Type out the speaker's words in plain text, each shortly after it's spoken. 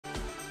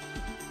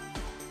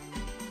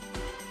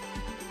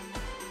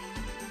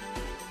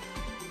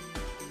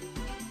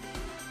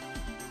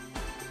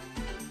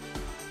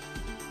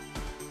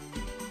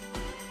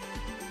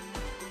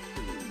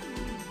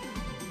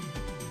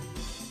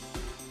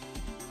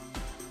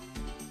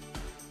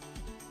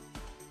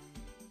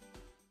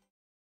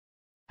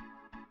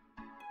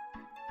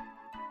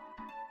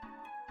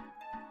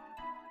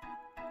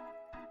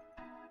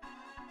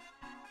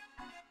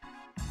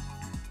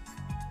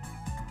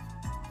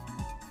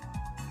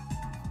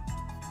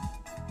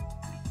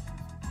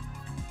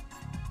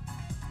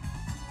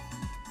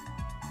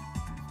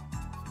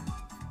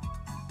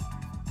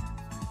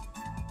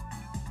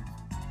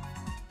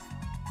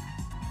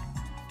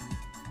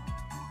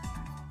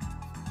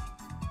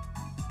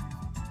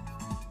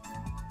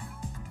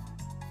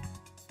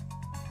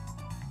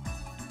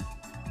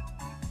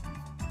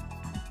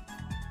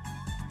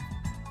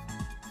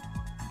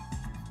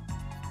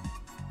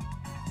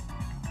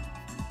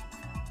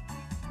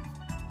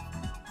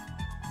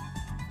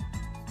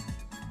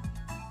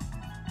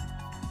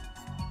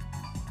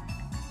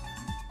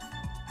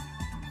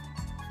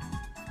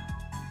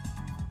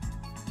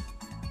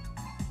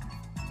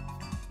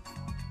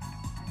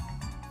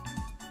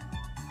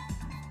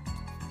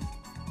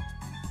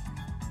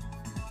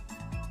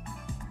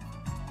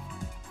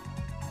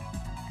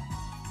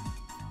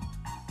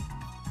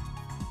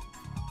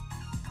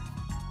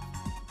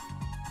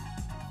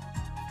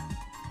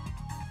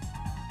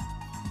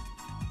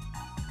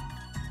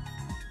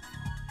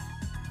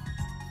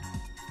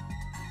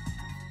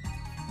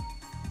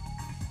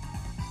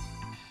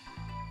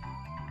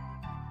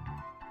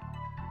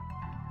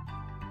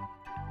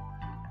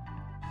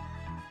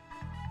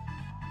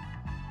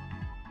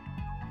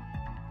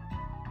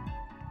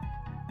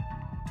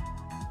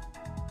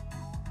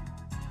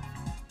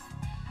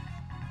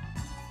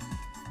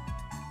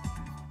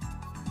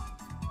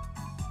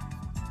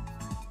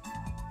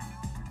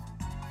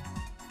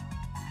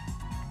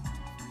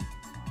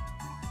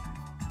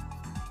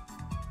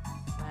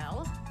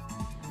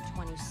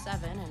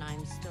7 and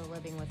I'm still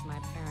living with my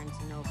parents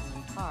in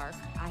Overland Park.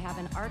 I have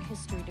an art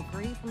history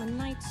degree from a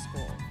night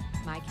school.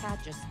 My cat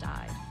just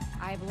died.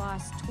 I've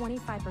lost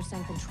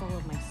 25% control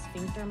of my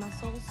sphincter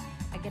muscles.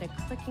 I get a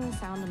clicking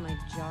sound in my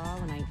jaw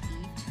when I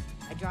eat.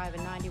 I drive a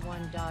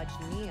 91 Dodge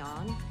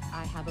Neon.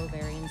 I have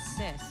ovarian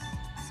cysts.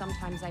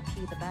 Sometimes I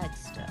pee the bed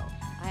still.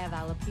 I have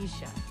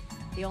alopecia.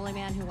 The only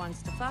man who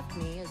wants to fuck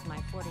me is my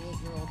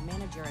 48-year-old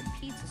manager at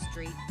Pizza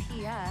Street.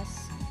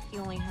 P.S. He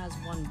only has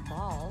one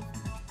ball.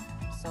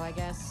 So I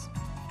guess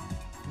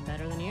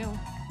better than you.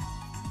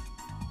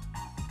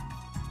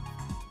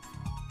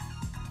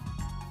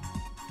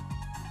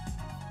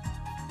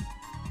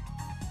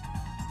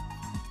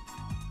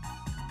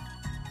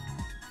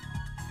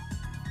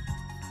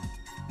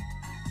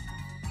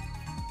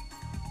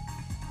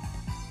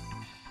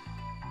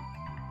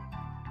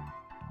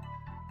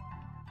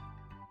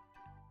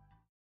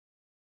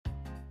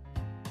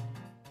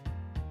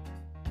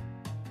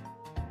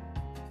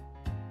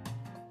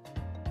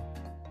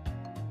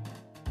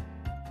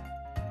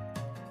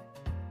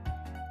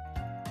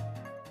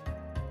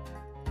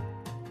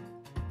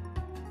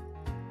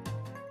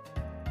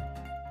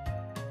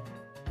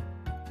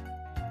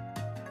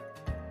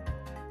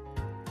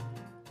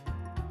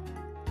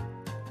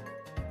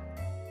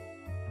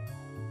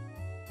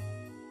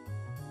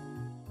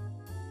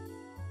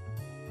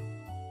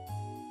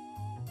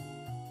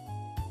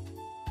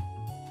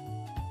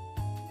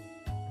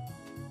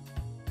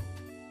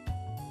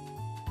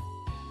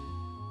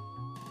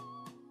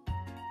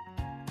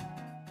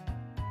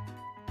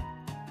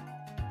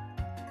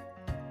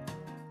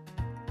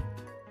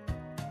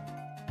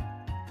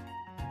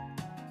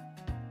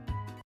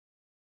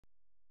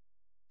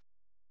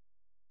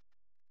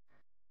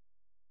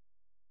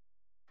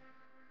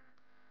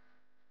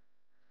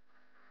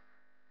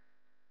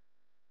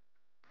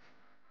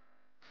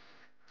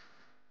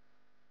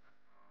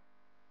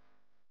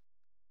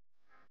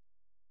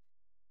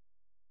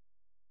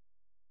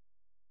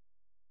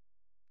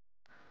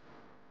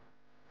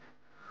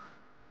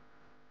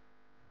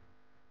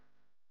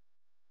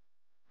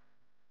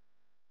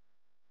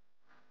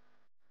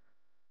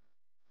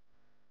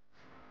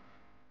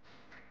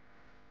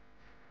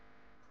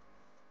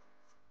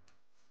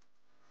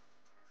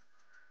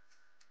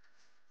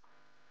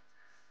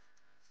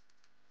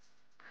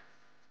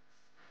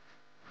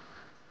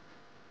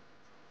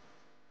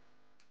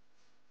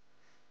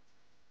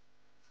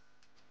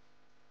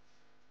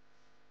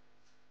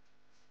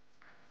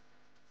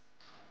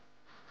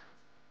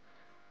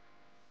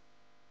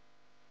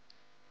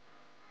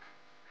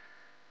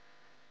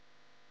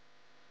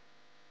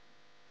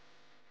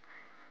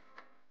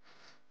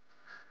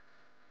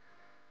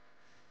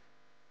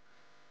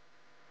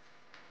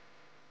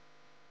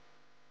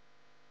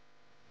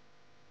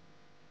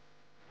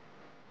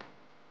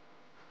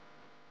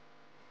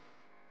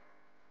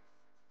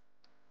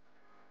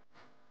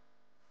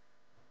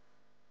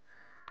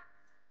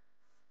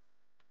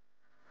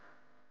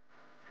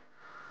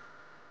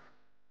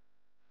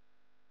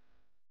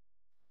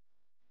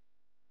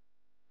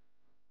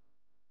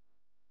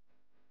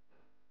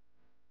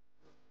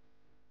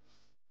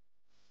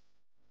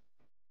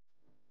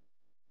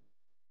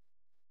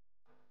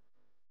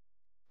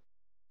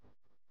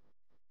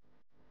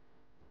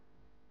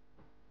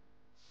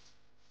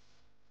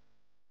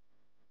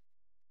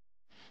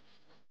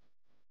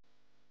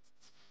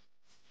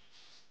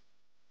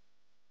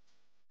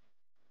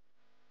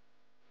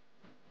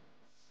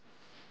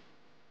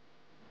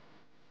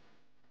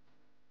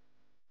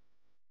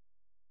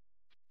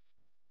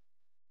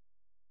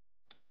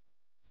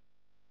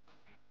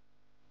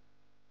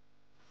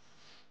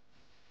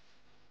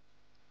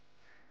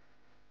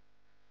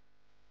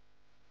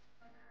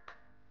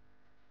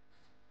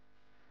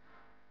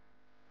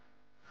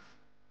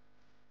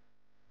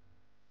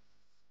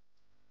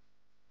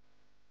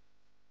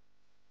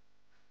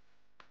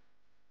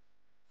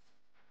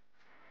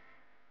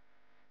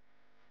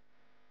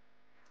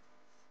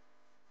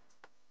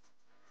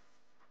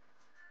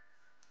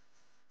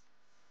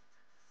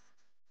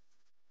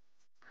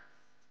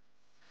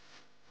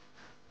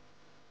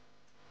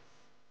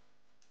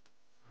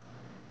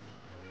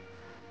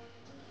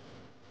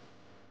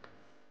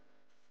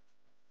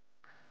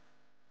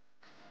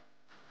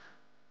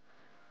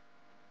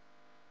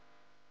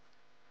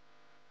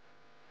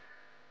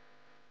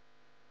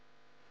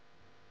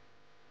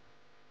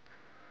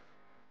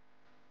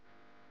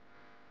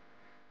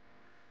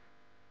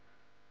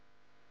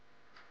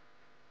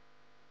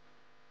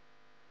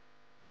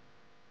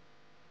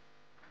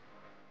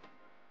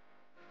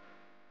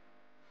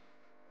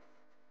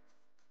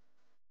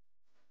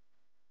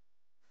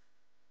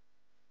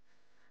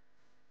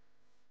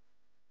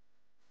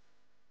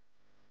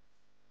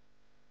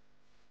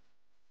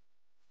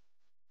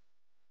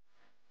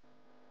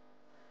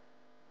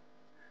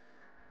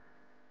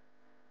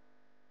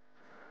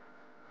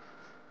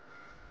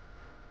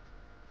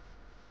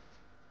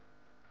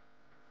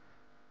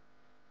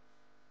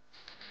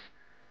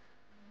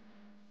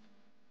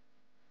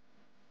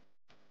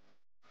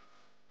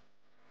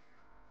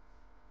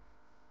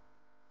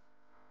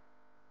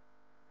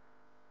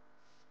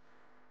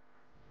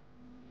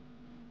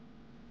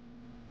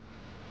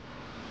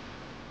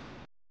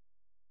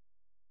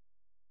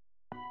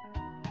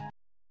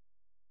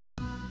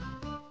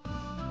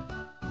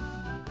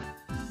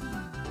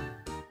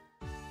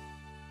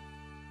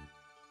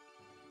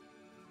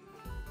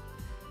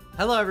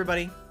 Hello,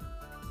 everybody.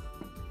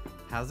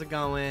 How's it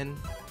going?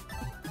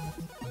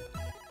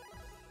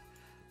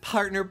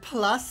 Partner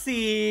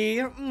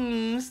Plussy.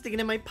 Sticking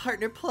in my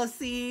Partner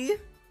Plussy.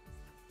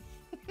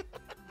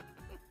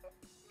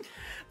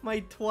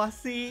 My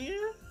Twassy.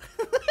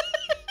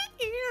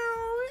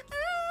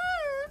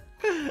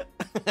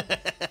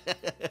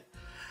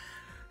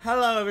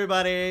 Hello,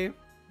 everybody.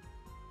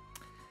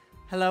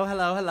 Hello,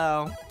 hello,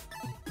 hello.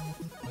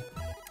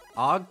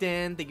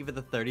 Ogden, thank you for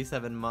the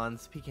 37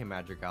 months. PK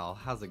Madrigal,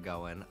 how's it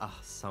going? Oh,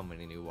 so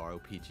many new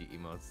RPG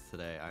emotes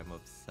today. I'm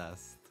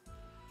obsessed.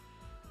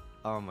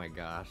 Oh my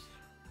gosh.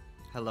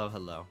 Hello,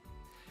 hello.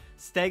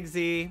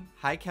 Stegsy,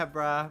 hi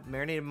Kebra,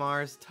 Marinated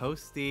Mars,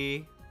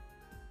 Toasty.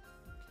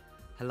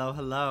 Hello,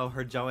 hello.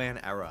 Her Joanne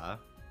era.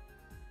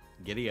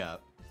 Giddy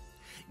up.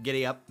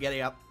 Giddy up,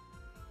 giddy up.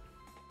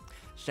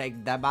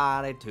 Shake that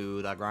body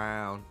to the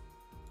ground.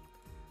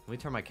 Let me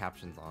turn my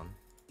captions on.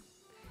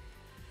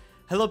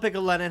 Hello,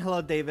 Pickle Lennon.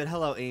 Hello, David.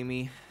 Hello,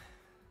 Amy.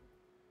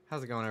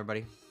 How's it going,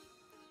 everybody?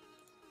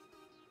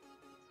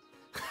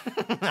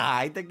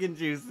 Hi, Thick and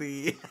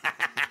Juicy.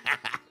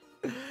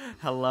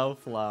 Hello,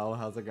 Flo.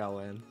 How's it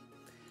going?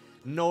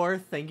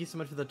 North, thank you so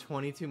much for the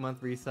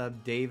 22-month resub.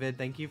 David,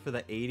 thank you for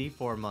the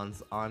 84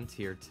 months on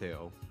tier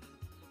 2.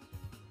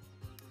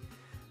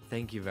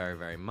 Thank you very,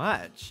 very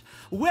much.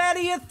 Where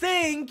do you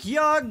think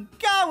you're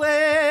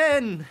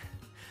going?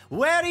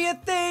 Where do you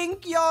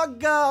think you're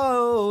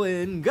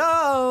going,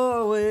 girl?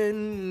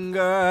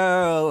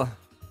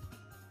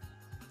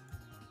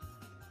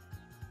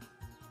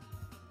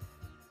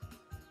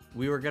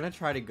 We were gonna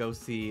try to go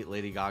see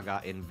Lady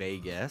Gaga in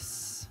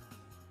Vegas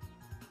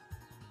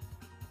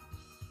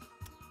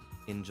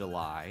in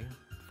July,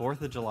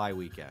 4th of July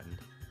weekend.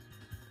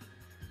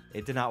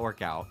 It did not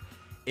work out.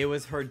 It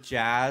was her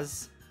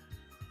jazz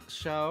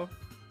show,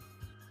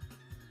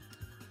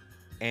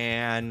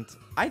 and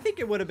I think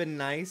it would have been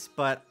nice,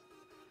 but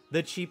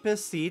the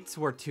cheapest seats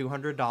were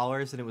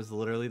 $200, and it was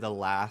literally the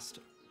last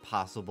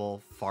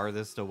possible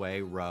farthest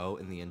away row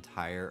in the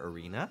entire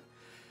arena.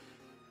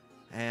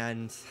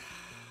 And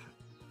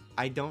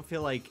I don't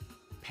feel like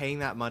paying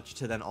that much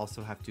to then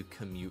also have to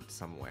commute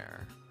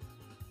somewhere.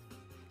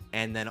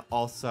 And then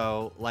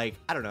also, like,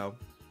 I don't know.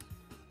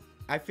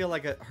 I feel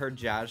like her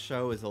jazz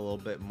show is a little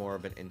bit more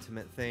of an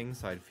intimate thing,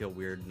 so I'd feel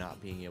weird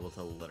not being able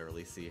to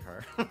literally see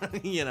her,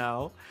 you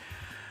know?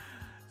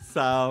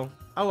 So,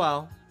 oh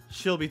well.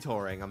 She'll be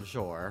touring, I'm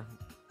sure.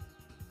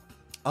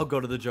 I'll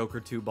go to the Joker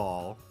 2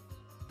 ball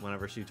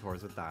whenever she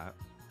tours with that.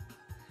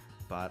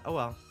 But, oh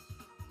well.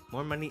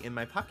 More money in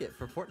my pocket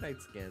for Fortnite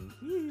skins.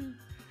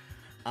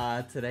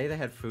 Today they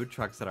had food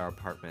trucks at our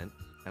apartment,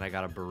 and I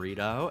got a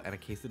burrito and a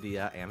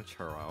quesadilla and a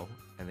churro,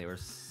 and they were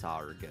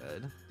so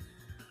good.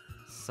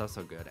 So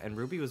good. And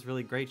Ruby was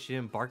really great. She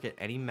didn't bark at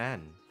any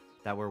men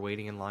that were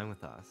waiting in line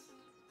with us.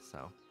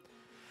 So,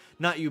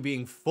 not you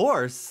being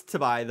forced to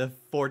buy the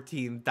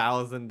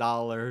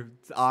 $14,000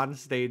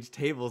 on-stage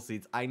table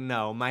seats. I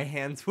know, my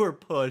hands were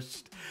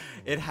pushed.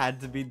 It had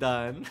to be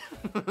done.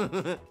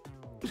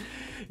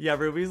 Yeah,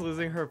 Ruby's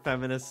losing her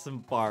feminist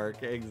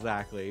bark.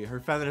 Exactly. Her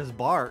feminist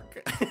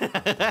bark.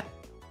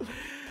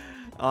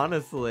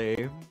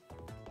 Honestly.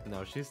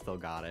 No, she's still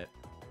got it.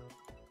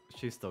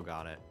 She's still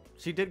got it.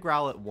 She did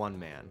growl at one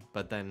man,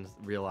 but then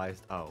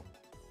realized, oh,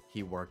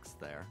 he works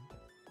there.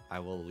 I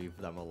will leave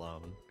them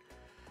alone.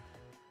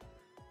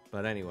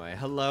 But anyway,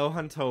 hello,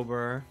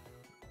 Huntober.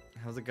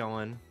 How's it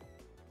going?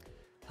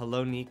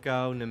 Hello,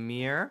 Nico,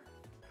 Namir.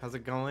 How's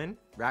it going?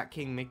 Rat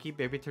King Mickey,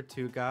 Baby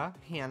Tortuga,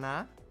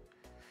 Hannah,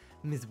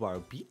 Ms.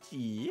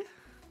 Warubichi.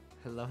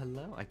 Hello,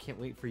 hello. I can't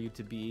wait for you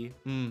to be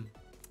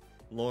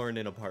Lauren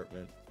in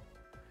apartment.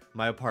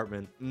 My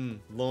apartment.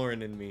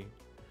 Lauren and me.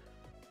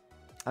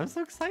 I'm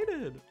so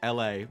excited.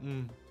 LA.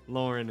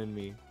 Lauren and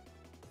me.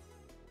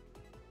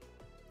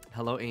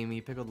 Hello, Amy.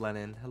 Pickled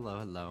Lennon. Hello,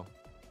 hello.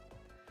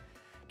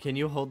 Can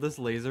you hold this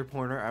laser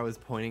pointer? I was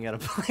pointing at a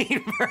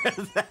plane for a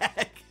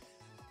sec.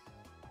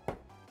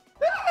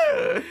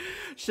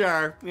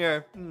 Sure.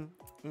 Yeah.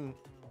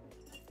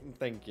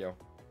 Thank you.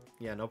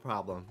 Yeah, no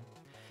problem.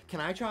 Can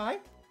I try?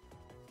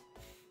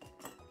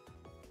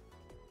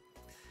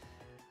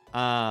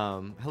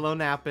 Hello,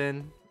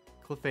 Nappin.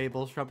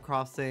 Clefable, Shrub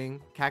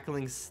Crossing,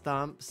 Cackling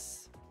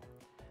Stumps,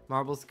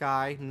 Marble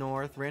Sky,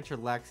 North, Rancher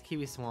Lex,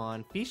 Kiwi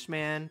Swan,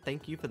 Fishman,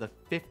 thank you for the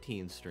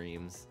 15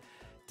 streams.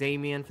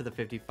 Damien for the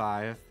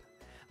 55.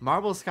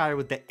 Marble Sky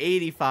with the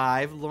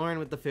 85. Lauren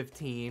with the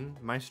 15.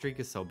 My streak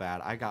is so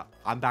bad.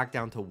 I'm back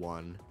down to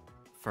 1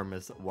 for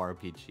Miss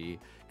Warpg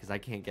because I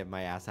can't get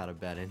my ass out of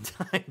bed in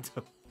time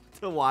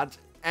to watch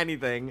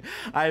anything.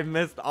 I've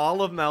missed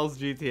all of Mel's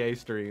GTA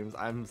streams.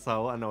 I'm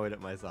so annoyed at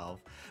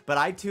myself. But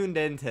I tuned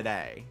in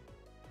today.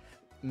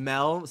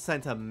 Mel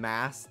sent a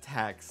mass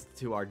text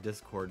to our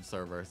Discord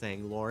server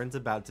saying Lauren's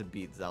about to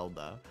beat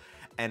Zelda.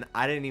 And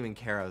I didn't even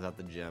care. I was at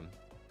the gym.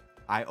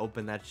 I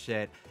opened that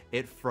shit.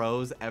 It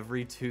froze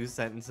every 2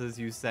 sentences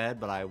you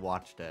said, but I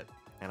watched it.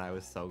 And I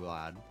was so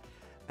glad.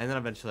 And then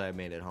eventually I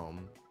made it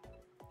home.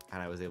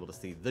 And I was able to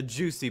see the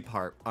juicy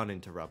part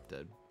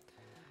uninterrupted.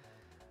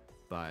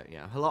 But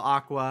yeah. Hello,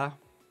 Aqua.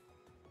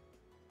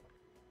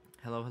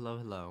 Hello, hello,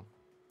 hello.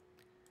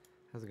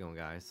 How's it going,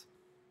 guys?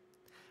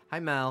 Hi,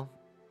 Mel.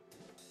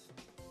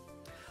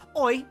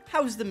 Oi,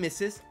 how's the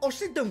missus? Oh,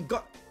 she done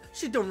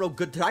real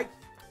good today.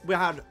 We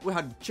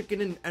had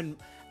chicken and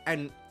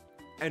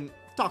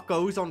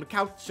tacos on the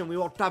couch, and we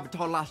watched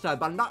Avatar last night,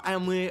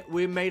 and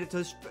we made it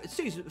to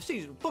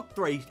season book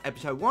 3,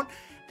 episode 1,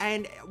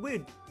 and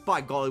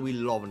by golly, we're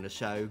loving the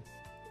show.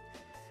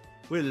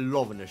 We're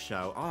loving the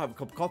show. I'll have a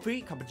cup of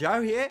coffee, cup of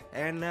joe here,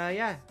 and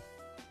yeah.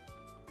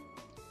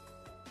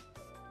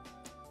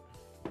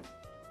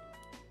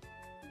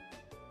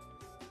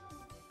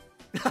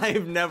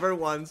 I've never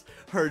once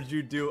heard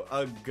you do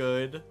a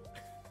good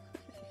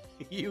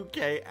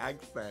UK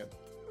accent.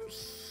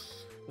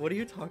 What are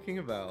you talking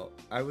about?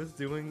 I was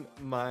doing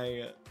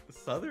my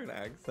southern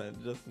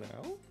accent just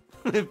now.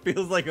 It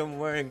feels like I'm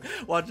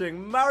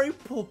watching Mary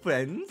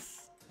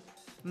Poppins.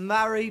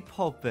 Mary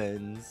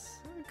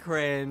Poppins.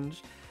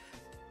 Cringe.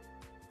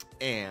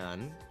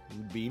 And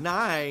be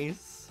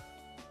nice.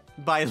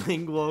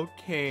 Bilingual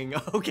king.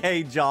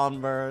 Okay,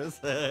 John Burrs.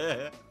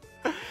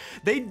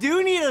 They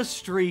do need a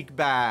streak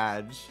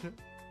badge.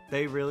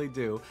 They really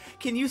do.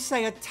 Can you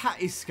say a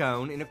tatty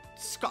scone in a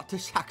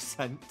Scottish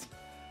accent?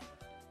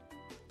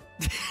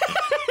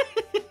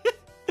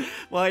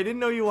 Well, I didn't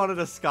know you wanted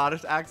a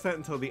Scottish accent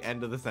until the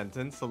end of the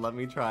sentence, so let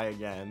me try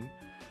again.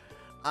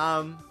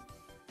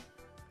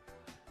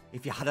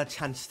 If you had a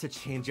chance to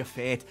change your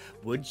fate,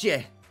 would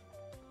you?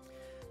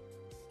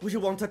 Would you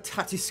want a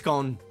tatty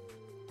scone?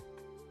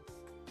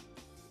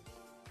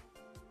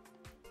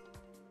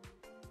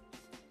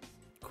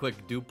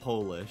 Quick, do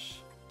Polish.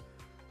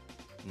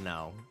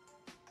 No.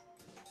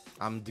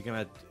 I'm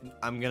gonna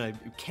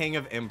king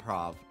of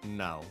improv.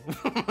 No.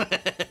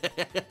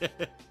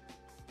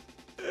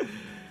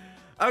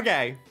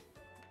 Okay.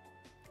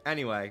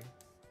 Anyway.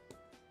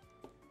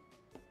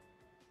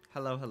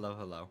 Hello, hello,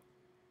 hello.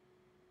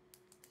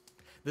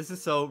 This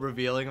is so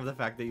revealing of the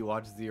fact that you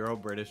watch 0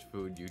 British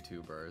food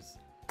YouTubers.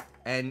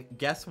 And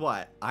guess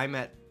what? I'm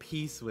at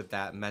peace with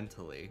that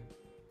mentally.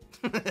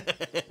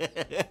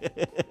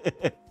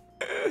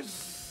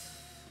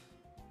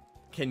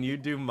 Can you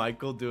do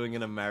Michael doing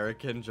an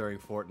American during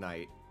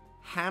Fortnite?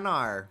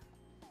 Hanar,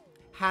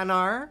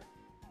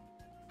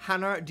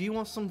 do you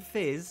want some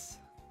fizz?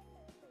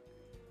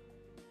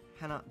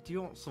 Hannah, do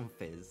you want some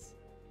fizz?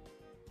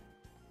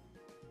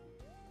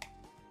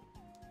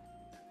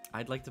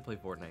 I'd like to play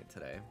Fortnite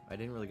today. I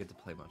didn't really get to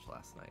play much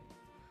last night.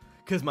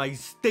 Because my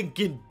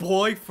stinking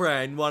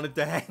boyfriend wanted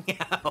to hang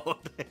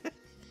out.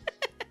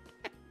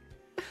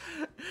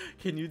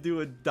 Can you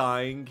do a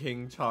dying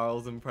King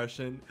Charles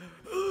impression?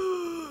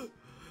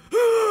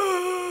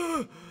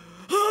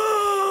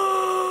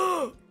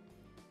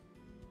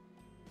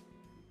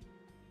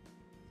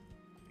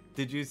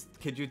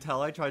 Could you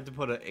tell I tried to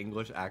put an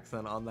English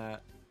accent on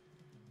that?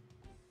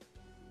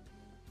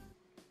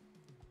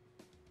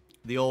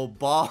 The old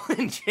ball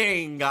and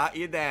chain got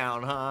you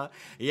down, huh?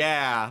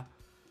 Yeah.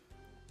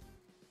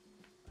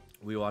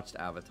 We watched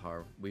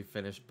Avatar. We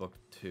finished book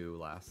 2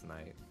 last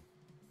night.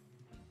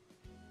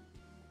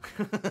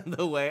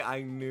 The way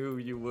I knew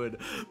you would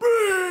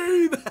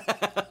breathe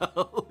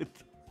out.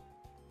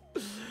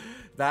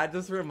 That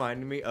just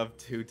reminded me of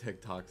 2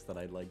 TikToks that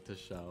I'd like to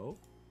show.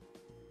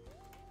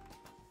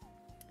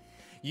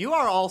 You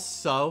are all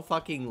so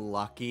fucking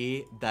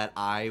lucky that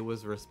I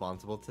was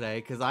responsible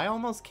today, because I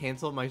almost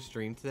canceled my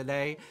stream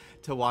today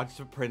to watch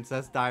the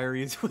Princess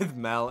Diaries with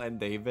Mel and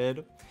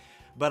David.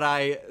 But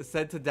I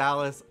said to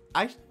Dallas,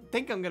 I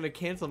think I'm going to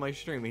cancel my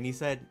stream. And he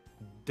said,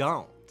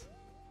 don't.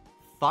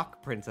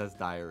 Fuck Princess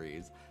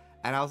Diaries.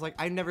 And I was like,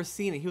 I've never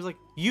seen it. He was like,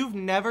 you've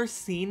never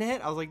seen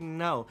it? I was like,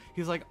 no.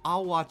 He was like,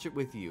 I'll watch it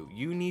with you.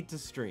 You need to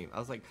stream. I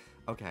was like,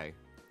 okay.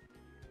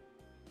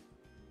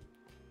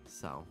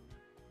 So.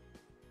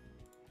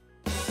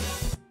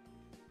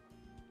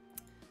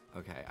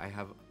 Okay, I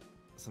have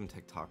some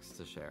TikToks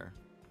to share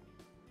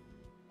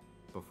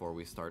before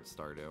we start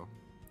Stardew.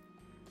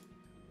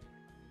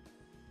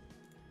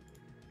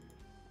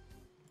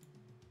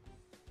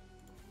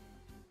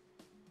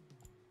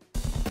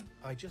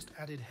 I just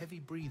added heavy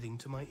breathing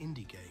to my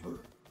indie game.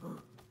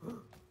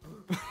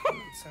 It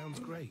sounds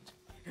great.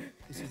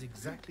 This is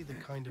exactly the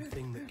kind of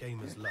thing that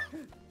gamers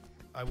love.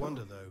 I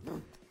wonder though,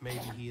 maybe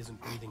he isn't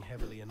breathing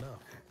heavily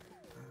enough.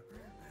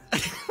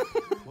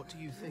 What do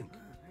you think?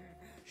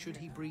 Should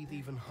he breathe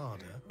even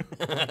harder?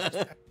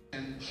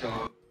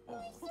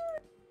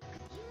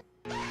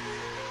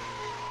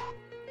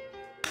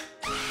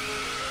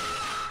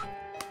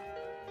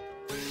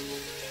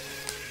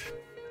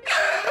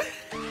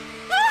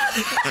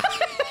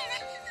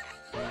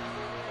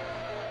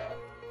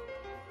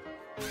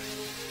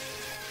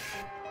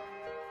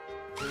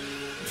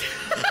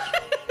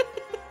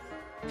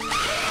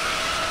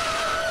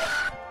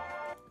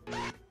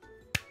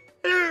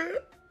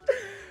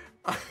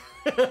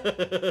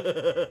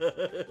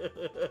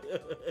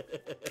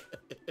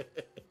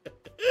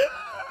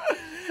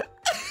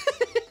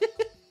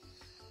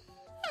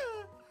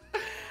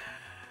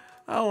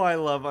 Oh, I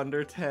love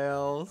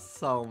Undertale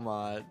so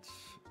much.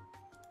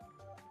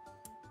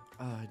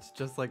 Oh, it's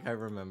just like I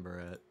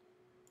remember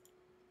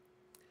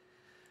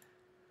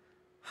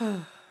it.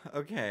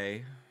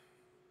 Okay.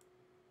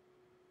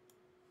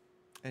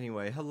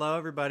 Anyway, hello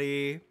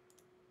everybody.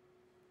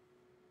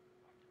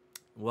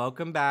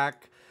 Welcome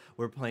back.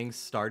 We're playing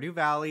Stardew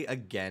Valley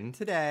again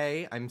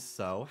today. I'm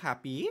so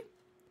happy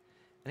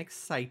and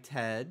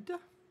excited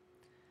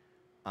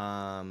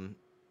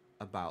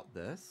about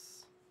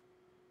this.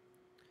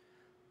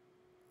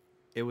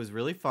 It was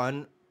really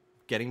fun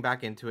getting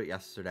back into it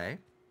yesterday.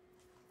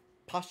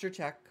 Posture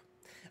check.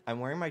 I'm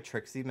wearing my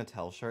Trixie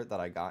Mattel shirt that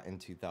I got in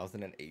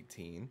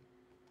 2018.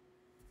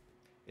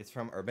 It's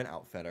from Urban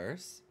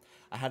Outfitters.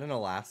 I had an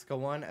Alaska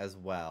one as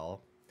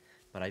well,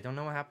 but I don't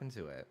know what happened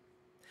to it.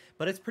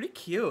 But it's pretty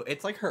cute.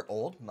 It's like her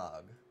old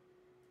mug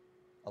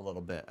a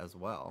little bit as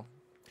well.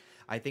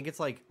 I think it's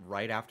like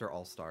right after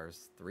All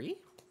Stars 3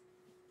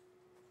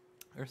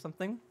 or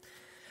something.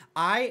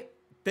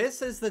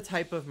 This is the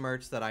type of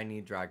merch that I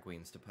need drag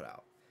queens to put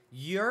out.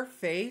 Your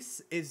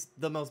face is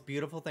the most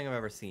beautiful thing I've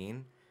ever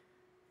seen.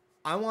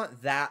 I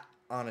want that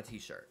on a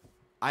t-shirt.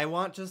 I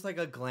want just like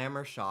a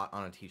glamour shot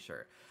on a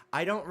t-shirt.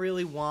 I don't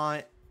really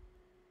want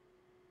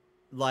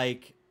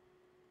like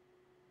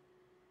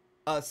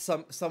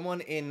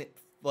someone in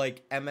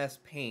like MS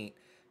Paint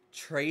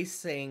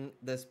tracing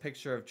this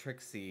picture of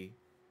Trixie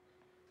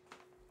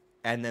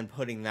and then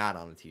putting that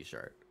on a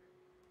t-shirt.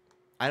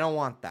 I don't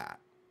want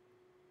that.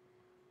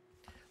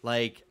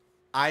 Like,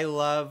 I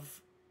love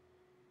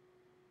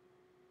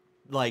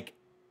like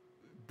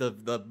the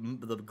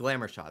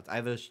glamour shots. I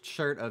have a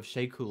shirt of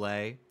Shea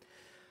Coulee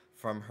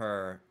from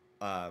her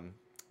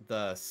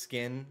the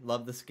Skin,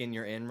 Love the Skin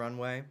You're In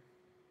runway,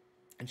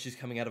 and she's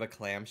coming out of a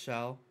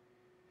clamshell.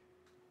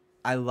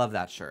 I love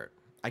that shirt.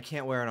 I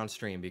can't wear it on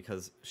stream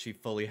because she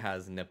fully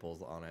has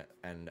nipples on it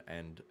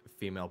and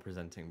female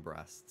presenting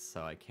breasts,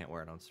 so I can't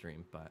wear it on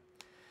stream. But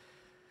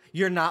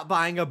you're not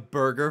buying a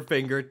burger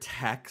finger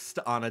text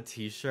on a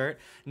t-shirt?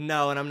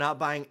 No, and I'm not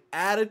buying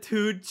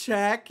attitude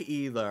check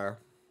either.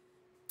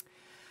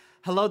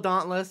 Hello,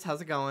 Dauntless.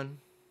 How's it going?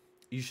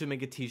 You should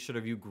make a t-shirt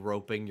of you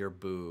groping your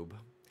boob.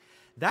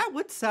 That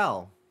would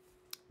sell.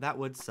 That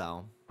would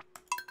sell.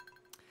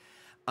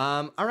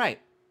 All right.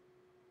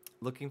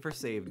 Looking for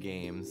save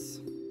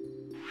games.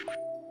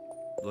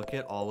 Look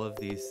at all of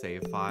these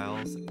save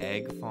files.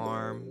 Egg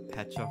Farm,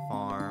 Pecha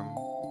Farm,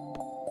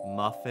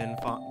 Muffin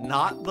Farm.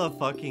 Not the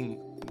fucking...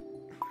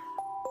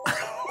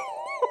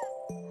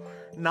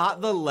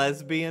 Not the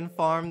lesbian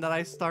farm that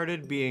I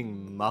started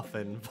being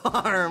Muffin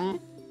Farm.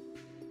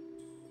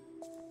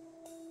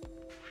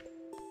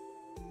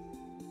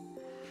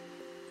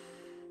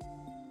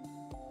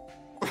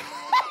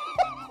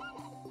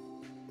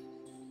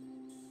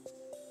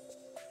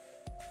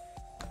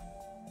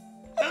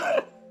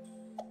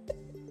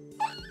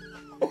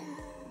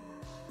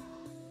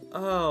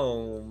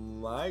 Oh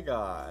my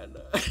god.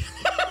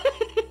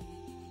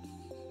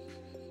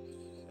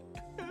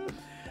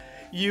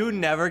 You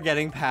never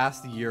getting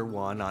past year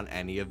 1 on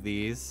any of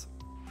these?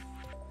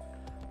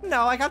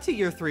 No, I got to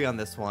year 3 on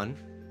this one.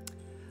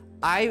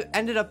 I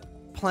ended up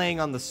playing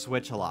on the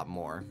Switch a lot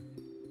more.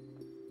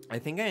 I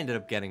think I ended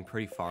up getting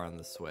pretty far on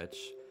the Switch.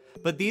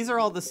 But these are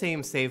all the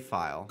same save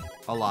file.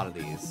 A lot of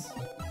these.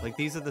 Like,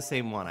 these are the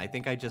same one. I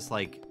think I just,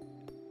 like,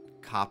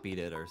 copied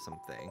it or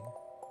something.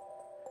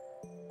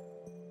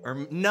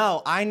 Or,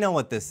 no, I know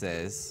what this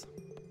is.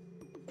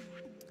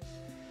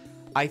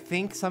 I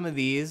think some of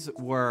these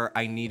were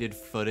I needed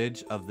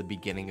footage of the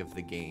beginning of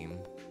the game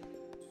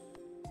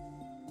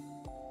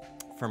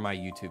for my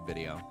YouTube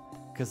video.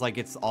 Because, like,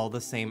 it's all the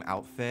same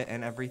outfit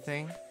and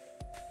everything.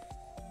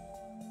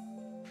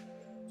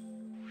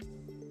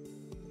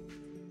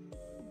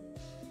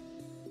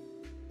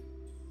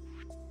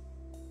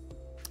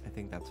 I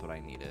think that's what I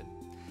needed.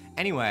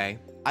 Anyway,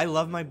 I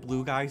love my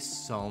blue guy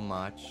so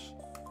much.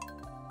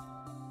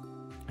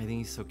 I think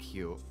he's so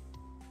cute.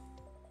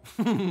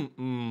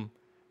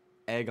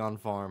 Egg on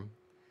farm.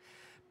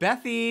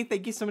 Bethy,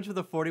 thank you so much for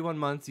the 41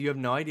 months. You have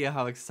no idea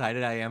how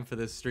excited I am for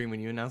this stream. When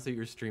you announced that you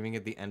were streaming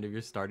at the end of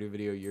your Stardew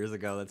video years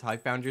ago, that's how I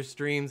found your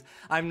streams.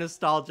 I'm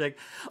nostalgic.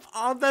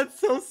 Oh, that's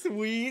so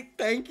sweet.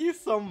 Thank you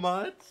so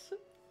much.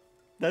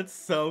 That's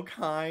so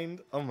kind.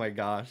 Oh my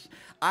gosh.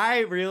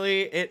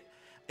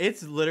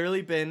 It's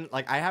literally been,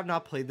 like, I have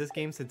not played this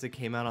game since it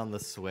came out on the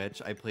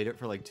Switch. I played it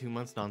for like 2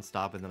 months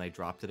nonstop, and then I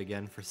dropped it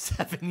again for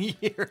 7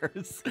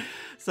 years.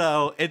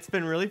 So it's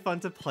been really fun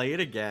to play it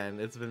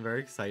again. It's been very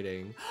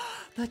exciting.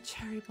 The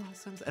cherry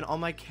blossoms and all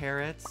my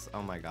carrots.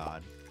 Oh my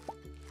god.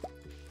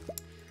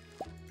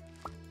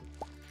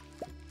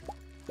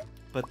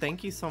 But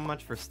thank you so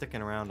much for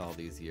sticking around all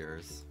these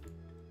years.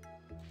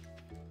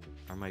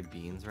 Are my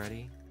beans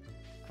ready?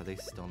 Are they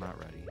still not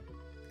ready?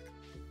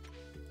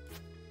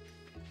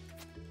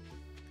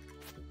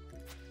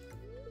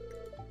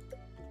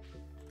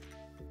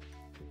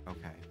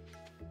 Okay.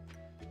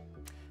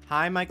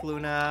 Hi, Mike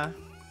Luna.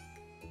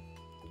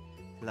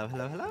 Hello,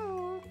 hello,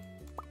 hello.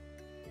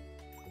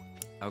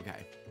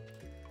 Okay.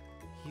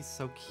 He's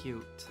so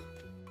cute.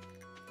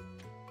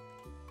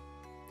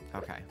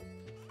 Okay.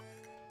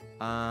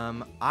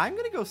 I'm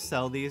gonna go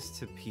sell these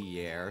to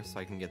Pierre so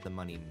I can get the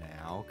money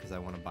now because I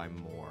want to buy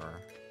more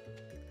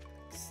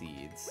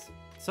seeds.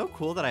 So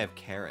cool that I have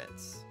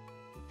carrots.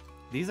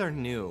 These are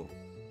new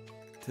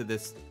to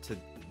this,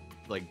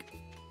 like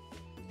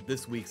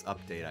this week's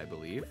update, I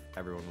believe.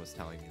 Everyone was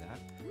telling me that.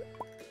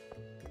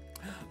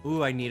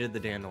 Ooh, I needed the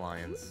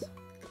dandelions.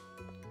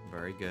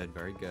 Very good,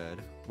 very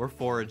good. We're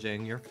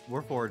foraging.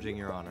 We're foraging,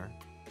 Your Honor.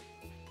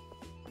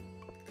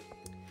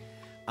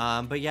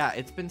 But yeah,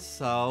 it's been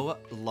so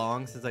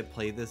long since I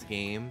played this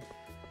game.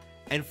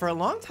 And for a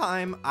long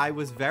time, I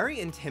was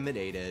very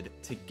intimidated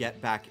to get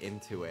back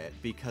into it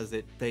because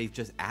they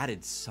just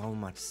added so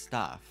much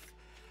stuff.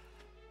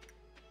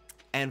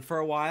 And for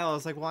a while, I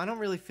was like, well, I don't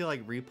really feel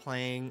like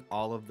replaying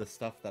all of the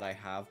stuff that I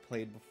have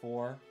played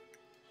before.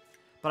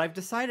 But I've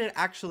decided,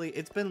 actually,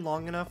 it's been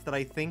long enough that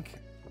I think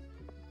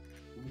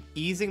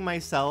easing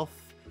myself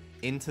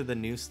into the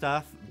new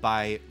stuff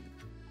by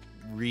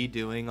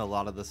redoing a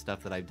lot of the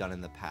stuff that I've done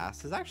in the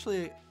past is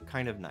actually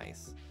kind of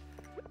nice.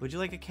 Would you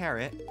like a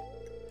carrot?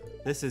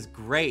 This is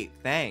great,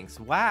 thanks.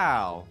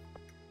 Wow.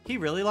 He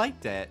really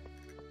liked it.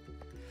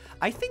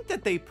 I think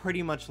that they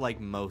pretty much like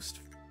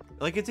most,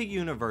 like it's a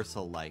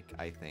universal like,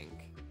 I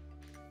think.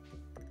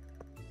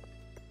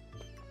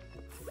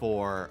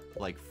 For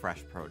like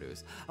fresh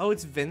produce. Oh,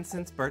 it's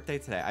Vincent's birthday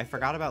today. I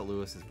forgot about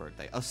Lewis's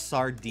birthday. A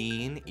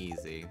sardine,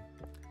 easy.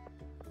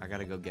 I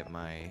gotta go get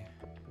my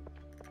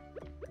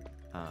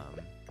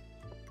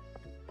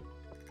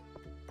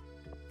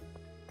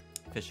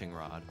fishing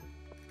rod.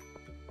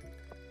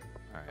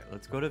 Alright,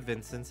 let's go to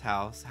Vincent's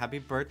house. Happy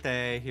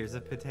birthday. Here's a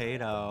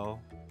potato.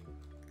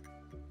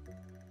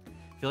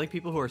 I feel like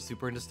people who are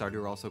super into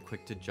Stardew are also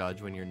quick to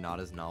judge when you're not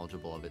as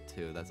knowledgeable of it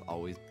too.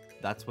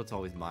 That's what's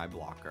always my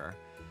blocker.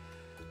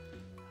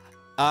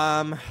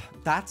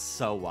 That's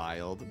so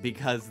wild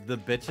because the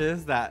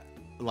bitches that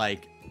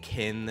like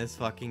kin this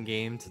fucking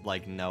game to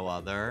like no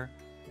other.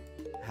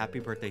 Happy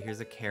birthday, here's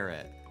a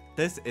carrot.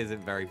 This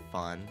isn't very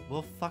fun.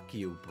 Well, fuck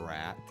you,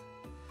 brat.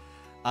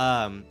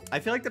 I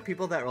feel like the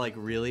people that like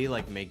really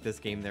like make this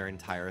game their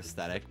entire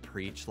aesthetic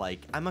preach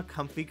like, I'm a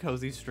comfy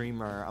cozy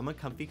streamer, I'm a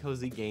comfy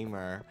cozy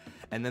gamer,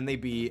 and then they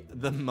be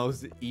the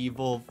most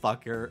evil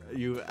fucker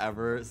you've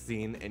ever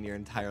seen in your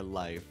entire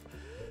life.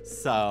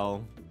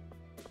 So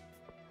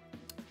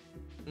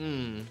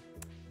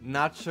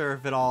not sure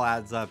if it all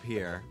adds up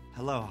here.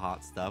 Hello,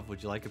 hot stuff.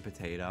 Would you like a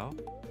potato?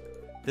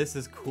 This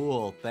is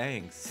cool,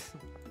 thanks.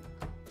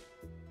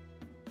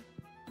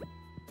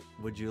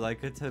 Would you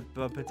like a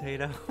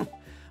potato?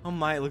 Oh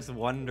my, it looks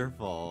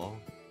wonderful.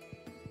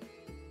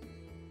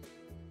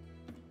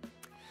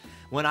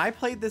 When I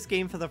played this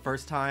game for the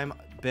first time,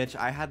 bitch,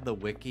 I had the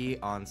wiki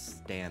on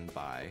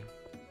standby.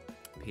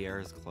 Pierre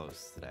is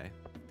close today.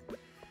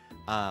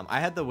 I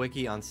had the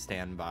wiki on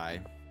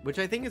standby, which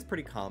I think is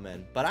pretty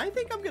common, but I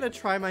think I'm gonna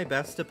try my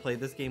best to play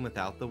this game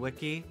without the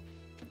wiki.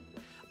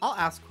 I'll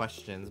ask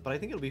questions, but I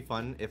think it'll be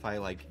fun if I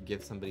like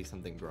give somebody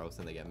something gross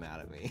and they get mad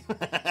at me.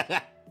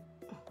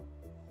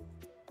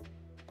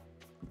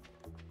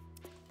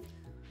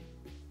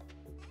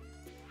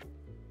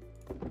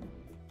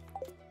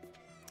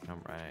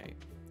 Alright.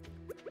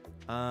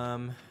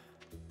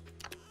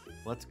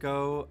 Let's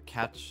go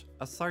catch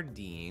a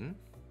sardine.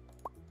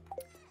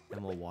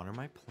 And we'll water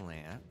my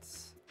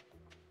plants.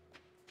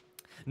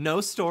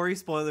 No story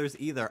spoilers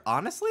either.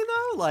 Honestly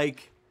though,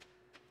 like,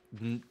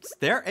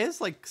 there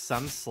is like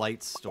some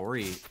slight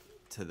story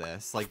to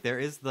this. Like there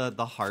is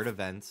the hard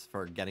events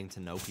for getting to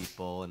know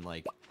people and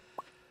like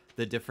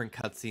the different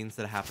cutscenes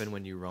that happen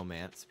when you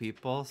romance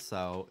people.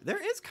 So there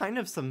is kind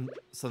of some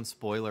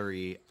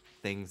spoilery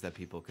things that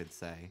people could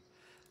say.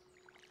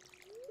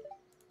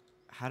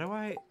 How do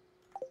I...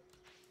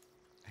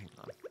 Hang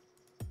on.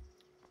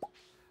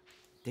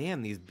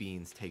 Damn, these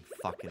beans take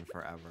fucking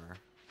forever.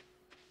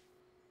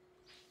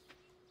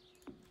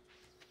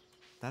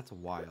 That's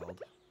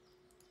wild.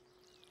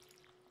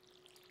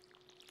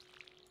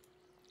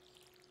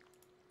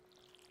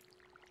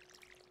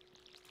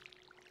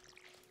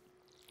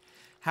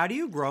 How do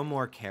you grow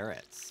more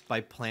carrots?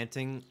 By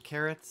planting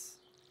carrots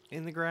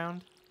in the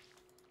ground?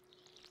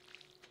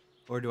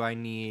 Or do I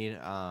need,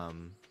 let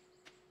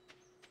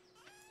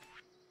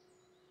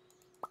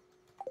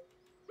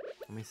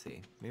me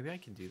see. Maybe I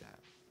can do that.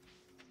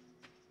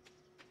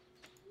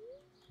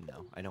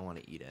 No, I don't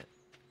want to eat it.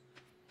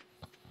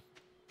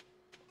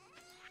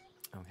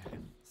 Okay,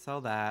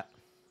 sell that.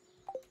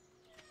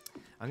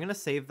 I'm gonna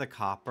save the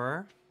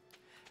copper.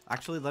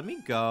 Actually, let me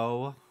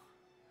go.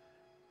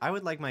 I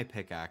would like my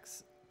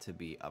pickaxe to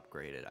be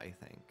upgraded, I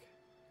think.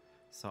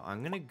 So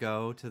I'm gonna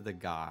go to the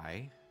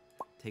guy.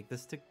 Take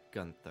this to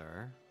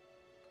Gunther.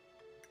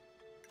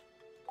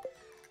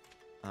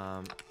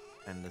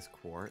 And this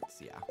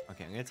quartz, yeah.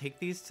 Okay, I'm gonna take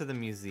these to the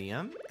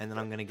museum, and then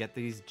I'm gonna get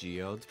these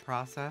geodes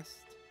processed.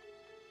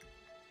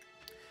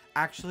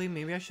 Actually,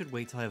 maybe I should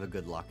wait till I have a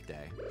good luck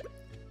day.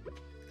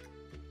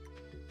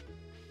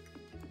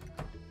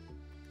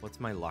 What's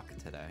my luck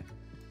today?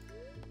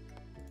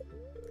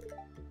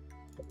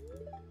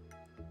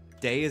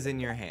 Day is in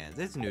your hands.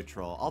 It's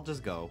neutral. I'll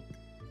just go.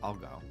 I'll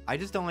go. I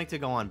just don't like to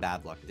go on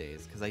bad luck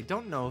days because I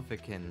don't know if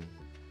it can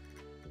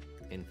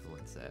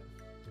influence it.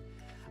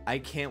 I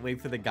can't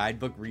wait for the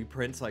guidebook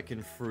reprint so I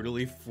can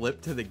fruitily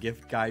flip to the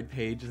gift guide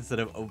page instead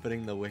of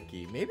opening the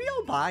wiki. Maybe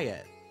I'll buy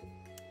it.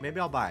 Maybe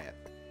I'll buy it.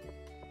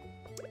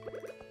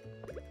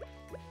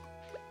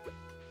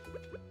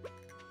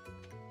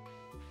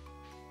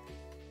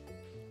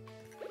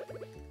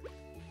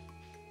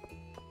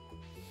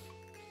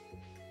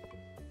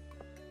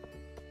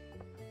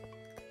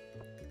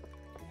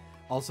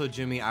 Also,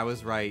 Jimmy, I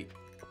was right.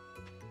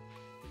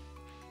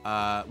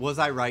 Was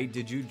I right?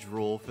 Did you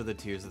drool for the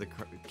Tears of the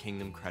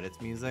Kingdom credits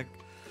music?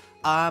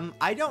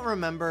 I don't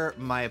remember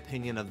my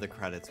opinion of the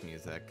credits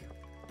music.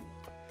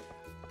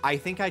 I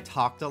think I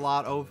talked a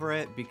lot over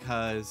it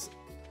because,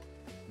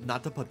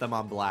 not to put them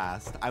on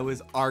blast, I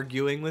was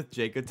arguing with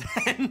Jacob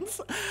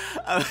Tens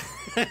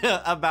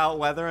about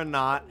whether or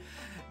not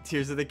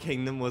Tears of the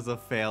Kingdom was a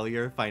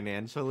failure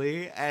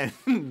financially, and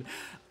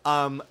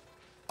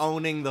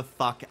owning the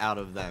fuck out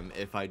of them,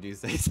 if I do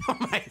say so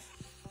myself.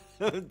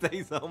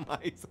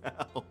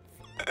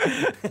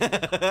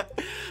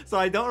 So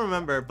I don't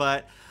remember,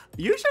 but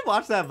you should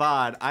watch that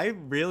VOD. I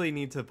really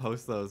need to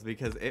post those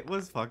because it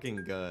was fucking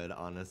good,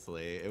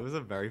 honestly. It was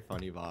a very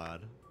funny VOD.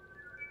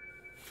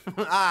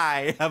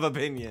 I have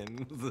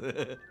opinions.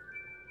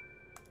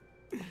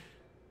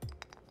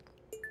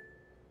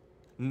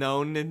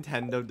 No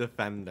Nintendo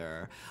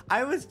Defender.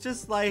 I was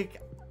just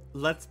like,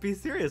 let's be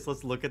serious.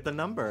 Let's look at the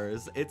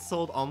numbers. It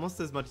sold almost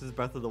as much as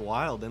Breath of the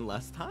Wild in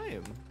less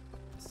time.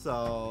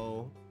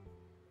 So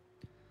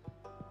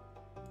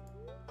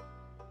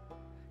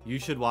you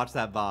should watch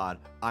that VOD.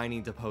 I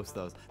need to post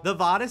those. The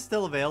VOD is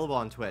still available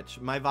on Twitch.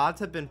 My VODs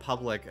have been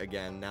public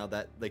again now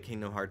that the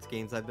Kingdom Hearts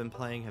games I've been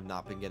playing have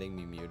not been getting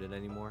me muted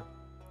anymore.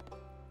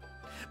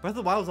 Breath of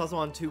the Wild was also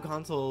on 2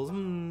 consoles.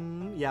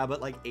 Yeah,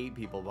 but like 8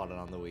 people bought it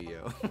on the Wii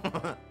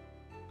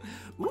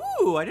U.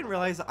 Ooh, I didn't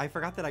realize. I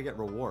forgot that I get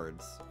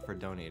rewards for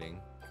donating.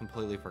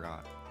 Completely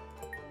forgot.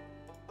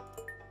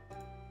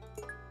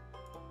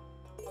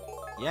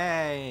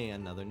 Yay,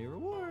 another new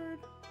reward.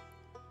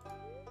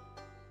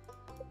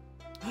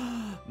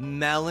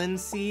 Melon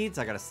seeds.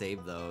 I gotta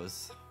save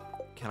those.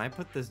 Can I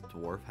put this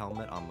dwarf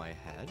helmet on my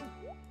head?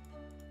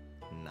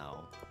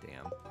 No,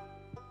 damn.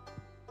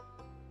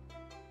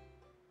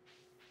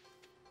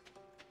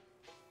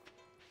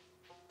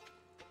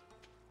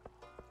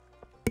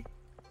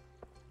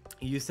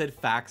 You said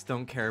facts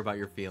don't care about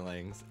your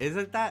feelings. Is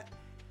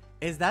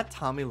that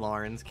Tommy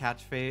Lauren's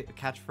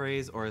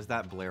catchphrase, or is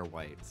that Blair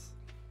White's?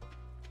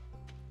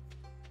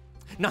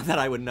 Not that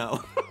I would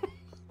know.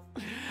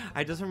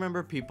 I just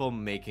remember people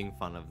making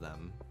fun of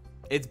them.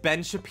 It's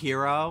Ben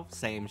Shapiro,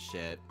 same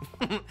shit.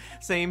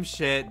 Same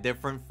shit,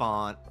 different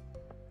font.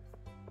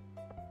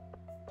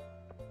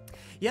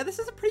 Yeah, this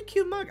is a pretty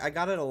cute mug. I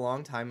got it a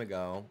long time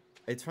ago.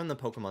 It's from the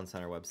Pokemon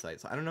Center website,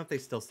 so I don't know if they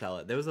still sell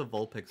it. There was a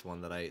Vulpix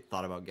one that I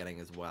thought about getting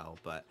as well,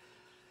 but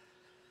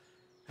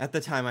at the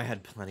time I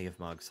had plenty of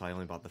mugs, so I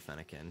only bought the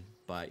Fennekin.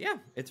 But yeah,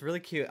 it's really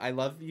cute. I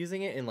love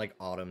using it in like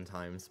autumn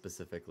time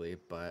specifically,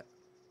 but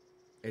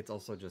it's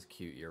also just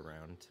cute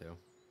year-round too.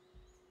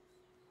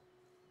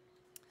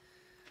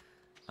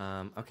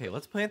 Okay,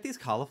 let's plant these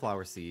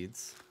cauliflower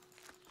seeds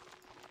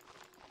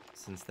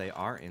since they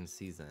are in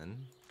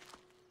season.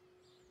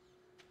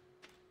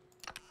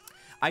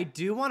 I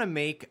do want to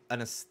make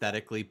an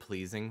aesthetically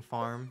pleasing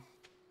farm.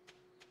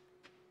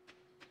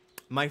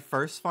 My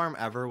first farm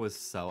ever was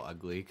so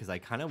ugly because I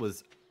kind of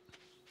was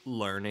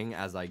learning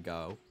as I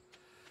go.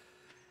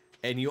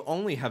 And you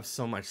only have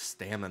so much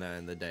stamina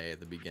in the day at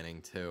the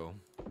beginning too.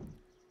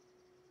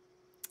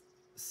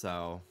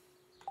 So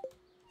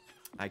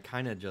I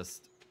kind of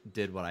just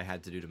did what I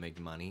had to do to make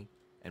money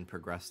and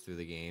progress through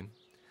the game.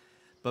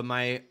 But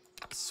my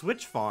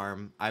Switch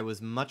farm, I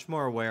was much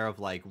more aware of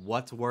like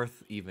what's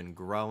worth even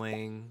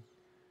growing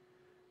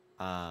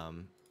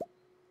and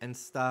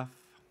stuff.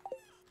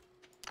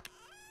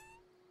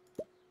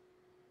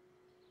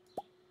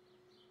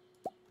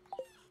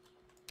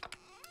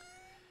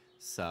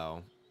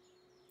 So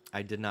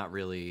I did not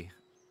really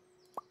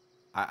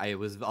I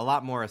was a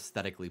lot more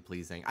aesthetically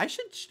pleasing. I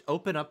should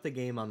open up the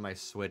game on my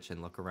Switch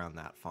and look around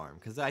that farm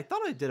because I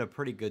thought I did a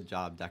pretty good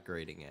job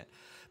decorating it.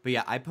 But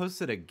yeah, I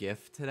posted a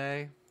GIF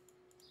today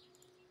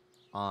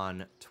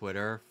on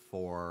Twitter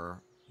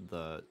for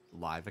the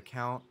live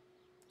account.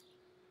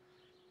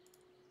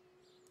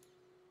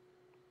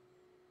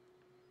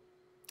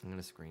 I'm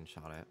gonna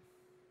screenshot it.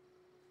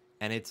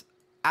 And it's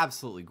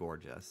absolutely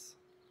gorgeous.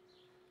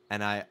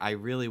 And I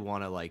really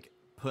want to like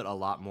put a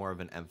lot more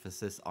of an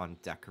emphasis on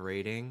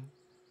decorating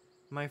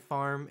my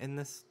farm in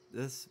this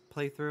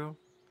playthrough.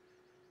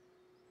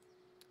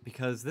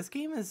 Because this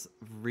game is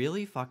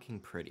really fucking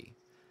pretty.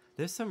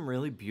 There's some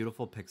really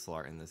beautiful pixel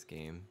art in this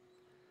game.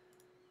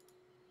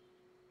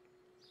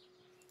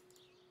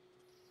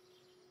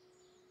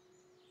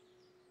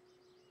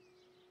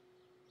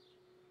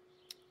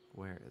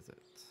 Where is it?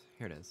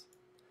 Here it is.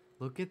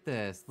 Look at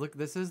this. Look,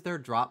 this is their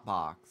drop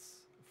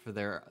box for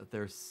their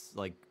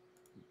like,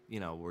 you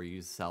know, where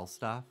you sell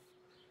stuff.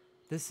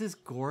 This is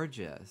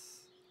gorgeous.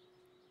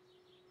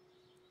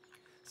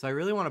 So I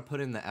really want to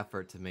put in the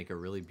effort to make a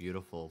really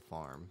beautiful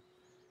farm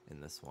in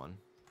this one.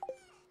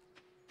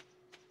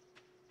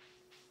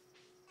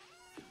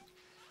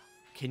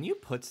 Can you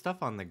put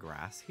stuff on the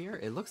grass here?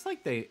 It looks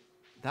like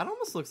that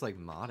almost looks like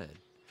modded.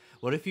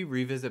 What if you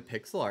revisit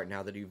pixel art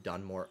now that you've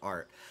done more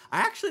art? I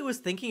actually was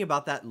thinking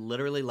about that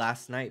literally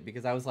last night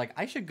because I was like,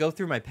 I should go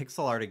through my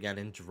pixel art again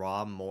and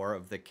draw more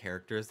of the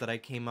characters that I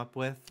came up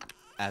with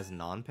as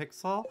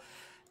non-pixel.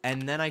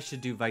 And then I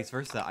should do vice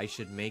versa. I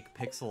should make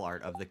pixel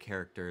art of the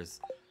characters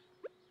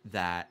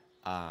that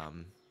I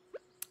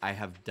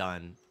have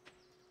done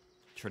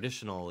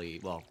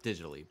traditionally, well,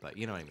 digitally, but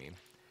you know what I mean.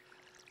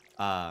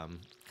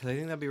 Because I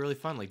think that'd be really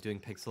fun, like doing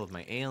pixel of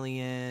my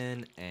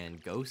alien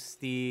and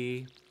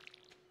Ghosty.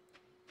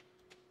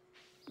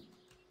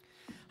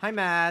 Hi,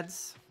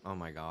 Mads. Oh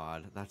my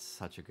god, that's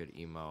such a good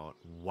emote.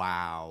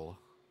 Wow.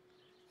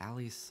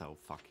 Allie's so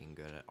fucking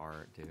good at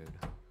art, dude.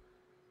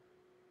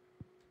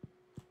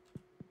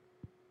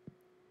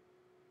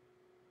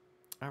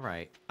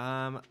 Alright,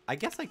 I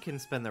guess I can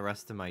spend the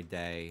rest of my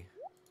day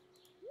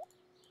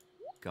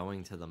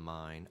going to the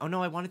mine. Oh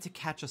no, I wanted to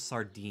catch a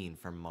sardine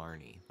from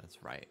Marnie.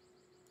 That's right.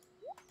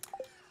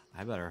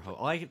 I better hope.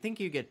 Oh, I think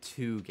you get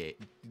two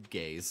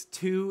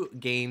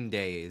game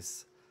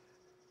days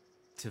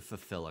to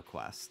fulfill a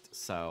quest.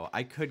 So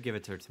I could give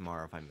it to her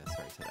tomorrow if I miss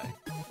her today.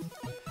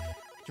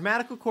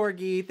 Dramatical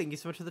Corgi, thank you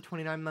so much for the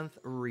 29-month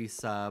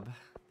resub.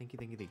 Thank you,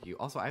 thank you, thank you.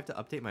 Also, I have to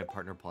update my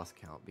Partner Plus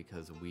count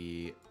because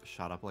we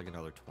shot up like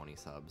another 20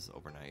 subs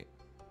overnight.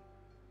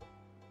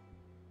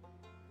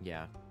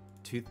 Yeah,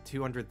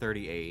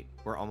 238.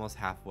 We're almost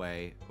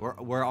halfway.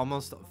 We're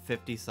almost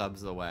 50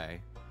 subs away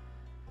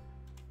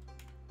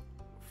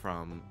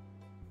from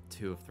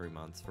 2 of 3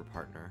 months for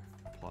Partner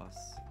Plus.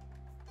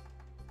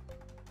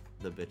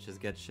 The bitches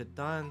get shit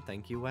done.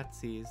 Thank you,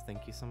 Wetsies.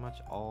 Thank you so much,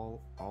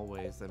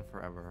 always and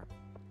forever.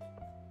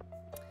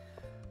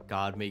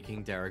 God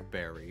making Derek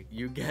Barry.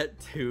 You get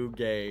 2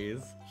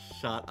 gays.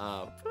 Shut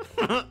up.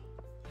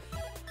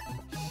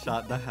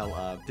 Shut the hell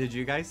up. Did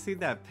you guys see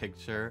that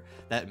picture,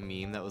 that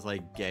meme that was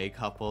like gay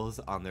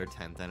couples on their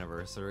 10th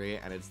anniversary,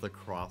 and it's the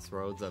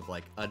crossroads of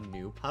like a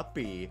new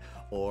puppy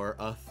or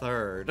a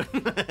third?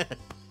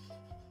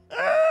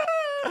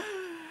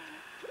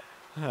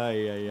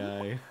 Ay, ay,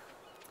 ay.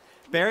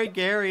 Barry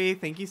Gary,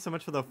 thank you so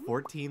much for the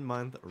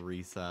 14-month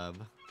resub.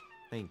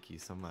 Thank you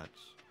so much.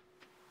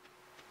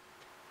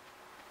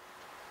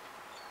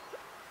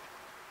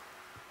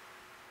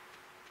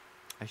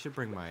 I should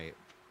bring my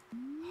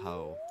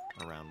hoe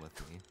around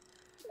with me.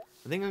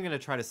 I think I'm going to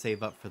try to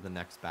save up for the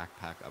next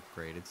backpack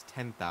upgrade. It's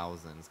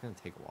 10,000. It's going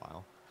to take a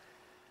while.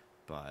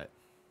 But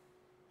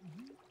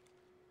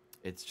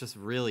it's just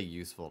really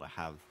useful to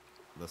have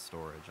the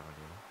storage on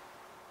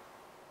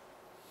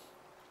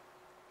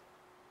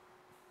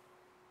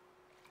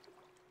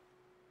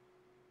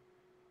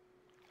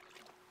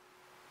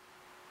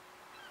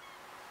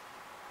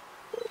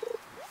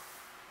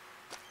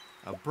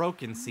you. A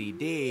broken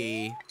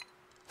CD.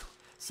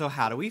 So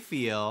how do we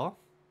feel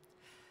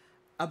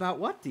about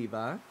what,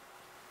 Diva?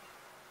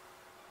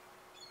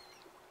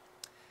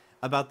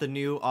 About the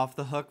new Off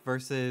the Hook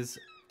versus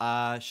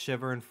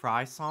Shiver and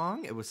Fry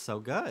song? It was so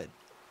good.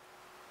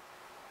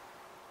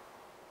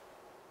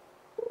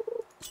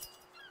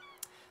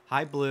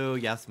 Hi, Blue.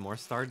 Yes, more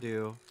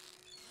Stardew.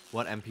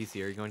 What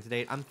NPC are you going to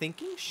date? I'm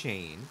thinking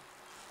Shane.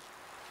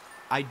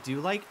 I do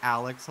like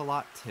Alex a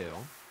lot, too.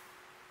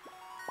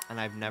 And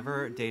I've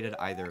never dated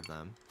either of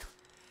them.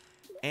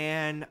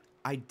 And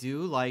I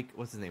do like,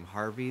 what's his name,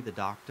 Harvey, the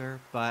doctor.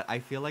 But I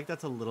feel like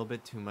that's a little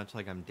bit too much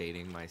like I'm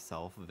dating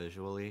myself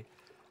visually.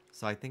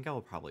 So I think I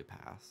will probably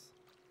pass.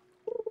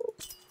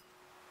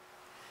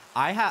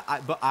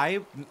 But I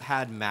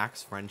had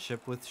max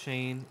friendship with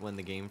Shane when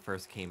the game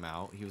first came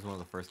out. He was one of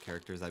the first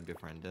characters I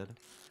befriended.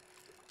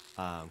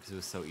 Because it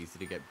was so easy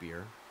to get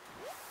beer.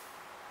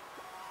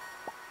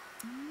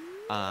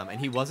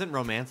 And he wasn't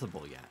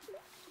romanceable yet.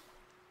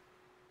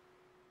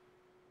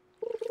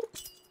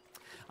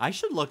 I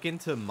should look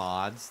into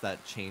mods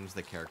that change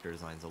the character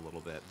designs a little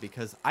bit,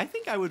 because I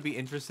think I would be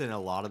interested in a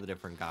lot of the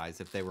different guys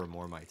if they were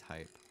more my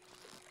type.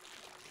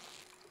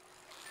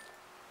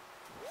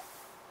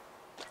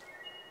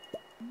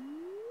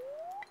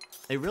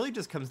 It really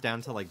just comes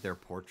down to like their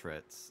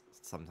portraits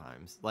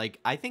sometimes. Like,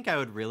 I think I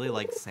would really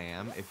like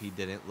Sam if he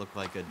didn't look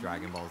like a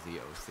Dragon Ball Z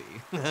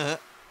OC.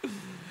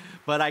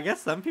 But I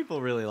guess some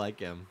people really like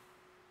him.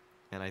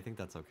 And I think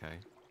that's okay.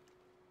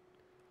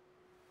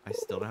 I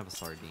still don't have a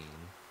sardine.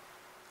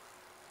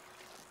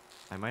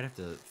 I might have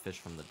to fish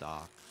from the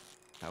dock.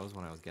 That was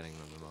when I was getting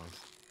them the most.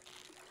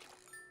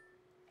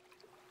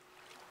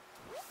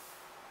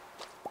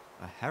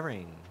 A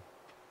herring.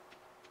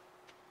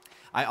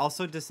 I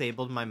also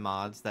disabled my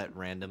mods that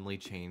randomly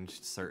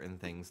changed certain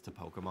things to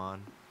Pokemon,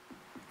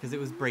 because it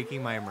was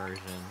breaking my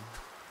immersion.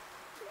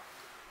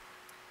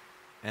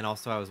 And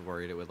also I was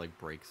worried it would like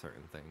break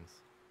certain things.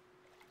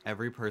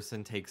 Every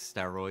person takes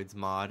steroids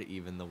mod,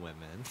 even the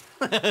women.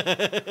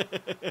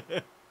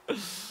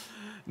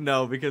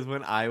 No, because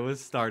when I was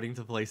starting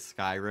to play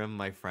Skyrim,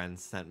 my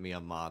friends sent me a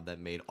mod that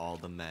made all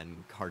the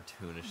men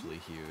cartoonishly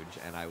huge,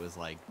 and I was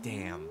like,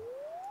 damn,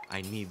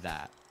 I need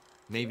that.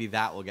 Maybe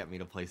that will get me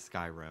to play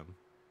Skyrim.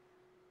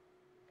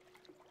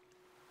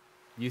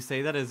 You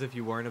say that as if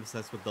you weren't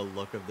obsessed with the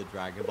look of the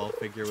Dragon Ball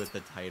figure with the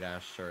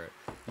tight-ass shirt.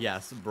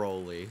 Yes,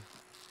 Broly.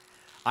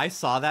 I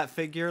saw that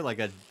figure like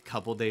a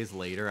couple days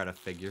later at a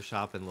figure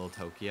shop in Little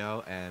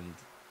Tokyo, and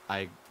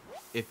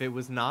if it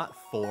was not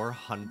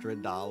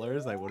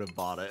 $400, I would have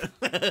bought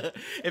it.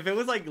 If it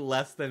was like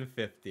less than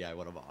 50, I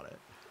would have bought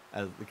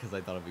it, because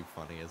I thought it'd be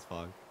funny as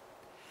fuck.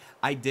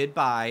 I did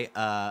buy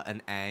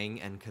an Aang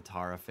and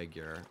Katara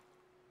figure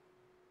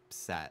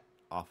set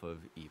off of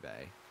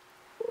eBay,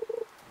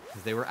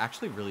 because they were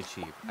actually really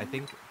cheap. I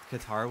think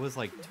Katara was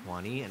like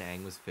 20 and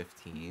Aang was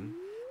 15,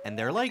 and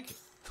they're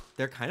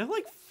kind of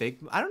like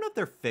Figma. I don't know if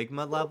they're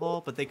Figma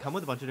level, but they come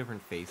with a bunch of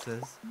different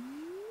faces.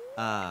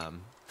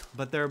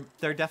 But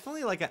they're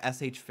definitely like a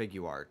SH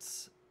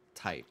Figuarts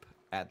type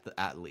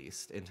at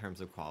least in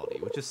terms of quality,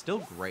 which is still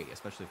great,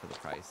 especially for the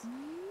price.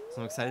 So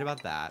I'm excited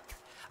about that.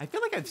 I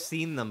feel like I've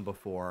seen them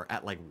before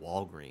at like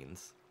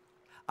Walgreens.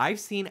 I've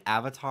seen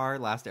Avatar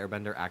Last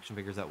Airbender action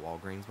figures at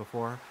Walgreens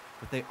before,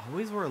 but they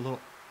always were a little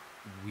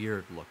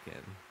weird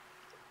looking.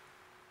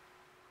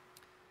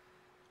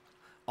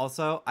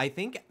 Also, I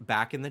think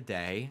back in the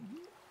day,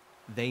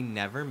 they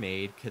never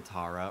made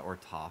Katara or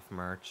Toph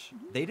merch.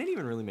 They didn't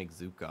even really make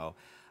Zuko.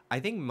 I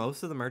think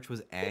most of the merch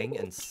was Aang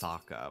and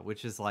Sokka,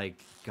 which is like,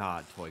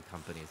 God, toy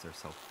companies are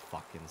so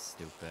fucking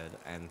stupid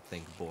and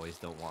think boys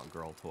don't want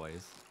girl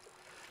toys.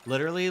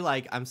 Literally,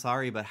 like, I'm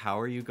sorry, but how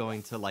are you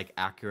going to, like,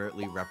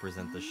 accurately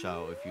represent the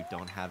show if you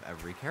don't have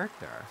every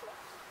character?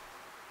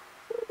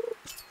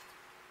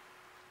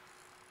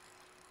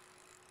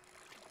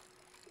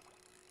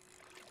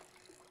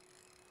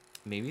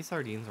 Maybe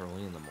sardines are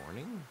only in the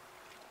morning?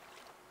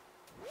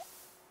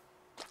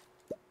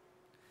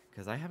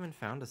 Because I haven't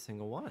found a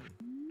single one.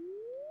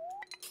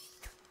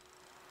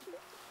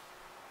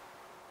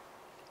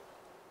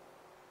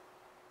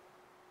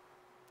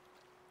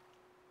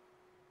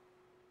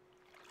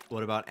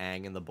 What about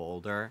Aang and the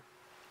boulder?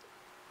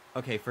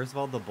 Okay, first of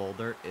all, the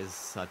boulder is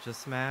such a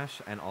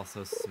smash, and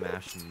also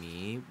smash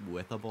me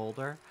with a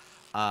boulder.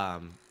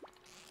 Sorry,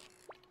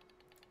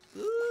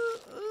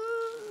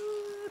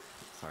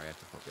 I have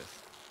to focus.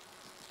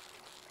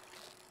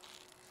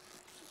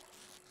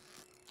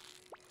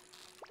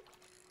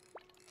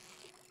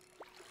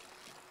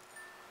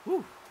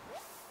 Whew.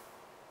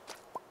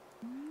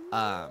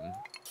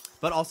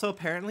 But also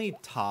apparently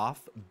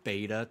Toph,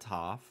 Beta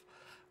Toph,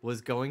 was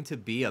going to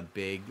be a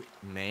big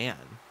man,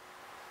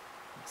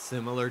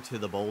 similar to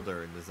the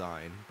boulder in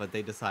design, but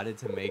they decided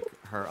to make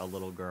her a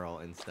little girl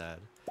instead.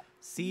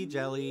 Sea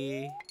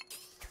jelly.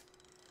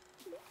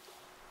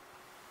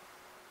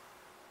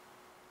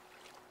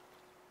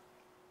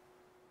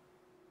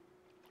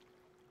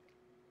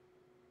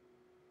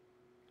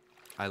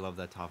 I love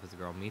that Toph is a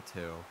girl. Me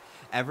too.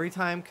 Every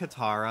time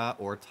Katara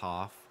or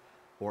Toph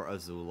or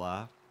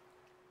Azula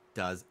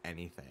does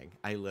anything,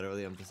 I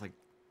literally am just like,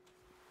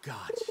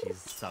 God, she's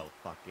so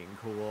fucking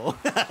cool.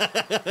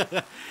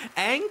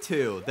 Aang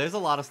too. There's a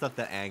lot of stuff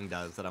that Aang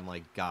does that I'm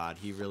like, God,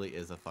 he really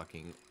is a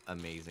fucking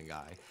amazing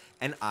guy.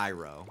 And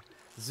Iroh.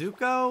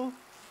 Zuko,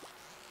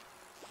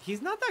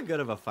 he's not that good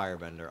of a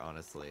firebender,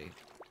 honestly,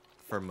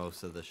 for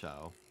most of the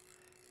show.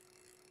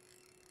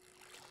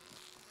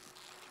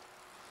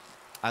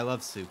 I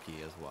love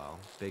Suki as well.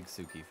 Big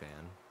Suki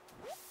fan.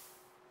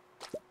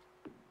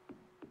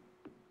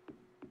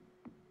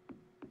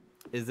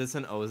 Is this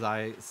an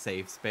Ozai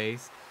safe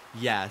space?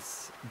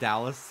 Yes.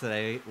 Dallas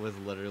today was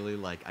literally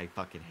like, I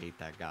fucking hate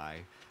that guy.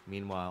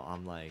 Meanwhile,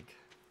 I'm like...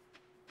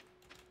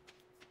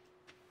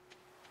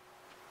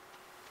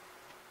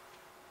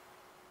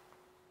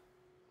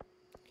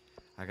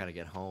 I gotta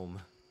get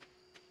home.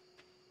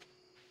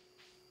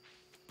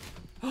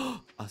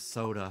 A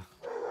soda.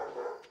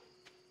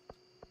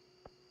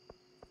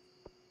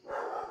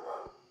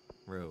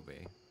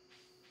 Ruby.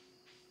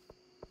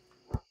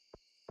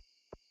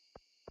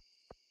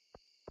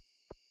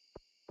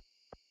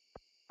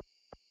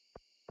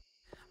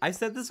 I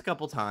said this a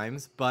couple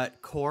times,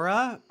 but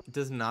Korra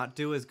does not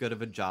do as good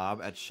of a job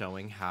at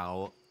showing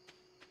how,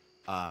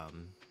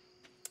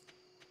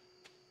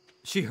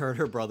 she heard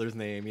her brother's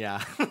name,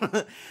 yeah.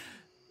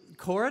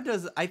 Korra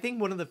does, I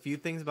think one of the few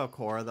things about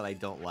Korra that I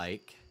don't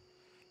like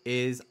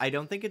is I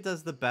don't think it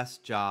does the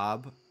best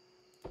job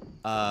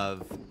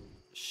of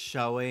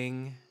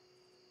showing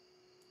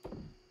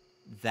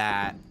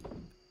that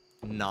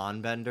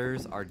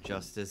non-benders are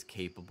just as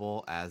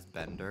capable as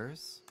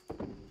benders.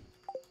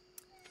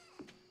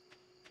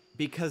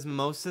 Because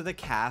most of the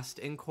cast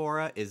in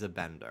Korra is a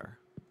bender.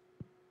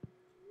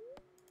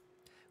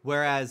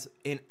 Whereas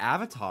in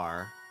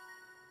Avatar,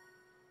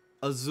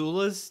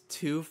 Azula's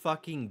two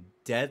fucking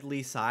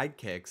deadly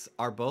sidekicks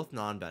are both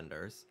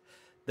non-benders.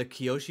 The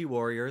Kyoshi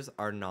warriors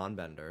are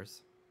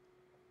non-benders.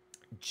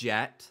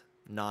 Jet,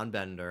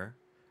 non-bender.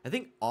 I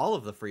think all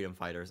of the freedom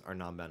fighters are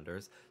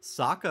non-benders.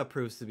 Sokka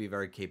proves to be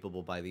very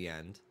capable by the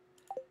end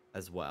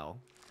as well.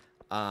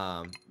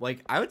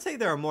 Like, I would say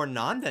there are more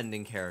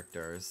non-bending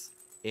characters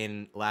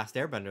in Last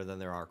Airbender than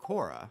there are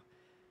Korra.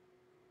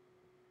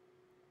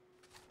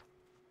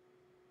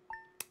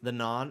 The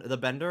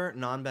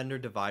non-bender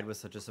divide was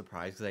such a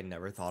surprise because I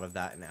never thought of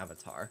that in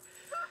Avatar.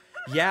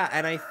 Yeah,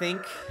 and I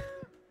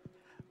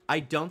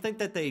don't think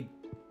that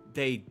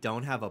they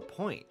don't have a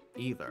point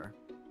either.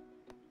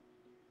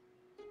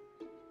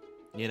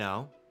 You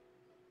know?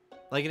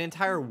 Like, an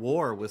entire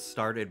war was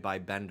started by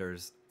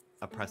benders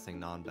oppressing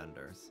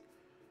non-benders.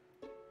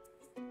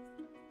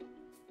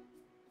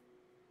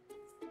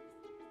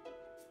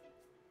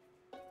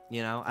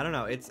 You know? I don't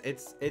know. It's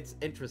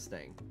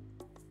interesting.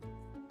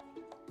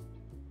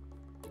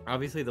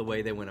 Obviously, the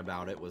way they went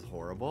about it was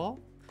horrible,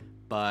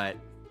 but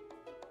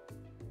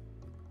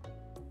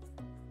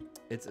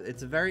it's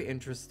a very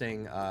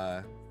interesting,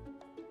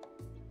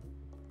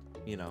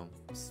 you know,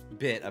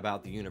 bit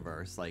about the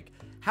universe. Like,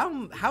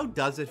 how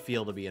does it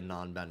feel to be a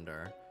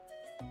non-bender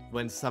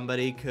when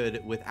somebody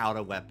could, without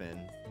a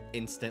weapon,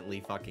 instantly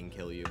fucking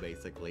kill you,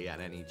 basically,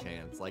 at any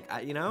chance? Like,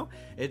 you know,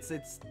 it's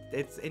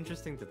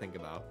interesting to think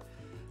about.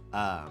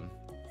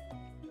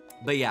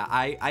 But yeah,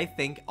 I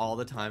think all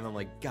the time, I'm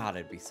like, God,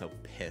 I'd be so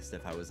pissed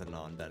if I was a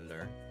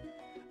non-bender.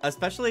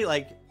 Especially,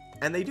 like,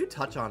 and they do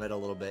touch on it a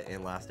little bit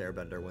in Last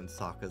Airbender when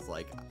Sokka's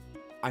like,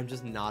 I'm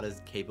just not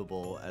as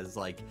capable as,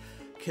 like,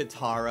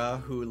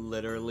 Katara, who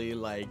literally,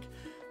 like,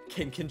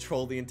 can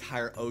control the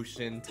entire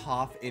ocean.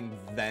 Toph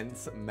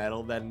invents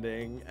metal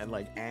bending, and,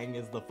 like, Aang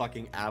is the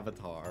fucking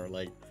Avatar.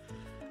 Like,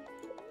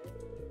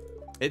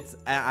 it's,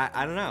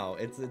 I don't know.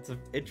 It's an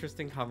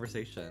interesting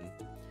conversation.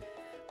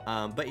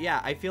 But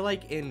yeah, I feel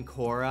like in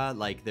Korra,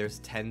 like, there's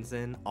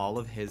Tenzin, all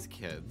of his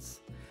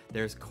kids.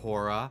 There's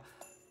Korra,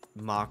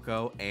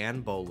 Mako,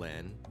 and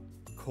Bolin.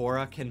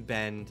 Korra can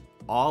bend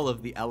all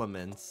of the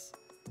elements,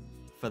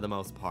 for the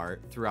most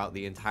part, throughout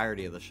the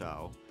entirety of the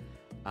show.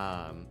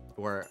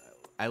 Where,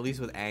 at least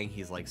with Aang,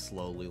 he's, like,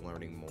 slowly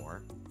learning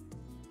more.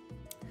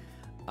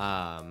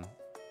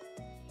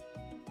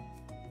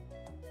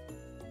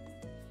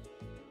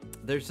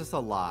 There's just a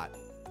lot.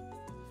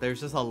 There's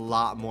just a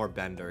lot more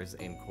benders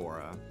in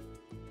Korra.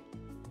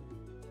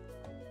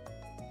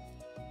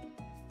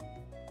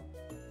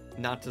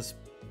 Not to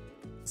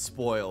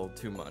spoil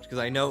too much, because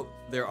I know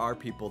there are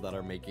people that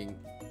are making...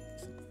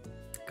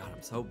 God,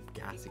 I'm so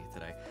gassy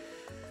today.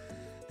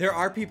 There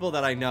are people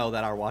that I know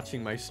that are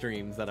watching my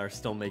streams that are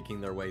still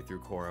making their way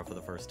through Korra for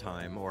the first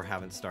time, or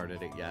haven't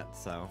started it yet,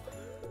 so...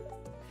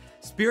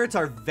 Spirits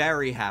are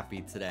very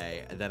happy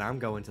today that I'm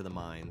going to the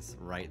mines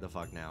right the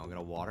fuck now. I'm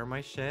gonna water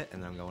my shit,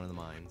 and then I'm going to the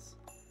mines.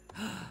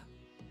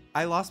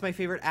 I lost my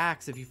favorite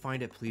axe. If you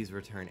find it, please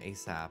return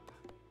ASAP.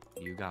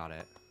 You got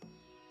it.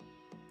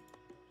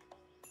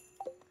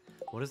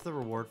 What is the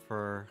reward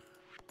for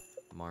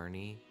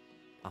Marnie?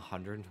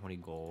 120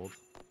 gold.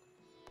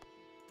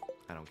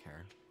 I don't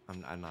care.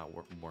 I'm not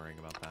worrying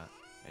about that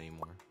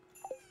anymore.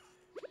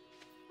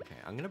 Okay,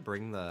 I'm gonna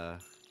bring the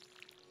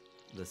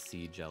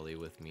sea jelly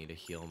with me to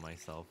heal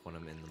myself when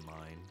I'm in the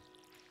mine.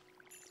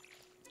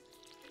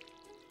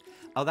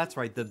 Oh, that's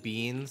right. The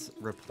beans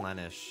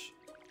replenish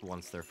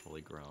once they're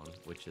fully grown,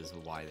 which is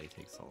why they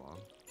take so long.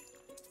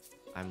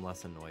 I'm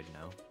less annoyed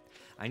now.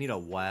 I need a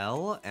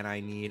well, and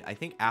I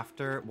think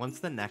once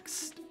the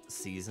next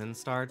season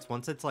starts,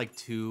 once it's like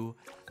too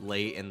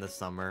late in the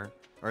summer,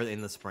 or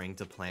in the spring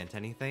to plant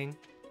anything,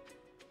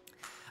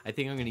 I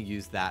think I'm going to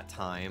use that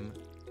time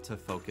to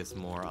focus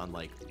more on,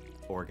 like,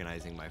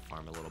 organizing my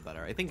farm a little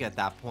better. I think at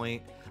that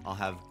point, I'll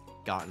have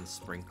gotten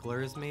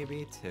sprinklers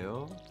maybe,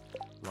 too.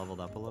 Leveled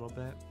up a little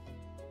bit.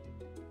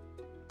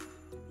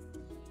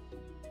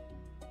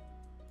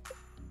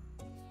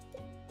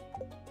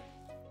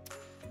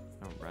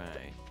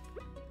 Alright.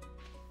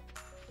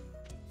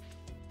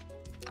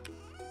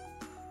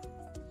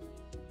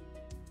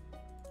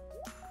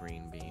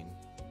 Green bean.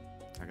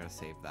 I gotta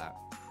save that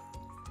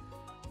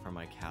for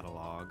my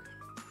catalog.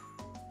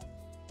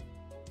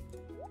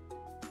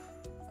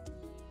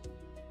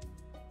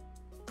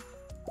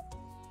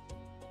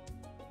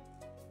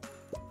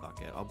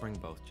 Fuck it, I'll bring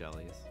both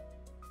jellies.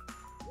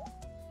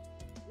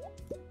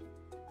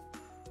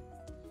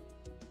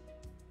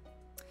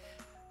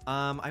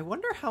 I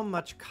wonder how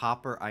much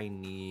copper I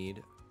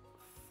need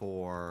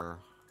for,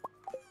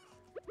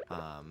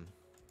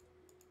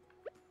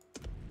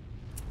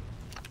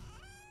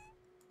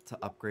 to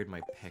upgrade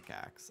my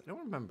pickaxe. I don't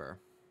remember.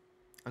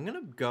 I'm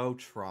gonna go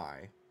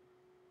try.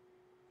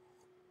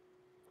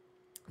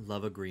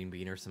 Love a green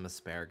bean or some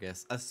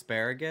asparagus.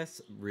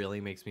 Asparagus really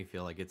makes me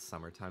feel like it's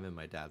summertime and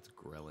my dad's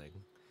grilling.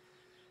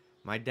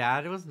 My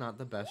dad was not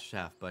the best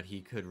chef, but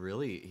he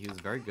was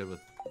very good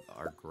with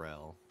our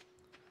grill.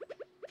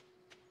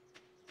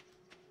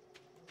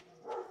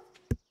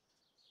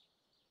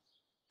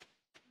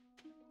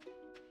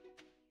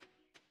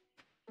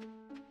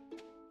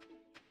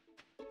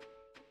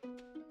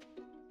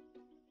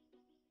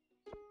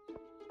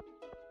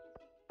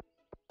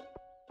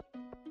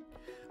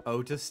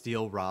 Oh, to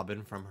steal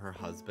Robin from her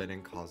husband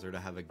and cause her to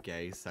have a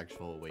gay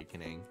sexual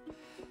awakening.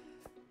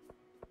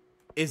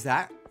 Is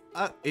that,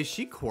 is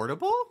she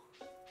courtable?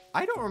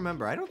 I don't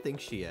remember. I don't think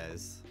she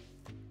is.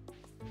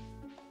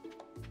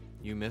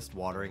 You missed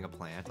watering a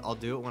plant. I'll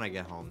do it when I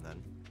get home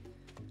then.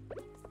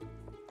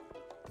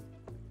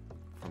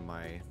 From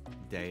my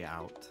day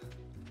out.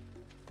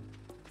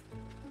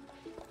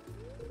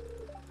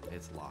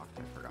 It's locked.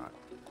 I forgot.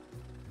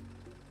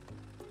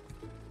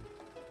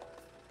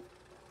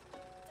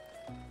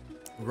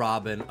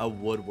 Robin, a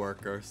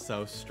woodworker.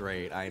 So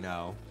straight. I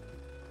know.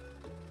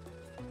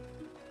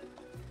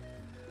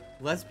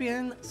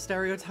 Lesbian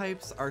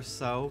stereotypes are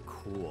so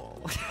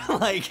cool.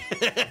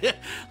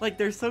 like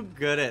they're so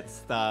good at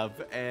stuff,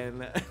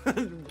 and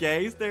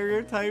gay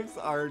stereotypes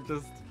are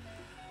just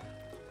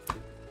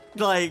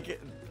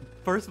like,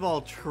 first of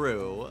all,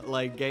 true.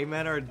 Like, gay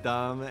men are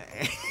dumb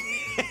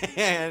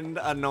and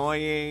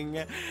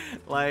annoying.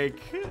 Like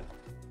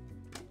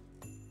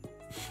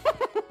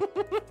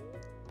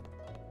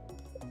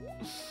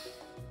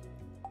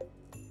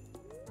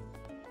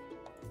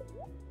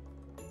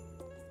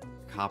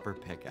copper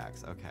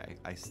pickaxe. Okay,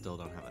 I still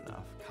don't have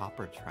enough.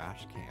 Copper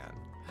trash can.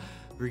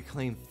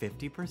 Reclaim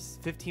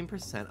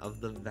 15%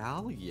 of the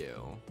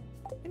value.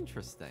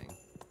 Interesting.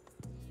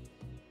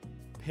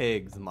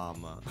 Pigs,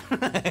 mama.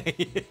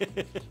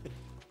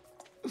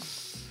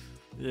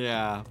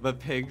 Yeah, but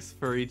pigs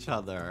for each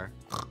other.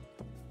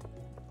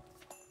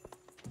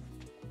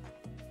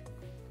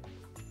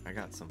 I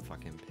got some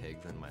fucking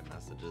pigs in my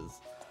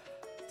messages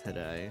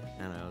today,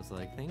 and I was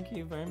like, thank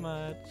you very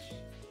much.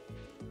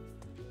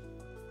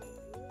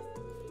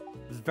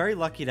 I was very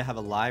lucky to have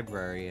a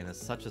library in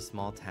such a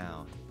small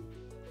town.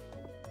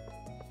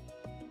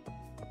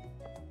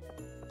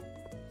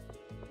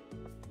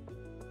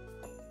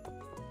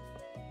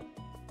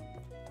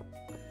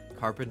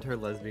 Carpenter,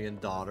 lesbian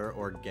daughter,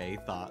 or gay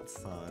thought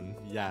son.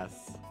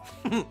 Yes.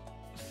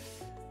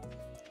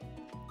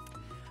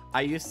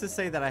 I used to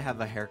say that I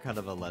have a haircut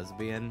of a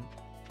lesbian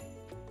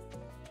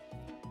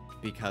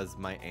because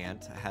my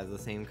aunt has the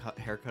same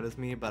haircut as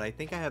me, but I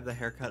think I have the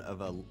haircut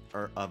of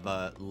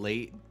a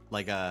late,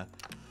 like a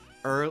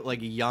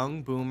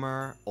young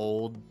boomer,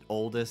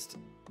 oldest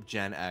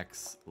Gen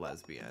X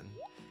lesbian.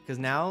 Because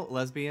now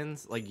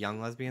lesbians, like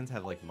young lesbians,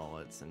 have like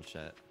mullets and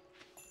shit.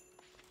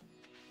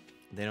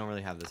 They don't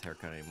really have this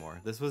haircut anymore.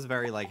 This was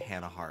very like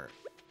Hannah Hart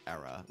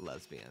era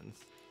lesbians.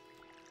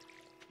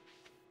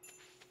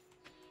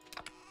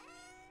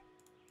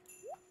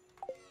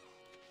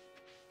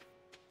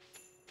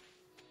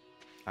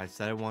 I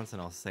said it once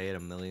and I'll say it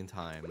a million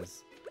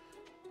times.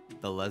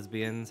 The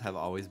lesbians have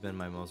always been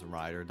my most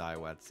ride or die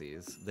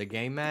wetsies. The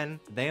gay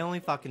men, they only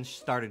fucking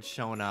started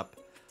showing up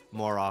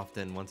more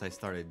often once I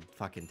started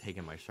fucking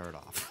taking my shirt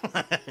off.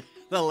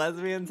 The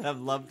lesbians have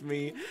loved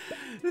me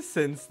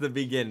since the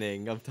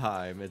beginning of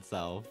time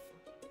itself.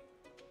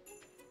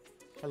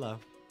 Hello.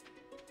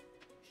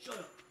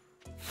 Shut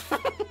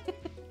up.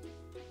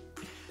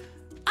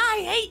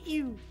 I hate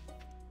you!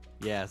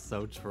 Yeah,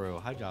 so true.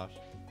 Hi, Josh.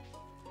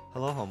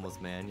 Hello, homeless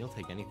man. You'll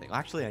take anything.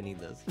 Actually, I need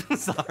this.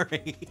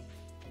 Sorry.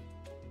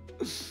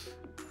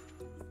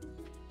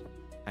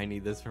 I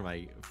need this for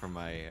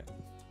my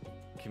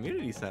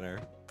community center.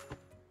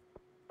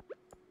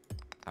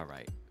 All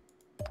right.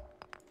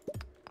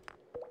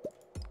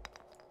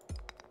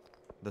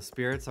 The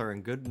spirits are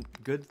in good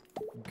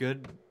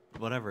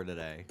whatever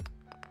today.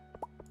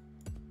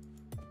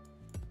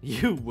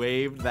 You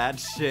waved that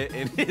shit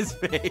in his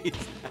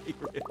face. I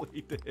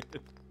really did.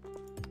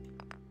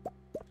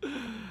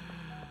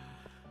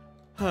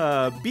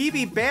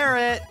 BB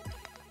Barrett.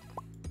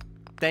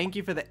 Thank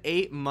you for the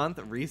 8-month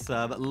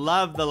resub.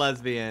 Love the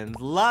lesbians.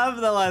 Love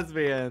the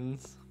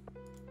lesbians.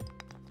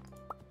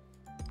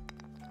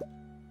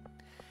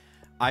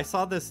 I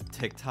saw this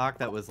TikTok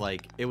that was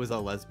like, it was a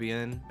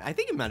lesbian. I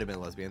think it might have been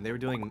a lesbian. They were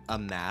doing a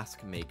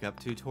mask makeup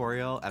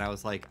tutorial, and I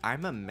was like,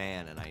 I'm a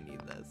man and I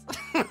need this.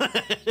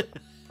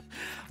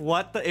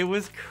 What the? It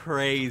was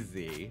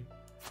crazy.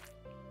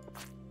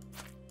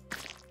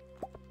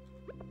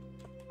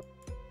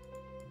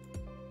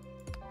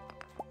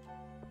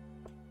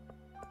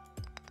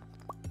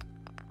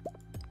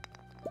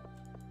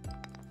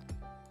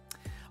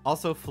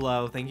 Also,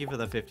 Flo, thank you for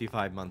the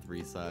 55-month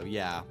resub.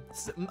 Yeah.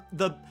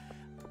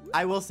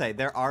 I will say,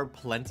 there are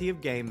plenty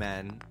of gay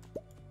men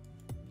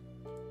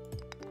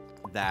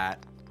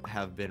that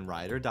have been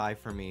ride or die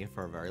for me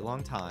for a very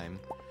long time.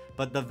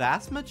 But the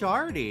vast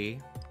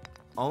majority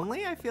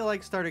only, I feel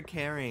like, started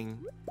caring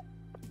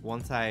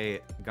once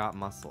I got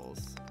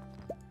muscles.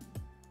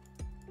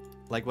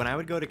 Like, when I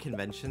would go to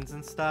conventions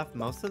and stuff,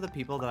 most of the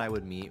people that I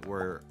would meet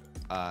were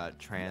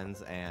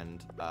trans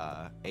and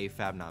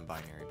AFAB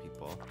non-binary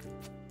people.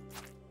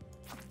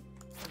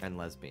 And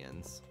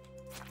lesbians.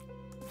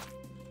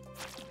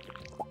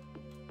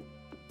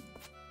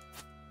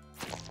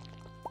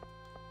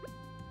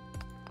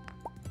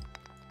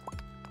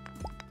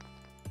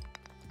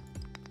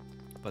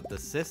 But the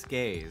cis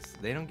gays,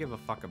 they don't give a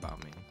fuck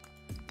about me.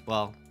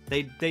 Well,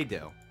 they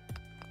do.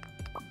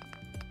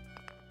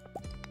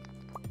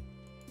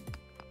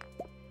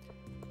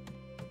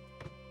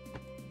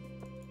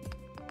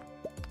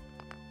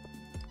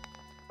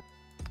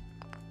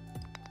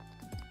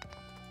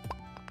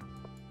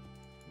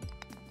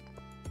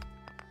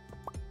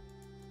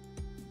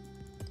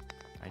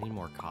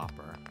 more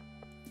copper.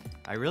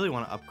 I really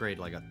want to upgrade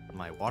like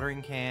my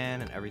watering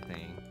can and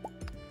everything.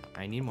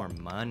 I need more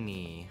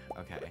money.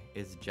 Okay,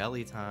 it's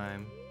jelly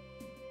time.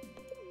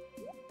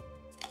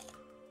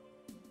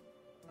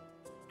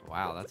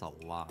 Wow, that's a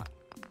lot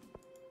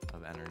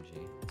of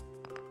energy.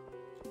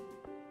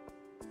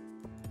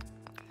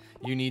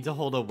 You need to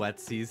hold a wet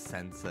seas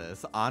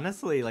census.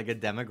 Honestly, like a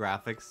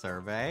demographic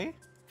survey.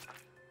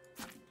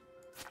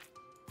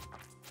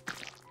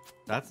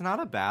 That's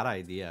not a bad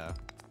idea.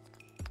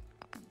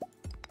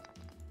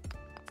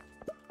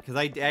 Because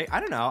I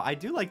don't know, I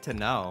do like to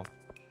know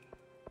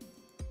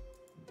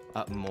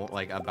more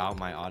like about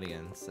my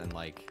audience and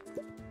like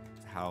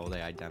how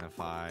they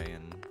identify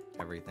and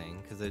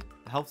everything. Because it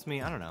helps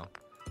me, I don't know,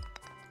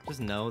 just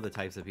know the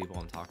types of people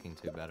I'm talking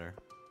to better.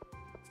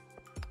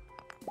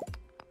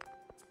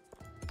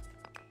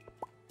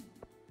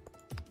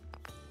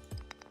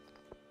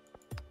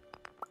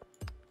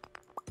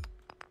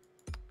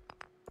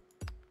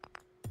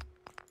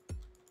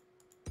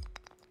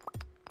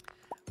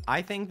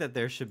 I think that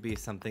there should be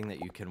something that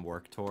you can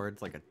work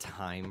towards, like a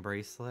time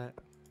bracelet.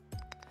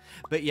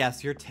 But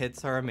yes, your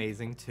tits are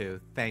amazing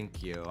too.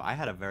 Thank you. I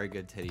had a very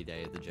good titty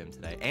day at the gym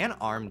today. And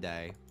arm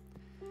day.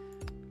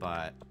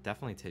 But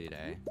definitely titty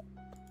day.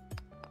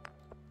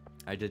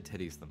 I did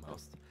titties the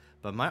most.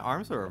 But my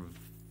arms were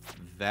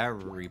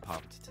very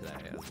pumped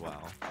today as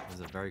well. It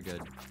was a very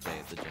good day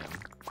at the gym.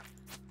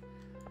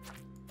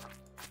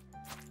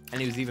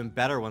 And it was even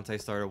better once I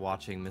started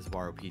watching Miss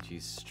Waro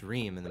Peachy's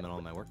stream in the middle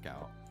of my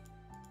workout.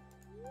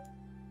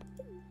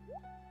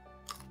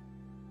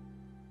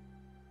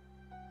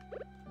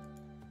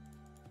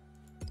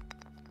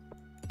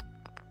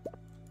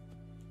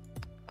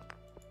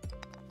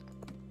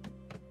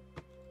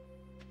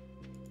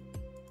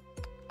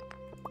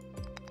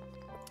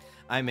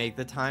 I make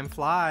the time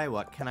fly,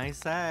 what can I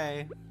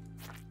say?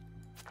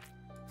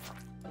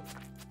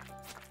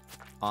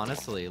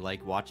 Honestly,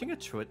 like watching a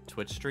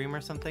Twitch stream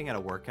or something at a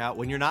workout,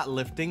 when you're not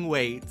lifting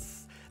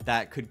weights,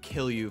 that could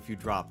kill you if you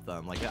drop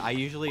them. Like I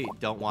usually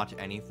don't watch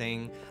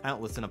anything. I don't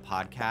listen to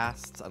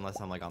podcasts unless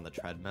I'm like on the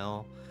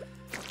treadmill.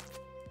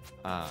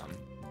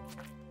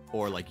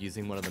 Or like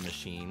using one of the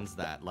machines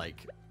that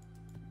like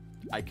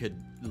I could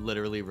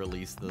literally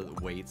release the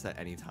weights at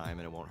any time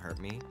and it won't hurt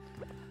me.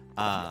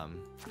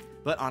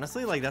 But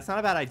honestly, like, that's not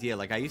a bad idea.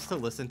 Like, I used to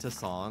listen to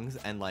songs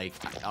and, like,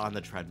 on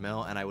the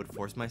treadmill, and I would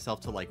force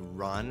myself to, like,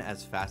 run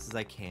as fast as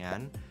I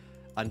can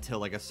until,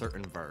 like, a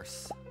certain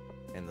verse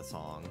in the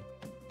song.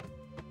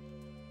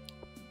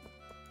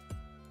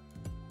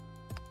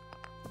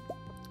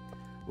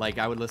 Like,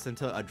 I would listen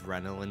to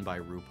Adrenaline by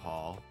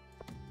RuPaul,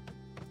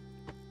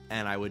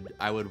 and I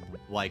would,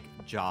 like,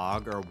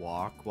 jog or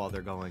walk while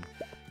they're going,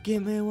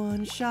 give me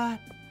one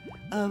shot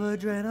of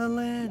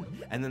adrenaline.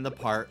 And then the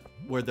part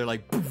where they're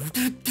like,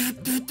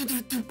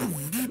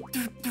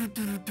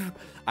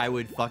 I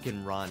would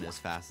fucking run as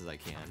fast as I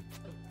can.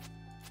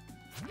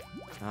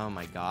 Oh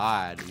my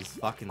god, these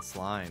fucking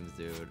slimes,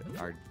 dude,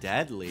 are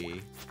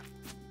deadly.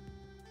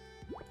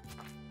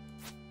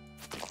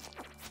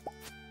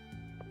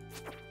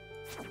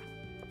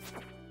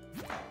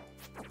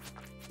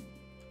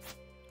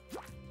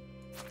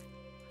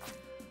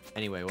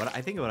 Anyway, what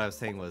I was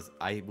saying was,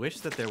 I wish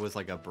that there was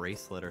like a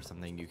bracelet or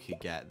something you could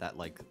get that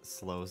like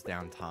slows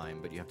down time,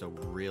 but you have to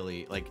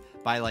really like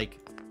by like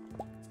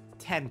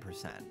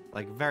 10%,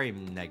 like very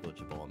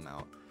negligible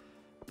amount,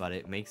 but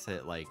it makes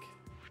it like,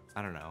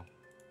 I don't know,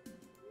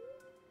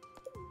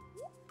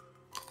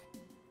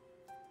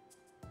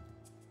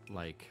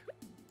 like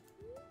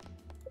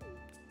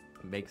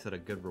makes it a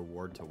good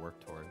reward to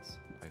work towards,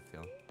 I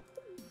feel.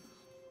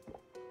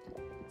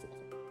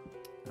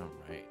 All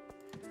right.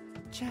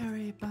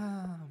 Cherry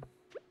bomb.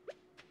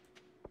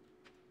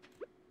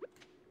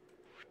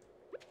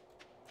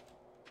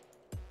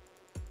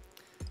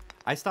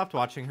 I stopped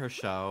watching her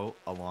show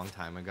a long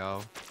time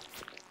ago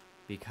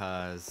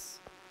because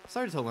I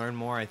started to learn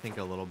more, I think,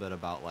 a little bit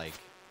about like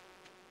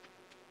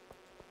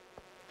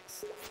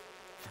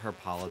her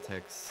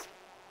politics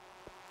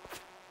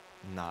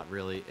not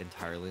really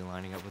entirely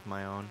lining up with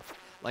my own.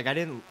 Like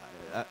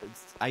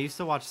I used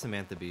to watch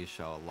Samantha Bee's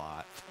show a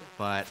lot,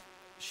 but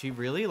she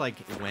really like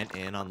went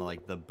in on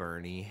like the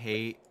Bernie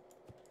hate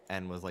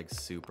and was like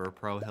super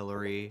pro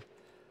Hillary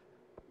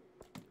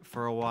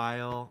for a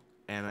while,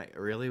 and it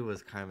really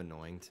was kind of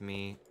annoying to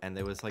me. And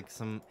there was like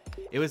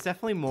it was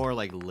definitely more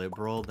like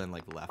liberal than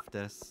like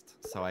leftist,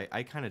 so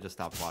I kind of just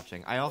stopped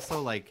watching. I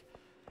also like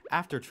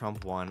after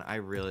Trump won, I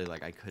really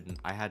like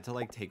I had to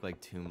like take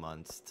like 2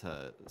 months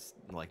to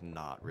like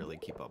not really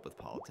keep up with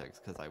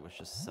politics because I was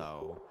just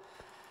so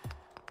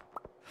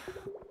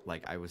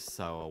like I was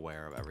so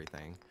aware of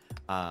everything.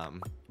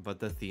 But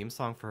the theme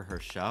song for her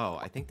show,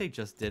 I think they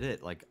just did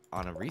it like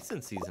on a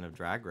recent season of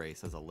Drag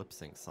Race as a lip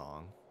sync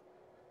song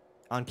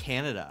on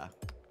Canada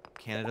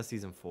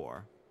season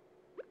 4.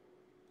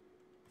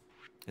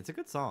 It's a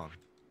good song.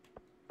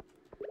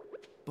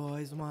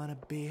 Boys wanna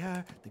be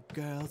her, the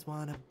girls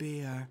wanna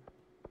be her.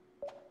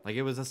 Like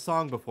it was a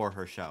song before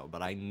her show,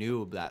 but I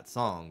knew that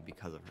song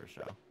because of her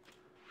show.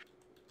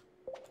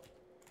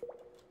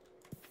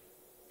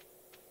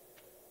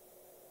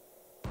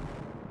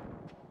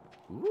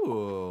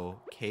 Ooh,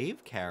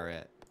 cave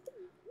carrot.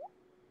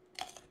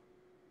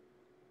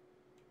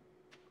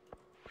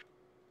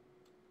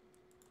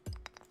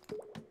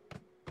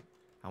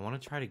 I want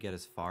to try to get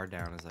as far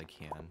down as I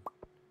can.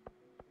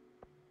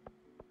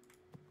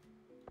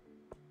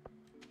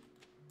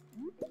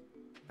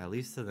 At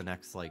least to the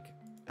next, like,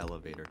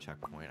 elevator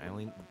checkpoint.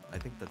 I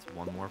think that's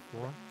one more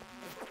floor.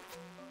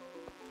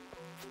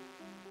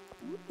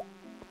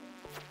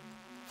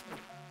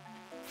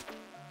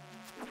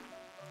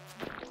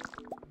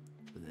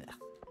 Blech.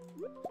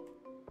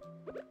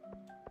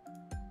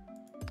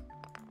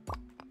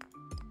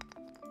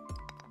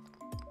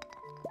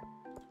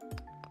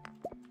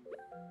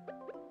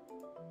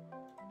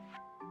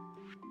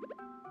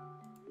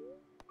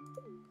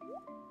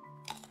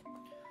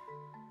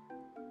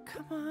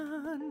 Come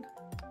on.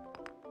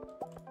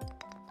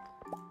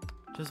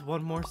 Just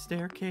one more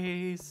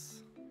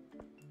staircase.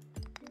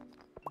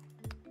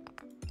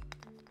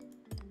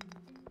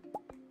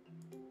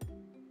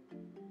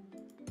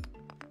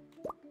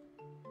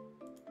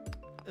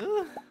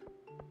 Ugh.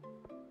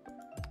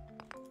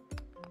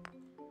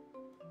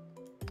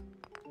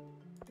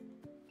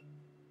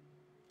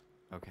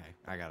 Okay,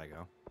 I gotta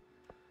go.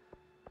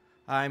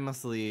 I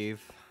must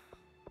leave.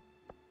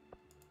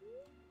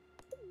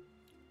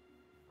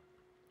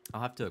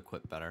 I'll have to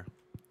equip better.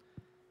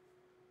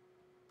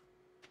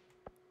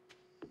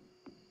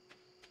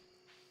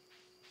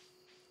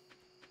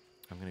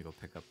 I'm gonna go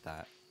pick up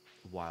that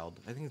wild,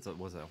 I think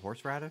was it a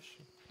horseradish?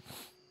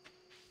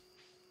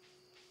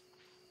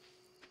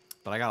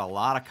 But I got a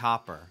lot of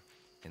copper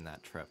in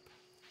that trip,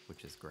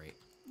 which is great.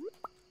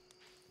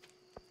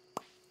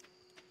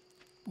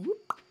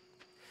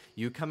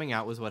 You coming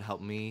out was what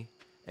helped me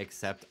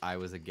accept I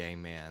was a gay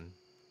man.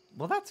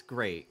 Well, that's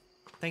great.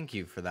 Thank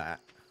you for that.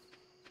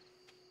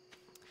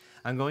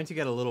 I'm going to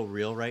get a little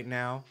real right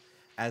now.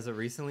 As a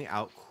recently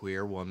out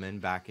queer woman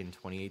back in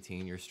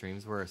 2018, your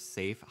streams were a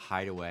safe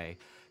hideaway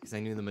because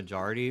I knew the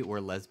majority were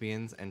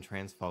lesbians and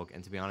trans folk,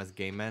 and to be honest,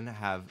 gay men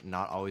have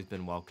not always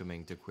been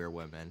welcoming to queer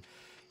women.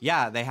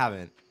 Yeah, they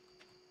haven't.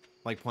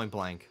 Like, point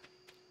blank.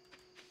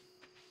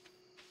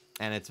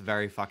 And it's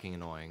very fucking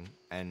annoying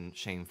and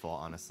shameful,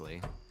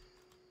 honestly.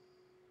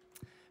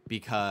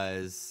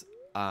 Because,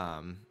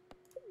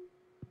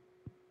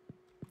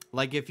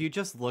 like, if you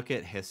just look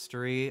at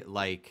history,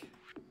 like,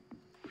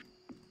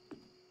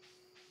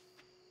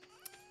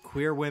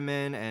 queer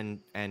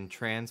women and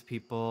trans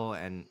people,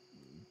 and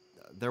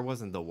there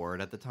wasn't the word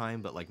at the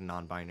time, but, like,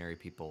 non-binary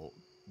people,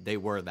 they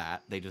were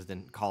that. They just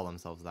didn't call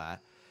themselves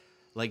that.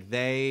 Like,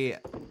 they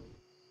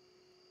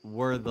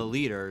were the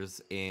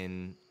leaders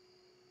in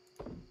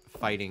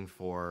fighting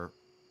for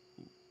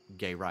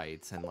gay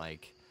rights, and,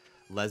 like,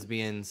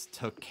 lesbians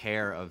took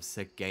care of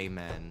sick gay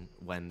men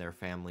when their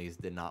families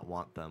did not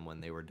want them when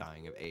they were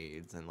dying of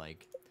AIDS, and,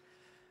 like,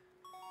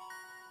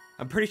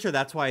 I'm pretty sure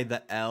that's why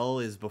the L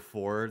is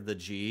before the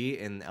G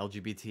in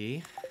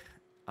LGBT.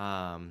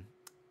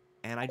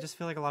 And I just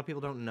feel like a lot of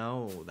people don't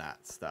know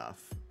that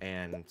stuff,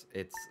 and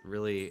it's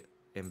really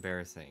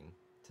embarrassing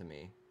to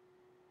me.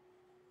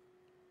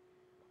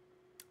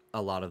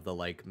 A lot of the,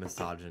 like,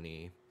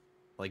 misogyny.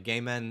 Like,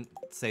 gay men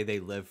say they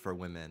live for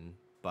women,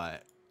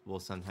 but will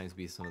sometimes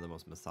be some of the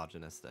most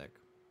misogynistic.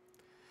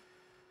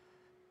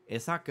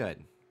 It's not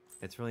good.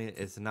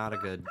 It's not a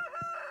good,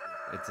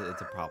 it's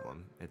a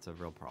problem. It's a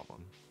real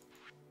problem.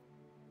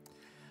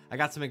 I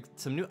got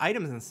some new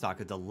items in stock,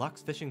 a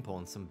deluxe fishing pole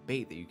and some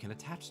bait that you can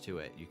attach to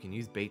it. You can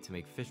use bait to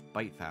make fish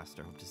bite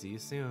faster. Hope to see you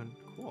soon.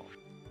 Cool.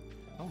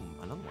 Oh,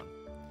 another one.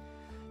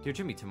 Dear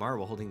Jimmy, tomorrow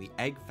we're holding the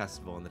Egg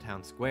Festival in the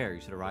town square.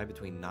 You should arrive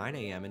between 9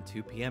 a.m. and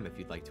 2 p.m. if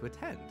you'd like to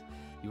attend.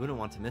 You wouldn't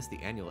want to miss the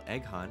annual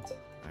egg hunt.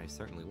 I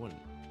certainly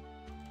wouldn't.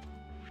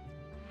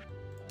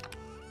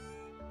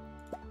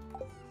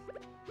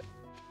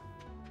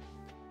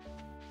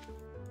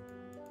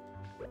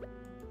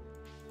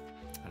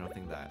 I don't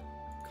think that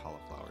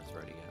cauliflower is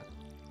ready yet.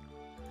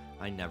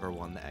 I never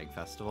won the Egg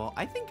Festival.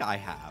 I think I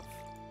have.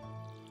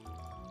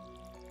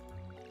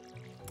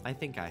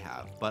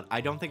 But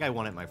I don't think I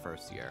won it my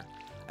first year.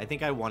 I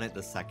think I won it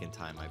the second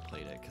time I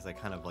played it, because I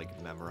kind of,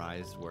 like,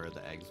 memorized where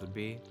the eggs would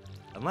be.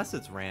 Unless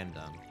it's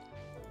random.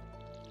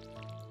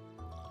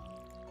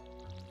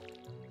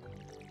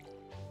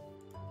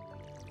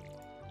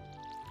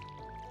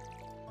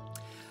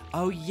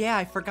 Oh yeah,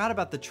 I forgot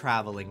about the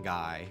traveling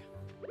guy.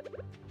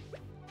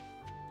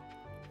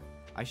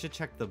 I should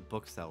check the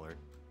bookseller,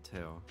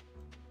 too.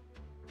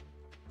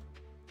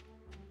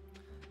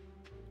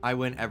 I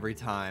win every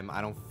time.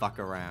 I don't fuck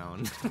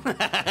around.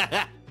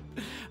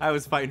 I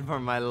was fighting for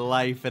my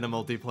life in a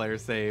multiplayer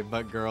save,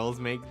 but girls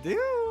make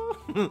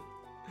do.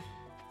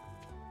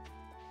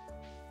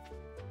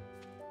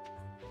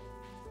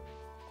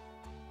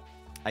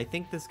 I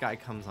think this guy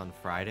comes on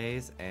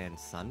Fridays and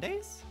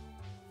Sundays?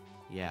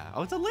 Yeah.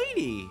 Oh, it's a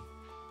lady!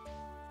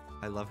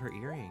 I love her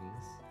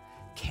earrings.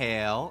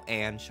 Kale,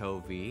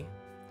 anchovy,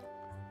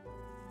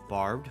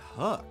 barbed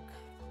hook,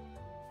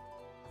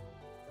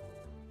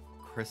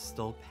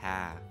 crystal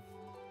path,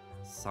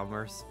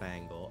 summer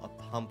spangle, a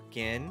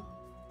pumpkin,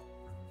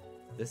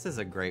 This is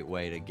a great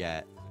way to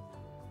get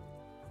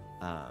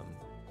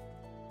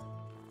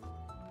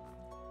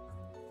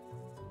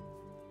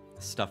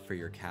stuff for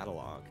your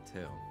catalog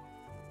too.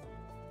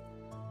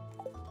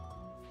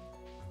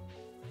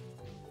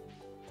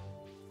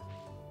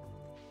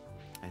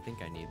 I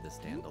think I need this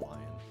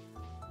dandelion.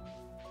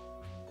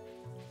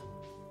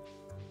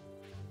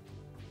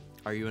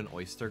 Are you an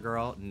oyster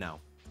girl? No.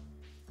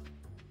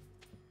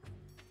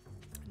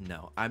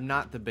 No, I'm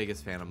not the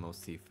biggest fan of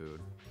most seafood.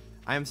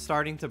 I am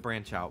starting to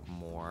branch out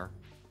more.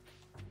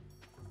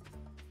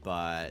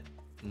 But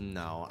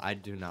no, I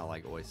do not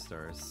like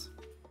oysters.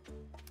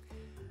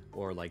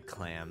 Or like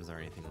clams or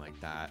anything like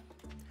that.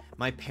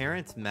 My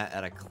parents met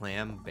at a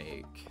clam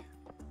bake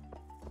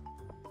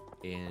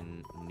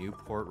in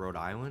Newport, Rhode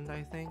Island,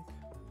 I think.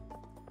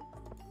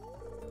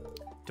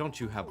 Don't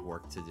you have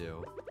work to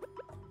do?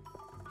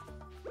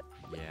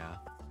 Yeah.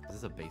 Is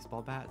this a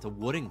baseball bat? It's a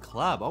wooden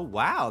club. Oh,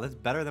 wow. That's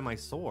better than my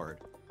sword.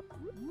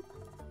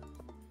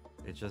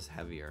 It's just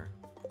heavier.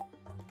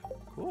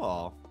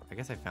 Cool. I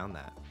guess I found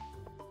that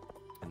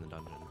in the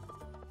dungeon.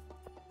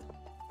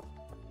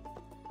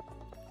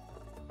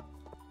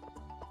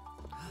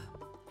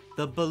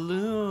 The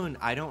balloon.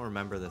 I don't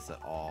remember this at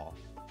all.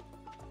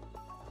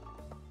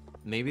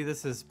 Maybe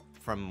this is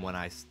from when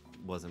I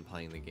wasn't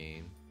playing the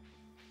game.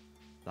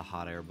 The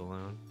hot air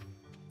balloon.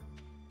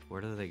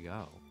 Where do they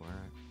go?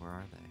 Where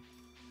are they?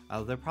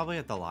 Oh, they're probably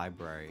at the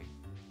library,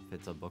 if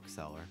it's a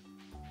bookseller.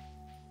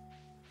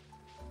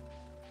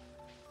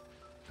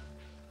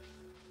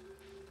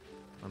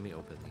 Let me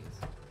open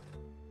these.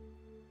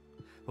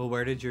 Well,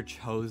 where did your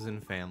chosen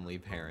family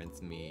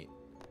parents meet?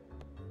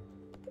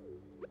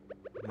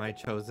 My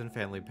chosen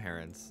family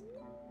parents,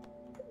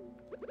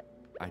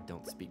 I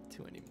don't speak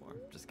to anymore.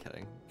 Just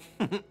kidding.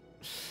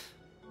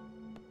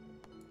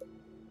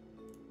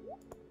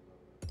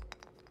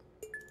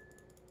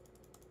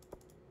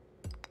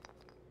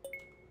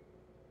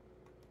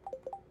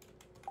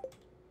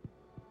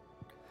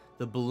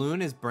 The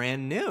balloon is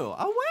brand new.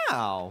 Oh,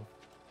 wow.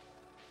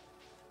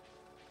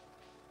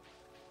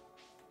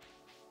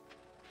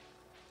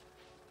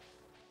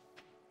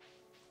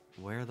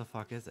 Where the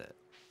fuck is it?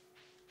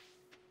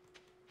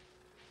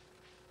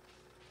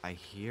 I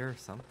hear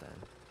something.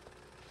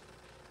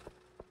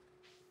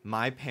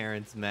 My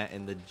parents met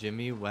in the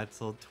Jimmy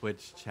Wetzel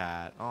Twitch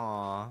chat.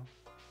 Aww.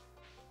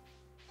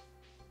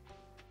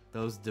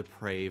 Those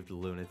depraved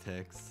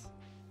lunatics.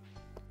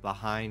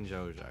 Behind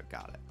Joja.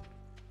 Got it.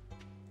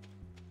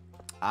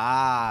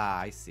 Ah,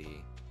 I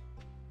see.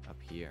 Up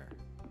here.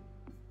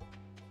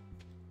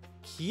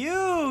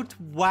 Cute!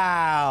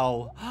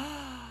 Wow!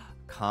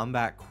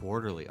 Combat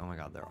Quarterly. Oh my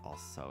god, they're all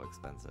so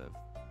expensive.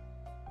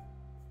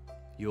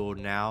 You'll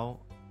gain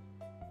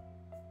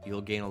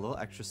a little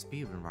extra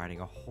speed when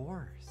riding a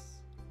horse.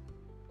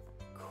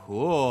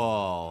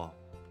 Cool.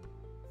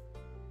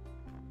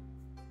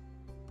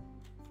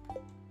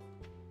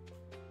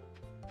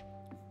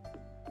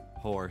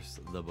 Horse,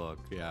 the book,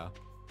 yeah.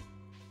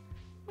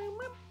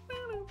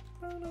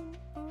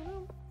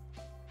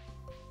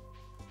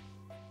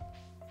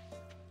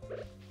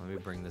 Let me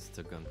bring this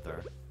to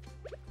Gunther.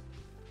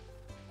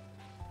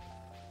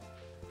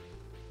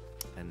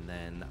 And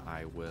then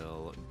I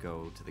will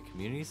go to the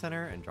community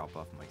center and drop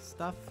off my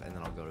stuff. And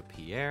then I'll go to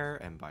Pierre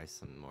and buy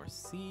some more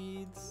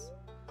seeds.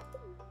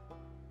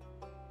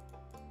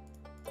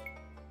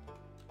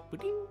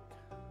 Ba-ding.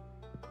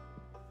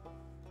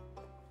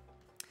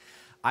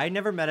 I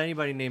never met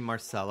anybody named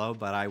Marcelo,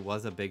 but I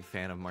was a big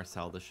fan of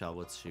Marcel the Shell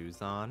with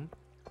Shoes On.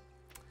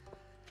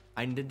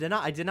 I did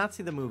not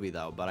see the movie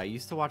though, but I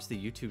used to watch the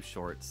YouTube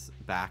shorts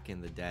back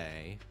in the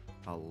day,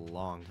 a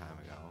long time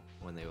ago,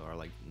 when they were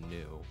like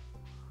new.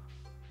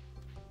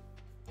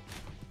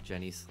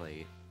 Jenny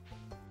Slate.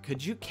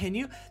 Can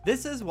you?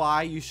 This is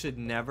why you should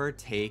never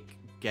take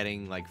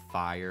getting like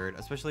fired,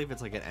 especially if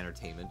it's like an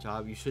entertainment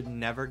job. You should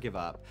never give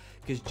up,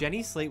 because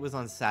Jenny Slate was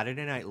on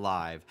Saturday Night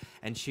Live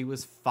and she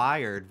was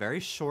fired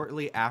very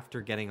shortly after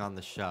getting on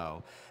the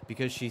show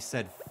because she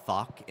said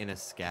fuck in a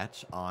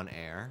sketch on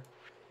air.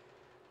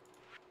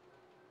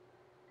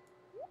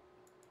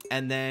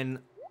 And then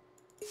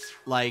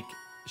like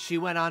she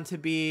went on to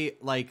be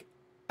like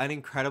an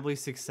incredibly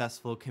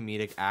successful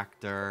comedic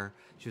actor.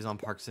 She was on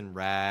Parks and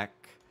Rec.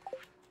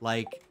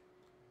 Like,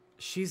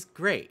 she's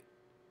great.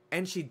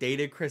 And she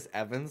dated Chris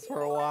Evans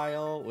for a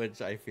while,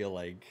 which I feel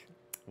like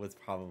was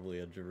probably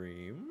a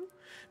dream.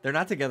 They're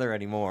not together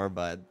anymore,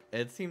 but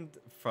it seemed,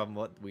 from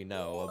what we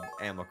know,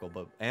 an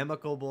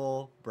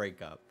amicable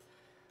breakup.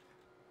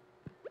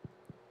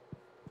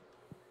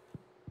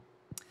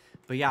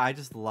 But yeah, I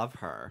just love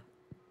her.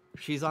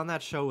 She's on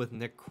that show with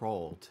Nick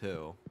Kroll,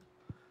 too.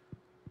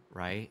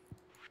 Right?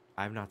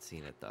 I've not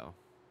seen it, though.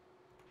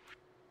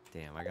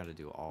 Damn, I gotta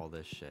do all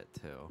this shit,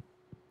 too.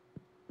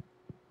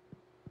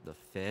 The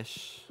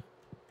fish.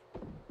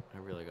 I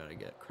really gotta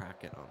get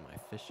cracking on my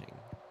fishing.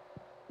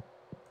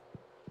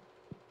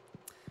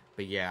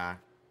 But yeah.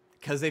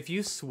 Because if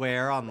you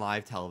swear on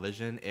live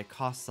television, it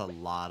costs a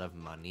lot of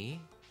money.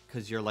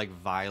 Because you're, like,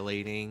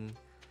 violating,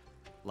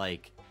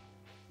 like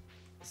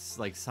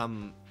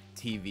some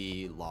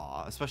TV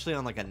law, especially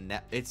on like a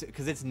net. It's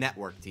because it's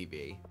network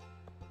TV.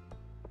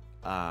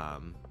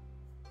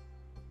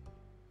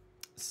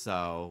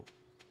 So,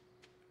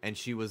 and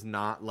she was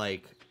not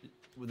like,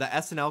 the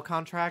SNL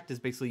contract is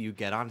basically you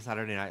get on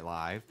Saturday Night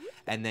Live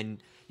and then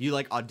you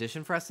like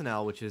audition for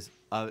SNL, which is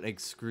an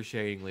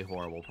excruciatingly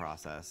horrible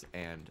process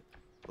and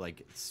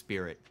like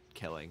spirit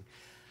killing.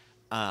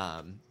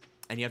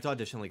 And you have to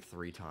audition like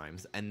 3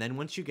 times. And then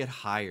once you get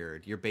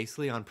hired, you're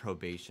basically on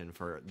probation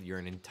for your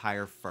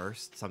entire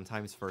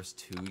sometimes first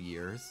 2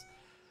 years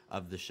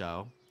of the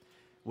show.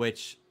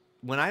 Which,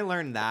 when I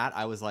learned that,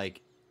 I was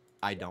like,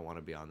 I don't want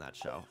to be on that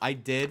show. I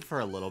did for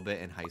a little bit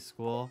in high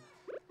school.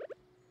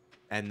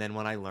 And then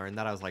when I learned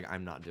that, I was like,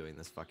 I'm not doing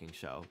this fucking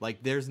show.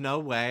 Like, there's no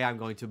way I'm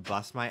going to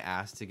bust my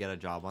ass to get a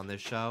job on this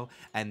show.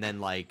 And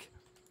then, like,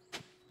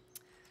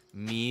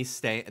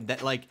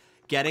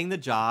 getting the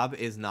job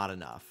is not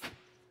enough.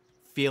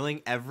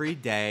 Feeling every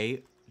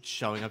day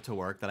showing up to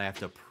work that I have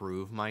to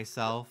prove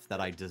myself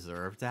that I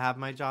deserve to have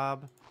my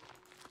job.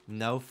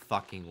 No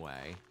fucking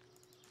way.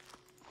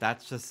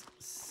 That's just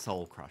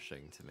soul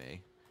crushing to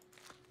me.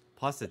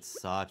 Plus, it's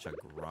such a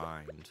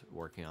grind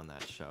working on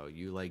that show.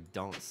 You, like,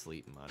 don't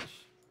sleep much.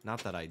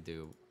 Not that I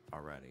do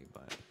already,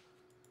 but...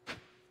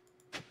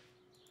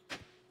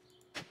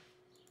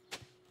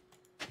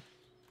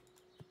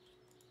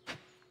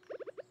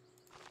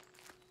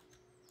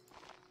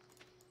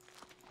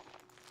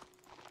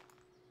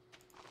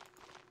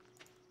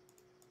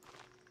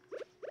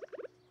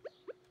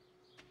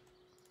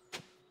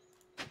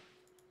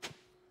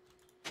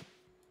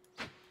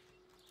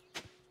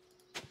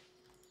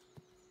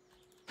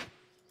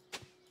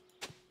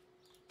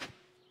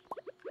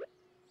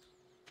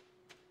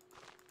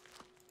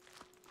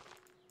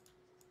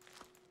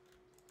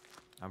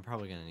 I'm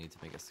probably gonna need to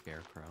make a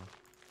scarecrow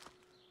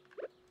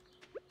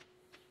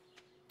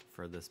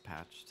for this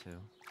patch too.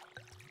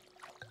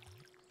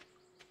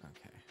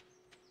 Okay.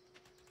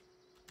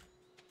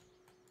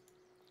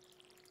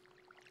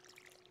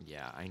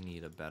 Yeah, I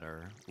need a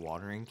better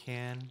watering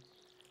can,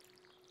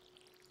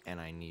 and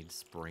I need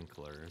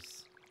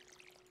sprinklers,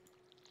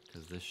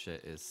 because this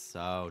shit is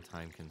so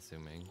time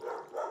consuming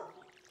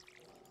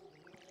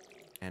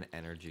and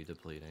energy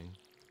depleting.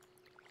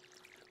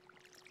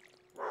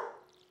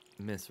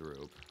 Miss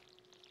Rube.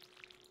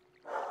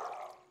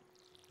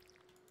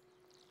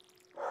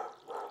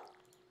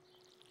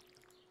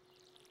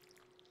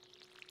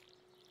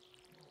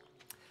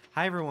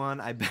 Hi everyone,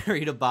 I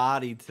buried a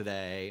body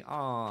today.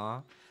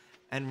 Aww.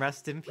 And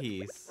rest in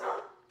peace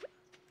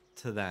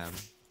to them.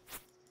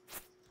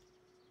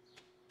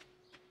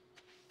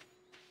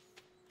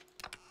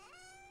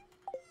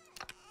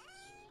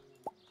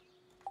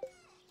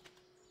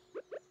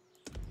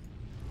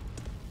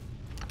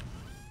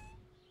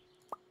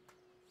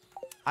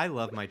 I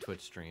love my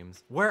Twitch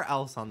streams. Where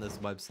else on this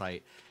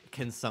website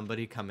can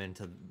somebody come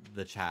into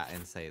the chat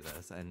and say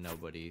this and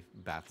nobody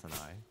bats an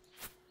eye?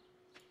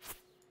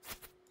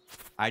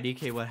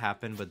 IDK what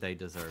happened, but they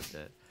deserved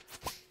it.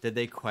 Did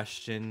they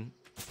question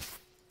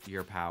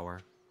your power?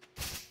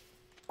 Because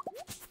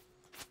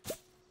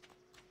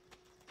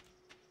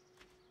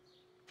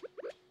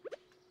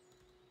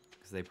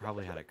they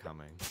probably had it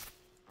coming.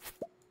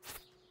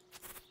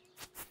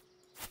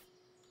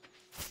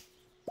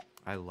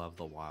 I love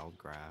the wild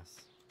grass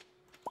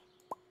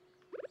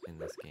in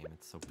this game.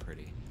 It's so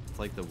pretty. It's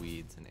like the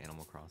weeds in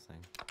Animal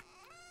Crossing.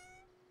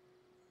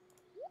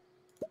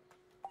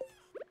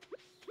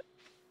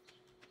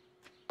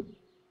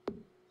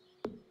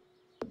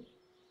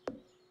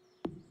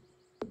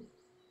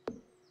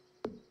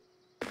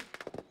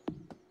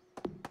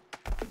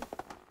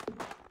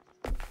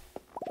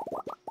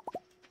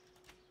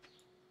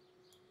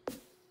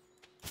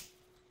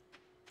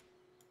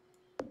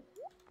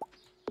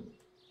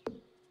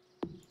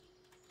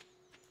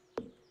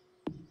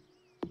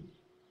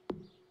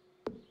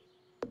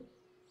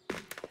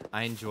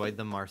 I enjoyed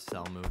the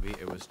Marcel movie.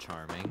 It was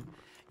charming.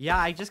 Yeah,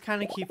 I just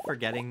kind of keep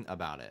forgetting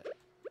about it.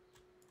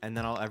 And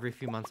then every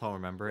few months I'll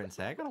remember it and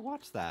say, I gotta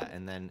watch that.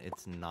 And then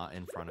it's not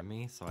in front of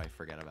me, so I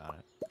forget about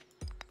it.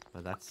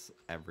 But that's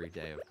every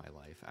day of my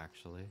life,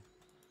 actually.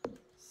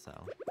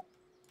 So.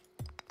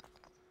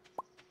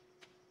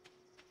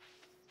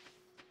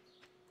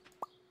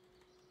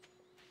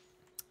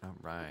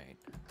 Alright.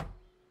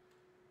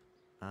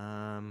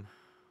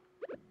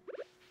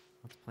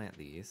 Let's plant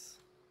these.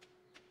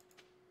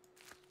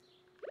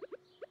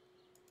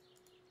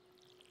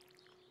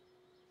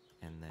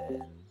 And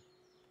then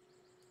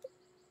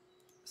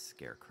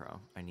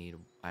scarecrow. I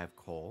have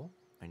coal.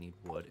 I need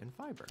wood and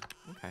fiber.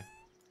 Okay.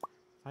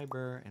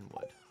 Fiber and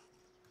wood.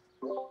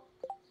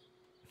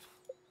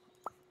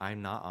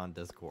 I'm not on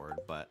Discord,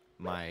 but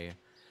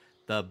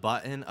the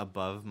button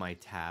above my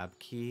tab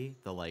key,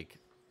 the like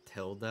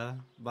tilde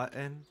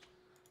button,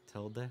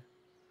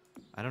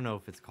 I don't know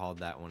if it's called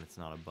that when it's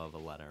not above a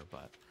letter,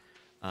 but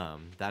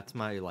that's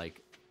my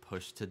like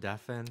push to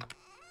deafen.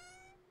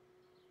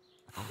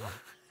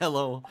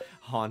 Hello,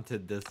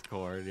 haunted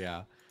Discord,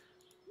 yeah.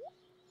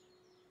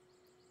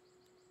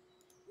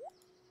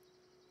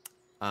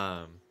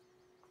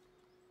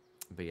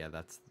 But yeah,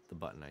 that's the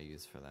button I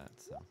use for that,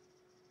 so.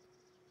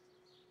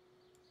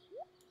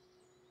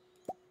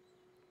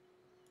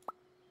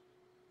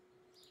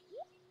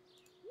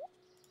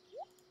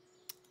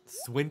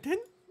 Swinton?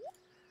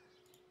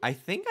 I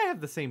think I have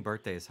the same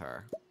birthday as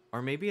her.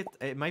 Or maybe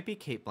it might be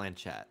Kate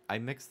Blanchett. I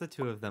mix the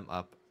two of them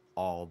up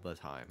all the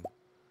time.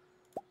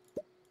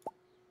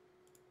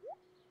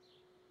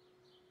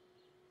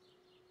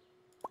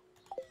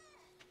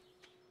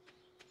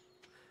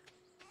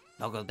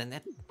 Logo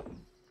Bennett.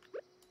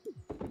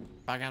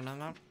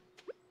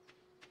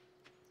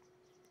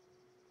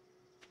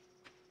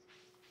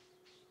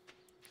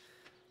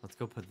 Let's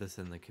go put this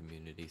in the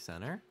community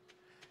center.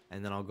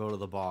 And then I'll go to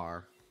the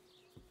bar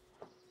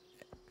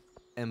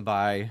and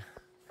buy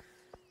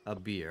a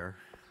beer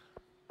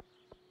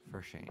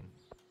for Shane.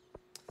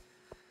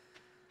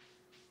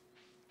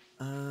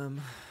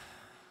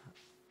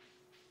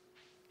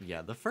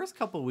 Yeah, the first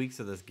couple weeks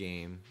of this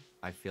game,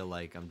 I feel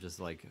like I'm just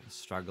like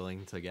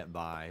struggling to get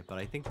by, but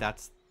I think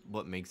that's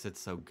what makes it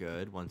so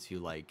good once you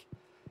like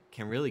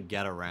can really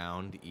get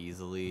around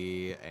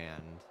easily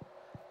and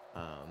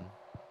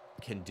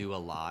can do a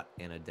lot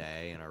in a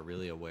day and are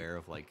really aware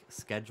of like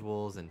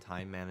schedules and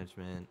time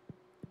management.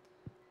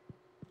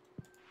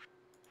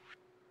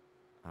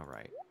 All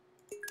right.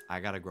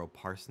 I gotta grow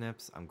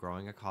parsnips. I'm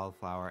growing a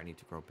cauliflower. I need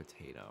to grow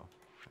potato.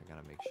 I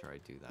gotta make sure I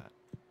do that.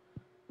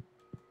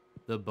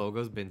 The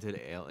Bogo's Binted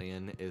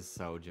alien is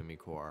so Jimmy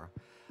Core.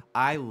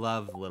 I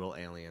love little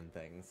alien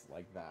things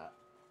like that.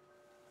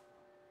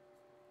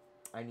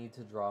 I need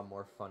to draw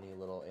more funny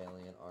little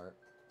alien art.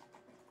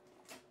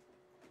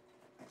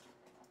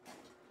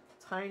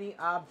 Tiny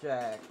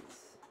object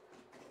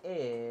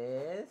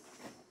is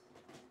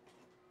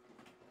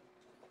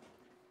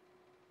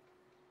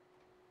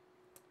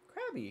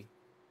Krabby.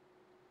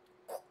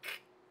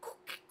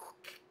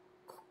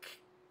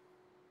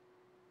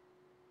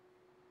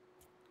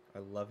 I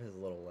love his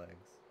little legs.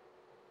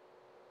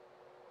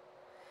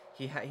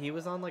 He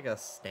was on like a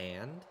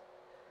stand,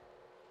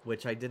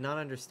 which I did not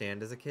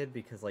understand as a kid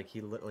because like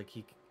he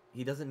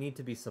doesn't need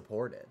to be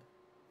supported.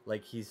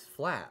 Like he's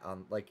flat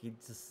on like he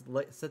just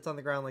sits on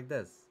the ground like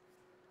this.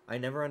 I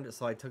never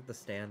so I took the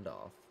stand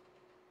off.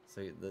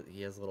 So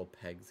he has little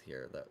pegs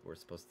here that were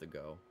supposed to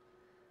go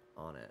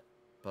on it.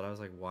 But I was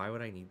like, why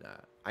would I need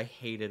that? I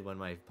hated when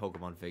my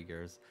Pokemon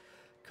figures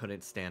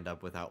couldn't stand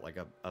up without like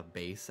a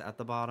base at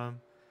the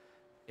bottom.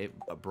 It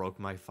broke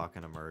my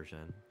fucking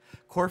immersion.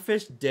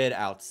 Corfish did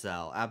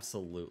outsell,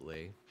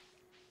 absolutely.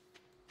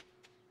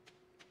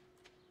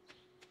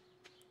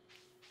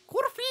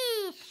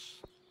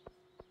 Corfish!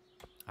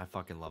 I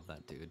fucking love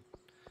that dude.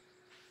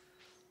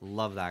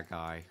 Love that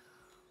guy.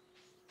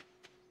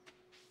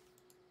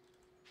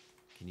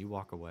 Can you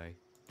walk away?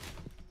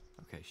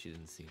 Okay, she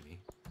didn't see me.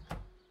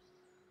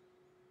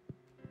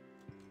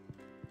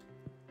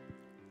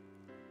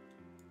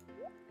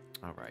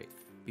 All right,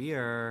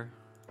 beer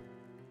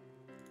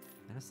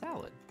and a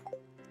salad.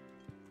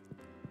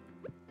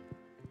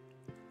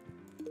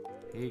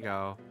 Here you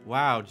go.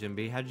 Wow,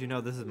 Jimby, how'd you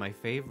know this is my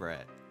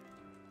favorite?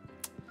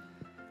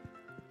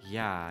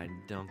 Yeah, I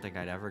don't think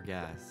I'd ever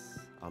guess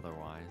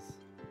otherwise.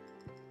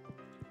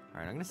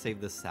 All right, I'm gonna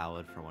save this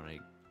salad for when I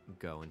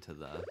go into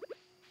the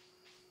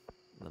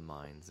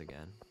mines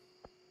again.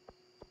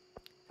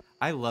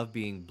 I love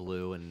being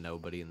blue and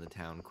nobody in the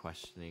town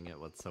questioning it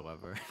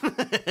whatsoever.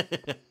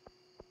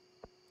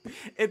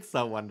 It's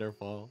so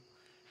wonderful.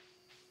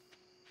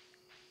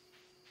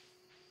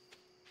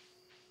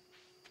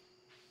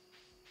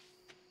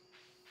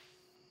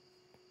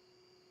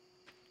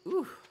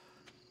 Ooh.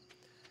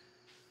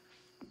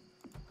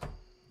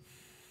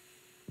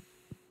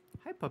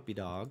 Hi, puppy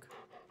dog.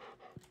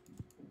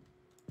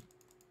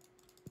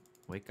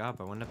 Wake up,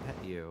 I want to pet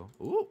you.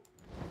 Ooh.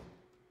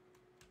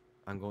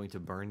 I'm going to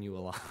burn you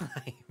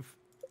alive.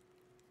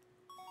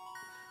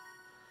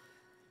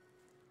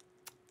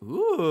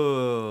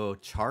 Ooh,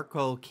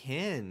 charcoal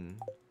kin.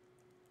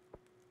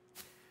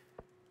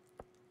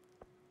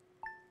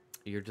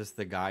 You're just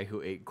the guy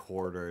who ate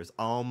quarters.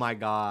 Oh my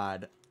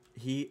god.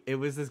 It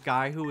was this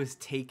guy who was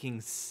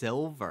taking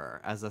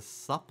silver as a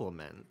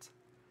supplement.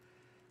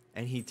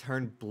 And he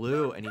turned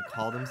blue and he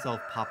called himself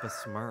Papa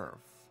Smurf.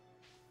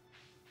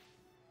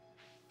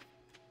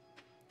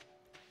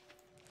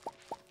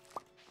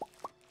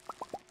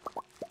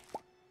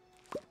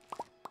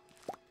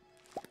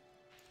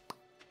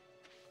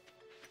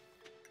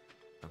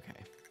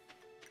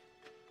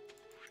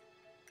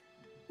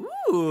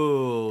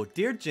 Ooh,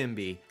 dear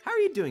Jimby, how are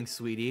you doing,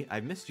 sweetie?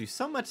 I've missed you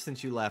so much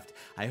since you left.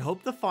 I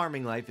hope the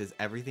farming life is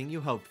everything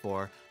you hoped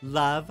for.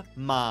 Love,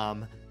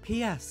 Mom.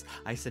 P.S.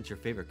 I sent your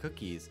favorite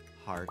cookies.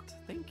 Heart.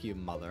 Thank you,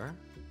 Mother.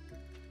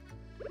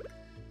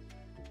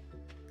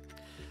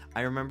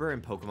 I remember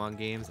in Pokemon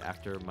games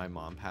after my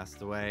mom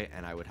passed away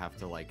and I would have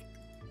to like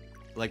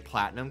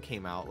Platinum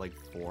came out like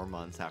 4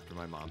 months after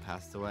my mom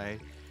passed away.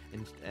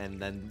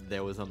 And then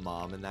there was a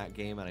mom in that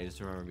game and I just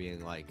remember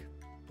being like,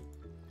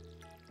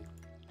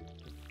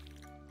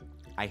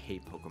 I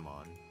hate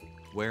Pokemon.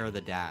 Where are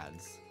the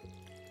dads?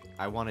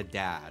 I want a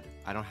dad.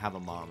 I don't have a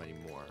mom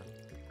anymore.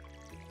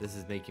 This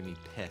is making me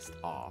pissed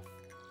off.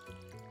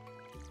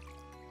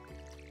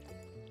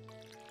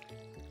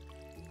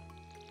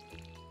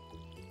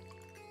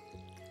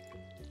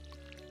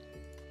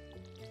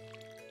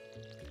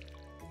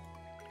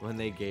 When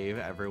they gave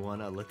everyone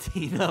a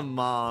Latina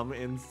mom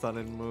in Sun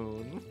and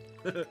Moon.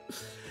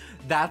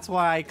 That's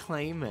why I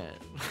claim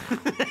it.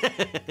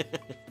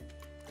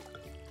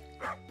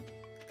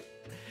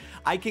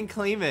 I can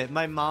claim it.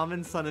 My mom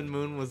in Sun and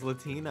Moon was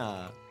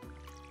Latina.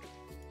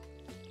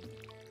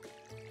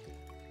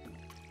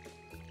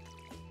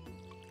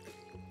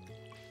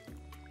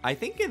 I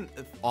think in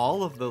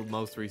all of the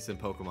most recent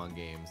Pokemon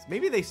games,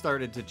 maybe they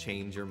started to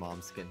change your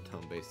mom's skin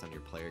tone based on your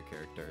player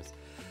characters.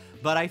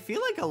 But I feel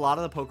like a lot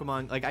of the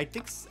Pokemon, like I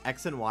think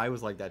X and Y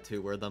was like that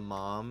too, where the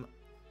mom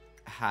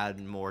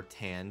had more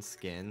tan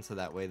skin, so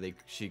that way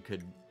she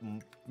could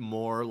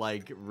more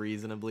like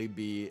reasonably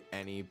be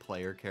any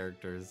player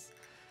character's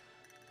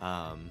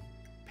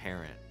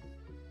parent.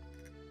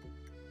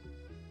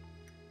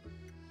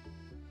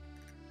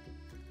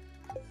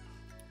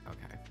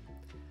 Okay.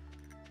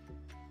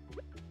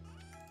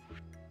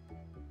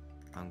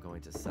 I'm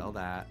going to sell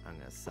that. I'm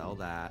going to sell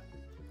that.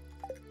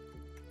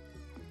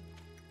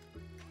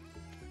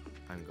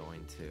 I'm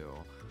going to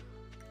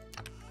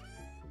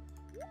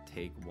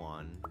take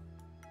one.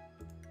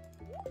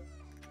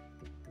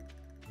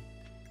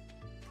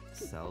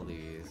 Sell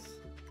these.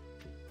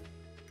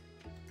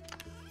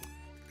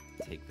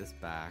 Take this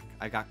back.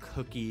 I got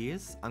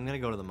cookies. I'm gonna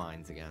go to the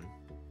mines again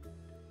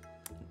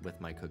with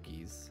my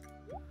cookies.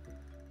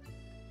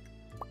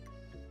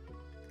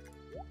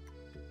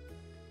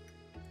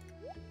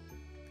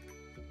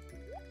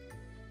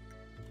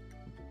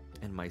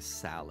 And my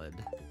salad.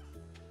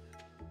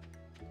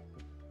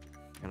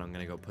 And I'm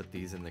gonna go put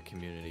these in the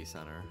community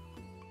center.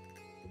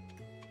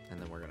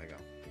 And then we're gonna go.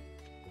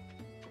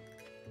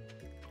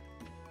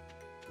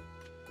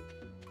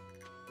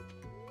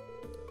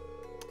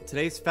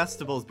 Today's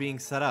festival is being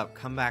set up.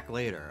 Come back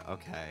later.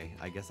 Okay,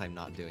 I guess I'm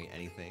not doing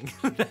anything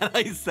that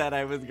I said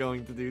I was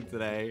going to do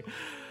today.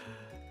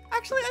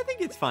 Actually, I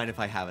think it's fine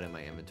if I have it in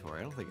my inventory.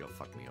 I don't think it'll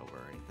fuck me over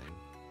or anything.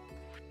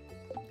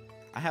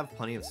 I have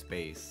plenty of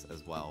space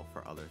as well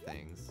for other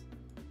things.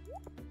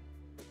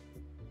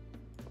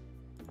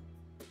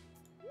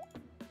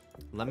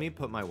 Let me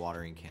put my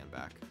watering can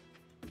back,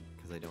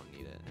 because I don't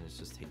need it, and it's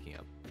just taking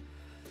up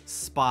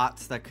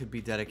spots that could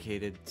be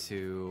dedicated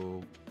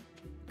to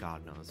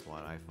God knows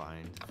what I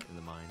find in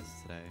the mines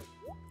today.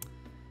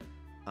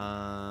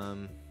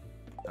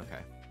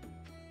 Okay.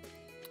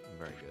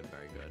 Very good,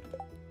 very good.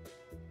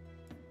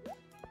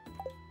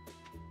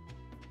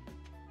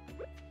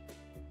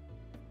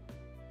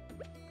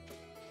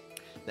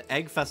 The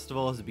Egg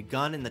Festival has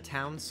begun in the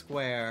town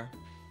square.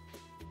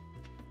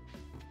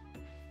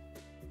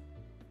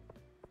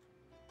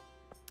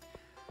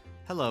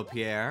 Hello,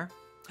 Pierre.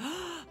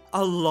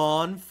 A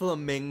lawn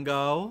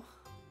flamingo.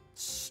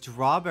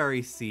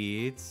 Strawberry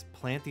seeds.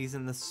 Plant these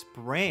in the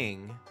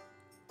spring.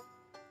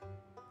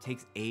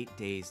 Takes 8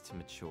 days to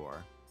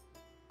mature.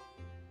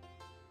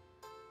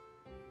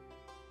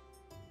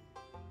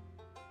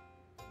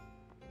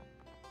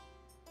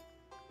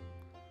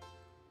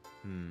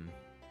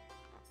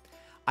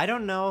 I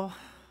don't know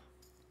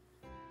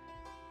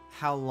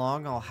how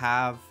long I'll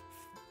have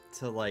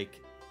to,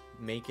 like,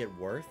 make it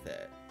worth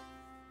it.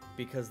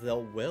 Because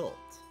they'll wilt.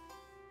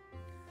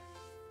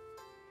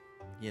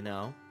 You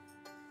know?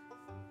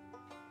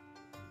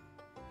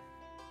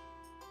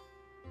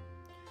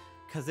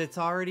 Because it's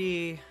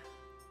already...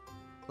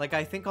 Like,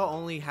 I think I'll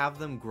only have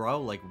them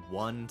grow, like,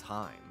 one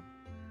time.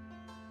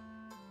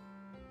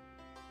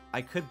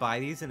 I could buy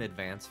these in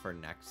advance for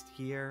next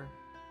year.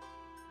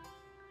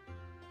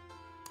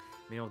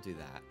 Maybe I'll do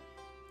that.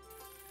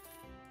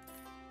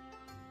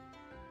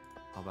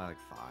 I'll buy, like,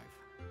 5.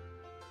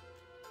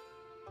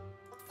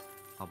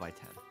 I'll buy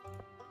 10.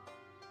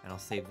 And I'll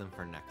save them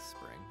for next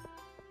spring.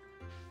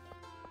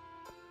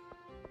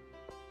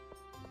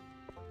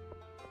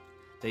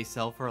 They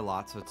sell for a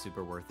lot, so it's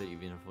super worth it,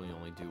 even if we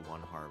only do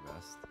one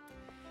harvest.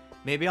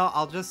 Maybe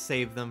I'll just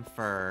save them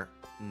for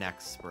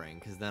next spring,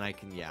 because then I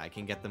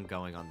can get them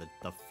going on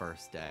the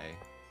first day.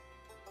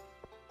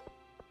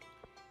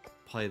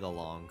 Play the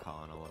long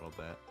con a little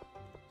bit.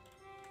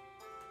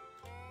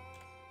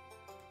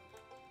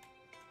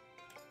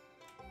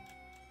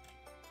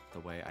 The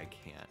way I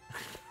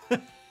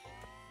can't.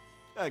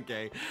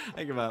 Okay,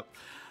 I give up.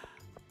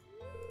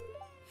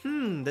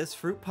 This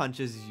fruit punch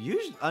is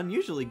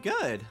unusually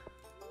good.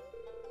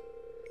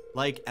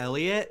 Like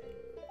Elliot,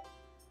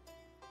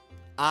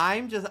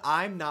 I'm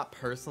not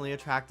personally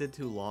attracted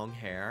to long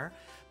hair,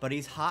 but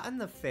he's hot in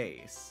the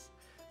face.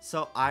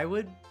 So I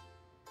would,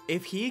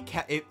 if he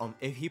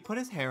put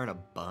his hair in a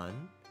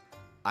bun,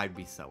 I'd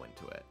be so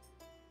into it.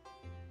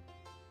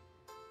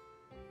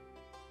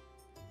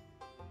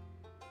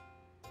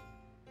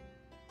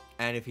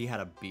 And if he had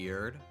a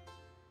beard,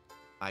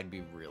 I'd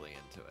be really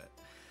into it.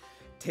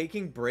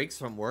 Taking breaks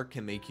from work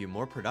can make you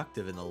more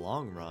productive in the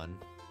long run.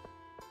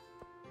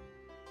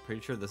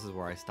 Pretty sure this is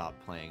where I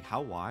stopped playing.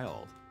 How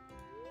wild.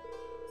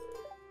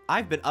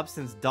 I've been up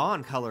since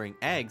dawn coloring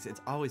eggs. It's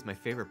always my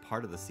favorite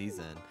part of the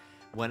season.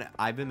 When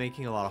I've been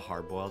making a lot of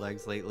hard-boiled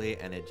eggs lately,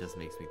 and it just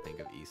makes me think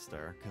of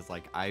Easter. Because,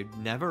 like, I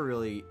never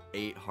really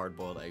ate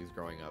hard-boiled eggs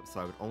growing up, so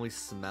I would only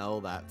smell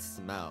that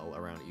smell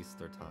around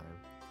Easter time.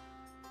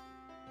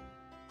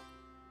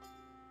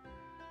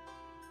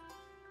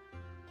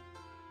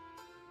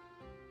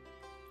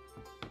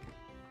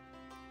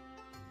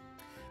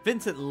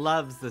 Vincent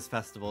loves this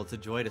festival. It's a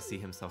joy to see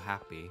him so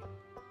happy.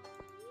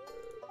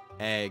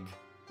 Egg.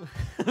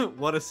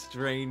 What a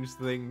strange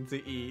thing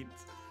to eat.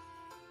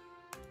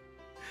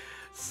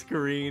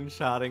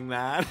 Screenshotting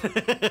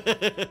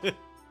that.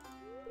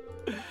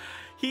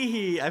 Hee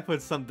hee, I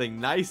put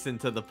something nice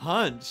into the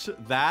punch.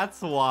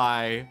 That's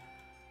why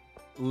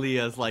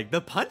Leah's like,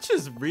 the punch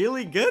is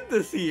really good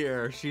this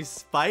year. She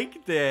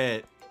spiked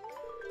it.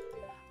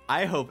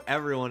 I hope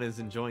everyone is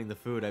enjoying the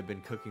food I've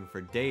been cooking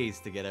for days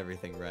to get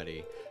everything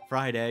ready.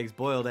 Fried eggs,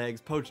 boiled eggs,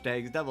 poached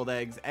eggs, deviled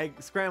eggs,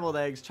 scrambled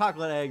eggs,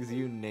 chocolate eggs,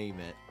 you name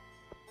it.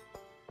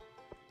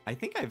 I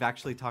think I've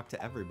actually talked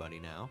to everybody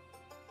now.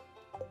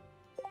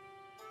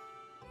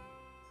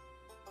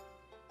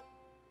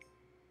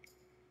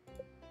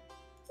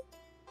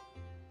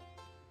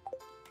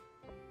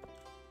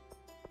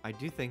 I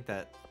do think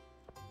that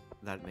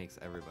makes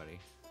everybody.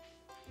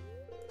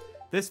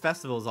 This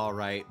festival is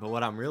alright, but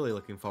what I'm really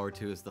looking forward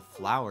to is the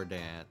flower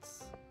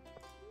dance.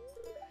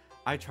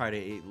 I try to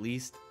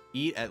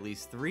eat at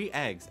least 3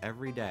 eggs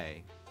every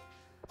day.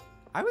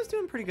 I was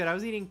doing pretty good. I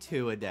was eating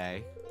 2 a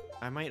day.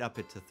 I might up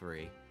it to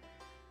 3.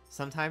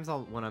 Sometimes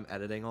when I'm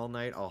editing all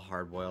night, I'll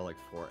hard-boil like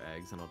 4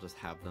 eggs and I'll just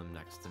have them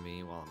next to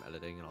me while I'm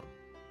editing, and I'll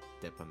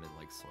dip them in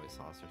like soy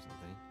sauce or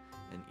something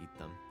and eat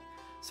them.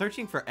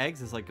 Searching for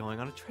eggs is like going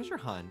on a treasure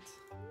hunt.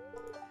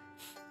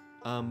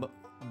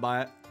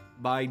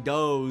 By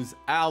Doe's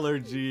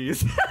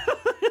allergies.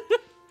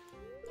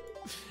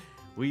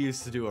 We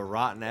used to do a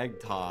rotten egg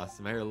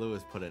toss. Mayor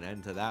Lewis put an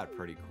end to that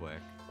pretty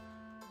quick.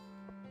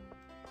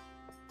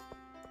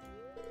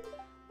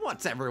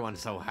 What's everyone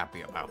so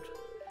happy about?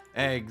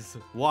 Eggs.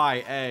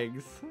 Why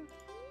eggs?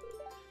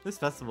 This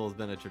festival has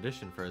been a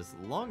tradition for as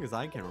long as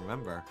I can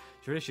remember.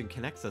 Tradition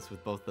connects us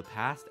with both the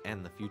past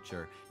and the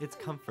future. It's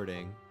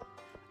comforting.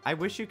 I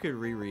wish you could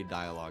reread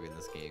dialogue in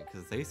this game,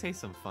 because they say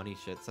some funny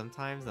shit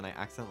sometimes and I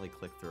accidentally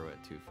click through it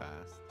too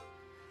fast.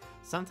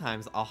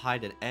 Sometimes I'll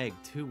hide an egg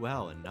too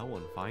well and no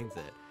one finds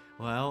it.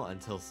 Well,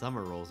 until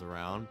summer rolls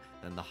around,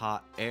 then the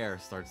hot air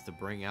starts to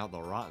bring out the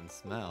rotten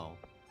smell.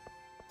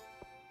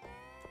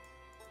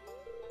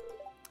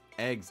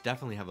 Eggs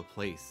definitely have a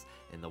place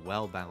in the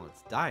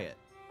well-balanced diet.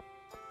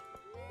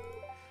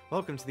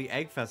 Welcome to the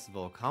Egg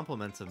Festival,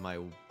 compliments of my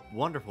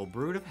wonderful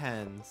brood of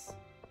hens.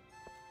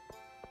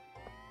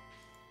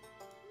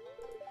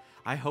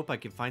 I hope I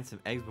can find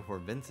some eggs before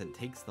Vincent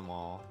takes them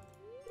all.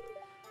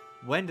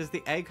 When does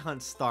the egg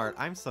hunt start?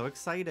 I'm so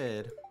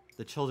excited.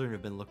 The children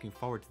have been looking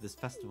forward to this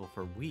festival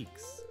for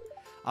weeks.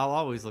 I'll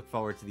always look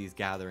forward to these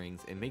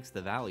gatherings. It makes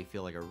the valley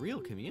feel like a real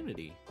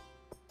community.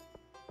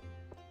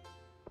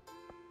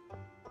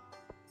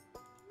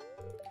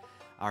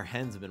 Our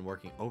hens have been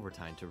working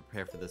overtime to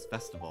prepare for this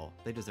festival.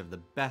 They deserve the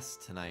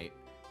best tonight.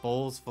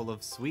 Bowls full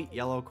of sweet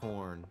yellow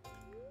corn.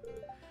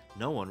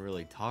 No one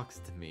really talks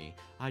to me.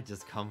 I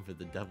just come for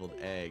the deviled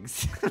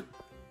eggs.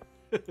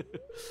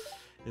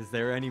 Is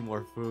there any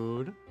more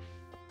food?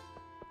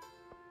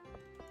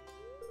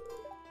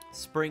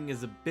 Spring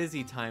is a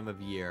busy time of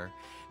year.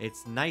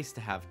 It's nice to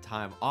have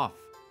time off,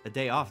 a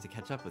day off to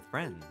catch up with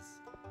friends.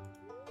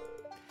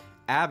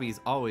 Abby's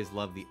always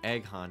loved the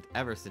egg hunt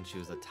ever since she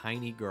was a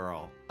tiny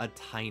girl. A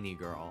tiny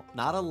girl.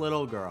 Not a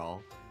little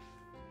girl.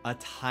 A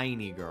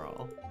tiny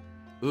girl.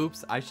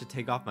 Oops, I should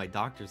take off my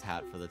doctor's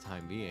hat for the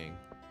time being.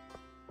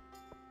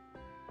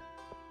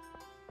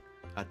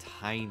 A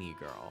tiny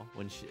girl.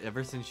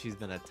 Ever since she's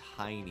been a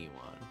tiny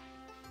one.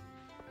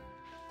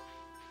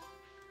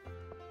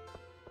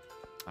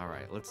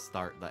 Alright, let's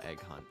start the egg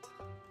hunt.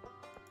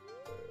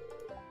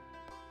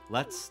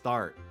 Let's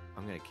start.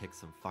 I'm gonna kick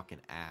some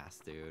fucking ass,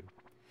 dude.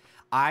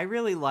 I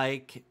really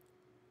like...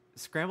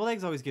 Scrambled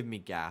eggs always give me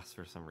gas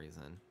for some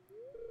reason.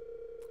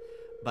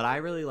 But I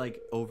really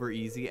like over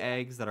easy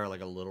eggs that are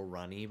like a little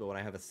runny, but when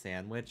I have a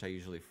sandwich, I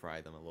usually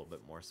fry them a little bit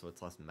more so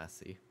it's less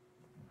messy.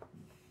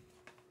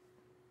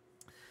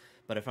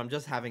 But if I'm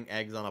just having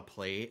eggs on a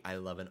plate, I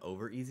love an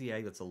over easy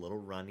egg that's a little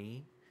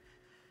runny.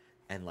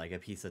 And like a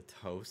piece of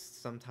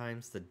toast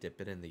sometimes to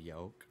dip it in the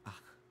yolk. Ah,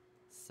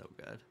 so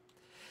good.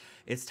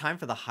 It's time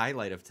for the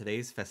highlight of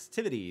today's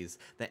festivities,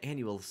 the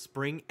annual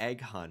spring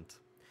egg hunt.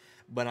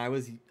 When I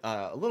was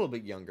a little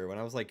bit younger, when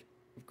I was like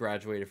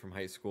graduated from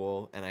high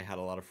school and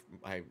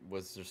I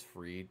was just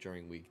free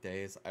during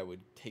weekdays, I would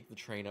take the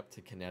train up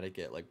to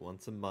Connecticut like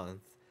once a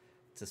month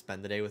to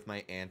spend the day with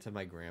my aunt and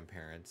my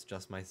grandparents,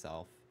 just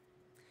myself.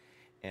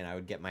 And I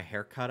would get my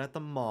hair cut at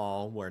the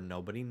mall where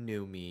nobody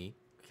knew me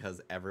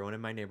because everyone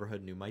in my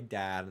neighborhood knew my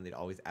dad, and they'd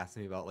always ask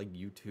me about like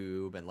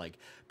YouTube, and like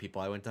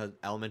people I went to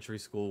elementary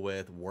school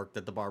with worked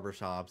at the barber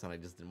shops, and I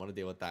just didn't want to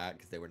deal with that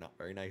because they were not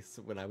very nice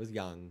when I was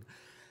young.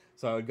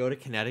 So I would go to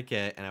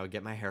Connecticut and I would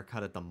get my hair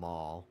cut at the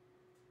mall.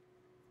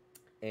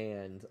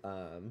 And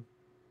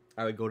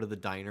I would go to the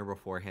diner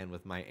beforehand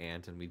with my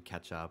aunt, and we'd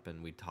catch up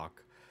and we'd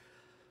talk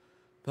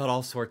about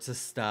all sorts of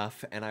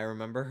stuff. And I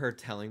remember her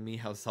telling me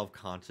how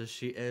self-conscious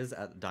she is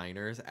at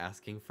diners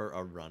asking for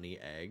a runny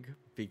egg,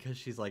 because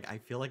she's like, I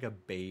feel like a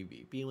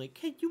baby being like,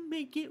 can you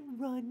make it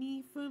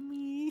runny for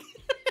me?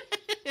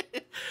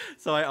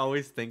 So I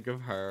always think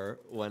of her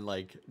when,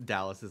 like,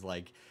 Dallas is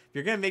like, if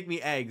you're gonna make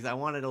me eggs, I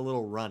want it a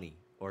little runny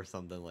or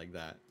something like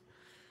that.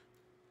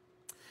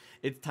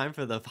 It's time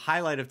for the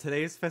highlight of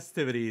today's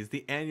festivities,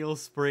 the annual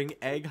spring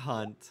egg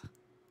hunt.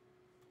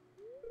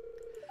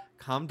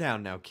 Calm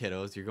down now,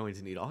 kiddos. You're going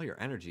to need all your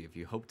energy if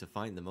you hope to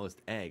find the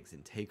most eggs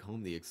and take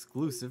home the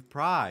exclusive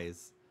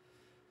prize.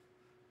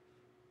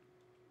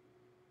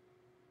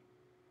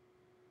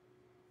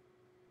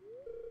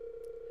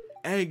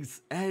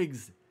 Eggs,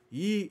 eggs,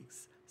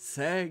 yeeks,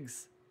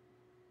 segs.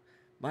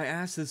 My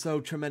ass is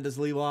so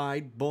tremendously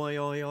wide. Boy,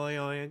 oi, oi,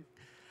 oi.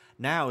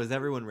 Now, is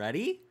everyone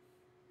ready?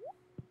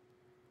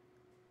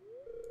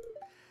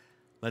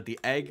 Let the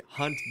egg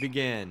hunt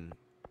begin.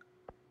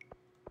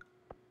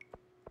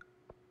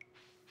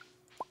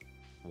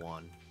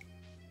 1,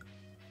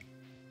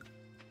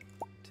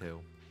 2,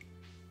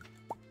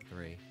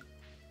 3,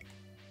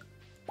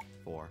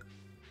 4,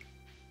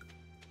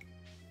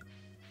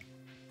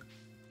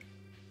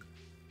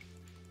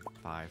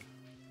 5,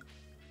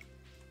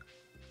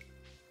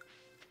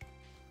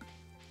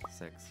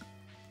 6,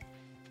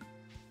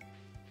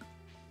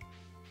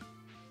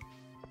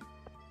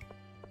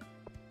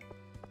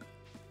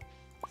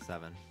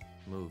 7.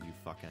 Move, you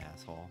fucking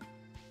asshole.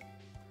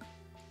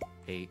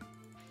 8.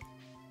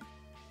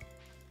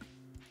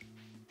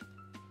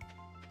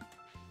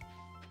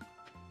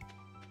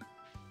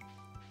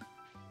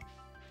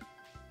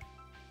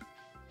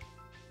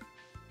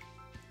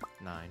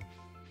 9.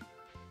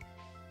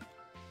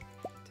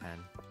 10.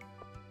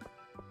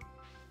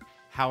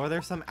 How are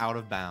there some out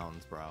of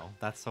bounds, bro?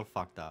 That's so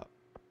fucked up.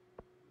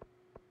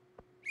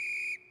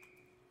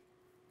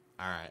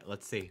 Alright,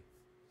 let's see.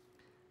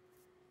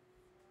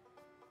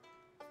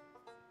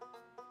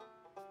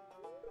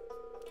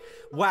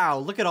 Wow,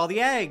 look at all the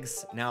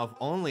eggs! Now, if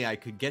only I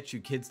could get you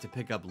kids to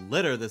pick up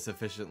litter this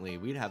efficiently,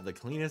 we'd have the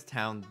cleanest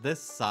town this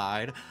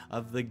side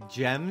of the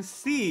Gem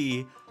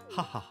Sea.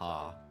 Ha ha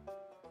ha.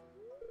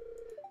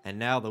 And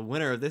now the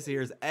winner of this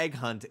year's egg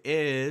hunt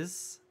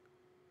is...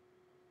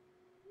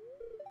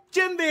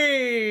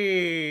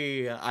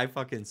 Jimby! I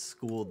fucking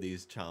schooled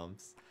these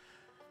chumps.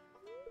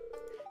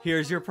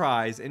 Here's your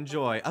prize.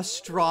 Enjoy. A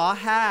straw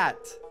hat!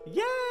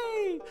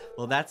 Yay!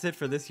 Well, that's it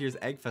for this year's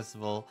Egg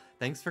Festival.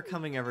 Thanks for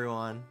coming,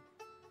 everyone.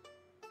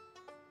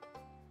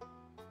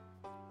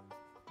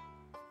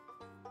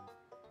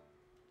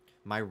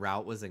 My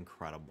route was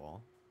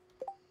incredible.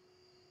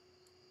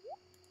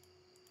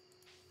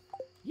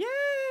 Yay!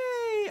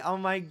 Oh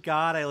my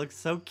god, I look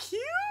so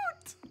cute!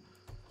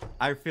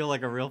 I feel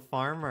like a real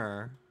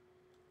farmer.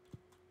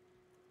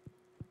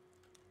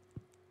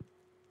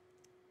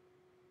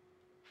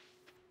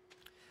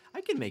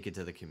 I can make it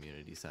to the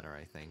community center,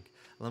 I think.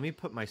 Let me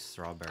put my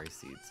strawberry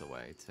seeds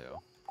away, too.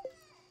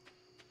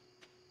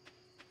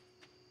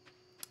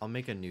 I'll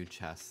make a new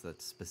chest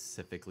that's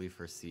specifically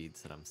for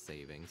seeds that I'm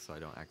saving, so I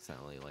don't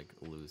accidentally, like,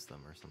 lose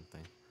them or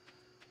something.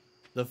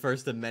 The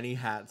first of many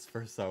hats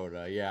for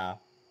soda, yeah.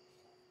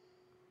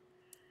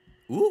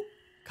 Ooh,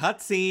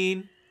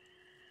 cutscene!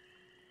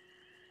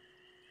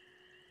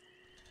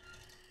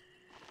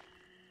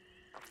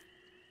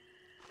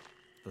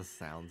 The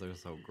sounds are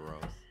so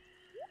gross.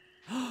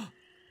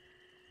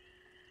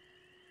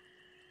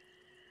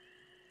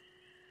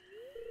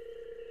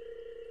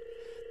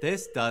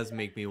 This does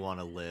make me want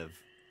to live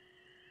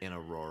in a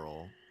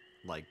rural,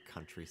 like,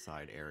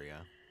 countryside area.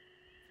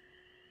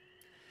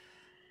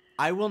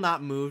 I will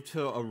not move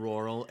to a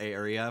rural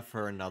area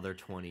for another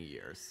 20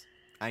 years.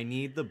 I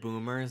need the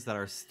boomers that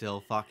are still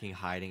fucking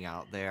hiding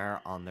out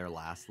there on their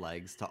last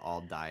legs to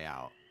all die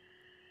out.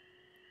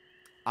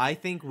 I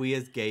think we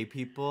as gay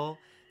people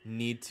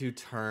need to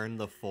turn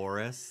the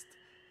forest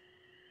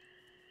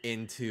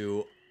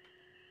into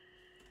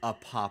a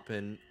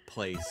poppin'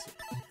 place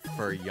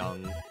for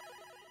young,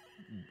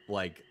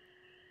 like,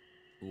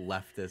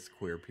 leftist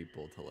queer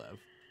people to live.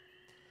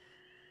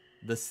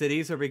 The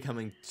cities are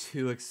becoming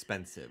too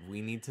expensive.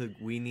 We need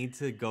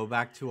to go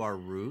back to our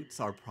roots,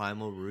 our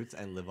primal roots,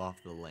 and live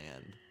off the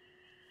land.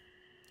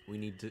 We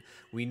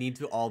need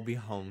to all be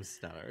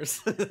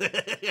homesteaders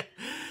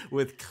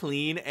with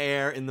clean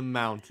air in the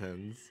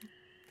mountains.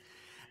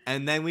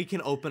 And then we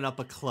can open up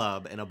a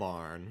club in a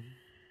barn.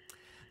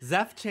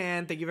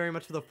 Zeph-chan, thank you very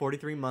much for the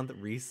 43-month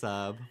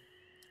resub.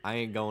 I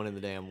ain't going in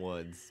the damn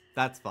woods.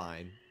 That's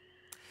fine.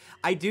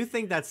 I do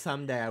think that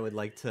someday I would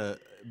like to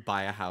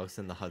buy a house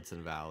in the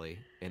Hudson Valley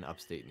in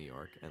upstate New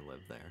York and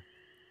live there.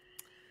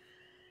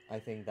 I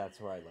think that's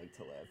where I'd like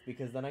to live,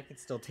 because then I could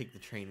still take the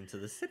train into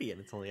the city and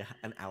it's only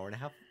an hour and a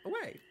half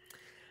away.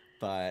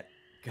 But,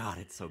 God,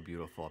 it's so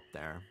beautiful up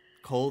there.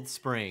 Cold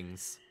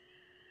Springs.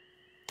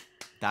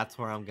 That's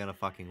where I'm gonna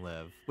fucking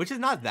live. Which is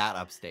not that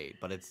upstate,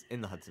 but it's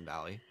in the Hudson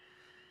Valley.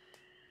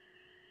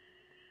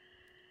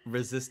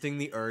 resisting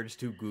the urge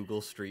to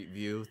Google Street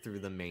View through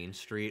the main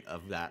street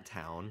of that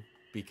town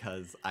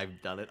because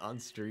I've done it on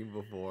stream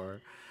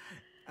before.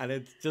 And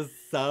it's just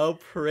so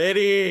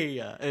pretty.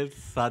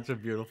 It's such a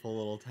beautiful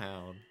little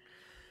town.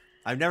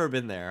 I've never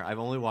been there. I've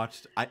only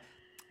watched...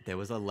 There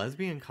was a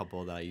lesbian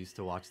couple that I used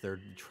to watch their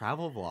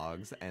travel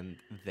vlogs, and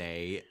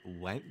they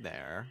went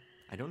there.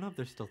 I don't know if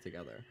they're still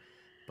together,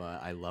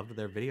 but I loved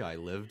their video. I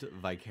lived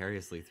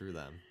vicariously through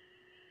them.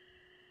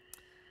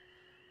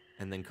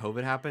 And then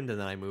COVID happened, and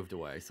then I moved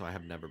away, so I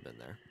have never been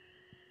there.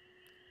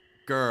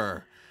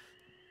 Grr.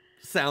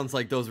 Sounds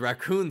like those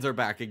raccoons are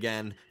back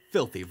again.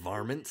 Filthy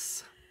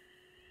varmints.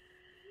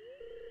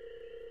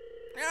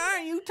 Ah,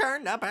 you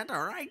turned up at the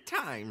right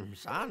time,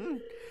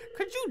 son.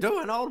 Could you do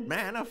an old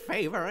man a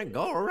favor and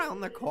go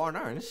around the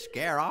corner and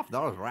scare off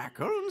those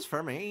raccoons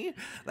for me?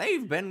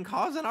 They've been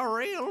causing a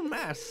real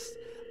mess.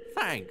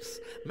 Thanks.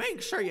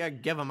 Make sure you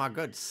give them a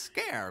good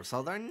scare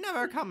so they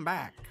never come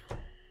back.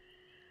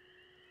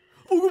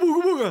 Ooga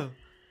booga booga.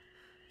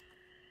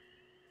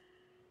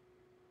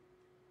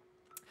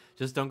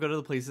 Just don't go to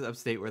the places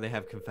upstate where they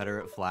have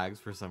Confederate flags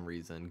for some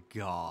reason.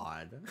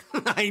 God.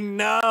 I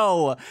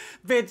know.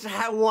 Bitch,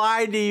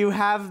 why do you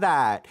have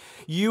that?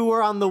 You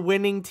were on the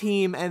winning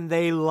team and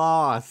they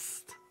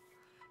lost.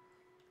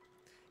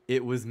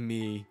 It was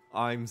me.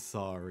 I'm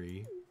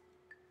sorry.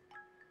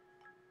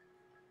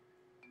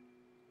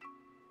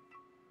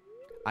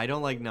 I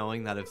don't like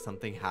knowing that if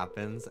something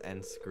happens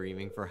and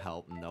screaming for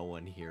help, no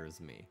one hears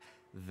me.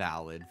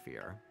 Valid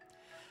fear.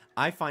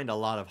 I find a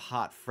lot of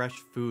hot, fresh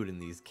food in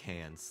these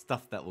cans.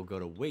 Stuff that will go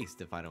to waste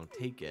if I don't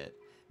take it.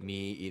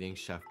 Me eating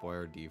Chef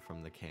Boyardee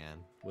from the can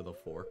with a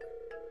fork.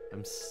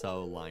 I'm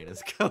so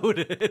Linus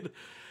coded.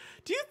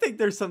 Do you think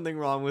there's something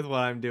wrong with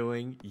what I'm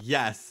doing?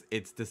 Yes,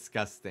 it's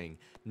disgusting.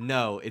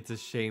 No, it's a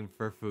shame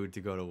for food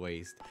to go to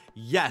waste.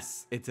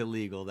 Yes, it's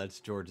illegal. That's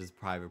George's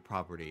private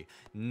property.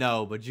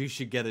 No, but you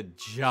should get a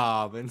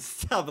job and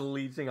stop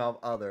leeching off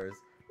others.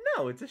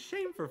 No, it's a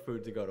shame for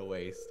food to go to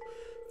waste.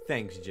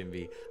 Thanks,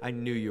 Jimby. I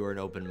knew you were an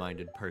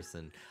open-minded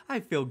person. I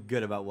feel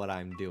good about what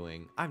I'm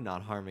doing. I'm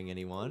not harming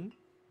anyone.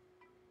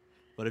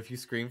 But if you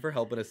scream for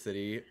help in a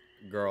city,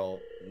 girl,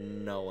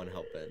 no one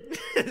help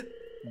it.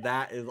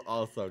 That is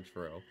also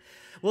true.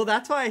 Well,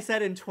 that's why I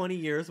said in 20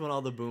 years when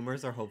all the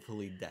boomers are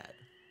hopefully dead.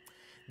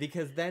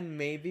 Because then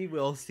maybe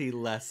we'll see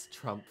less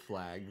Trump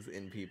flags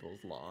in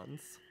people's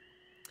lawns.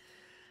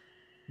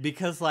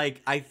 Because,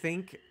 like, I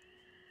think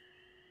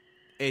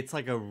it's,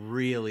 like, a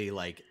really,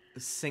 like,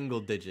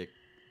 single-digit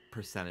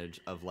percentage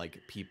of,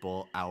 like,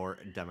 people, our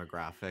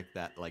demographic,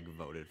 that, like,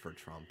 voted for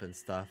Trump and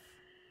stuff.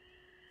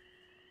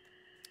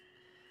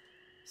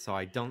 So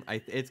I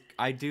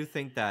do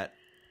think that,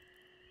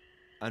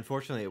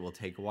 unfortunately, it will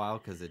take a while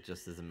because it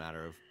just is a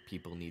matter of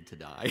people need to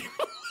die.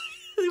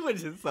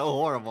 Which is so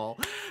horrible.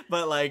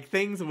 But, like,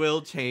 things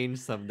will change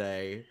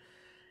someday.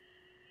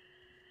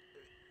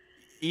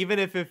 Even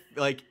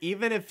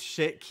if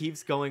shit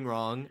keeps going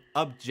wrong,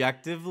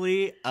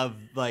 objectively,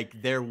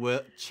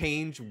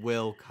 change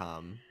will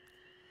come.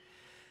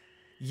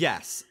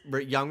 Yes,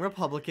 young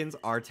Republicans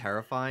are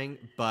terrifying,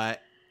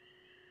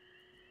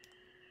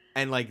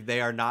 and, like, they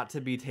are not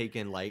to be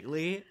taken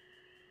lightly.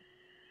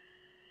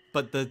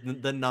 But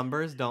the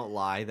numbers don't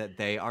lie that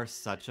they are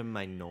such a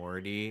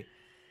minority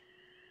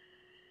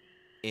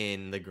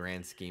in the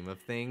grand scheme of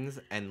things,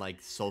 and,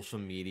 like, social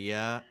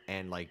media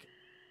and, like,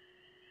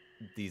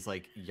 these,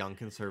 like, young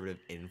conservative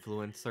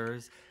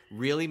influencers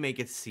really make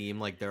it seem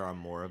like there are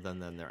more of them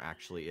than there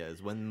actually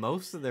is, when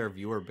most of their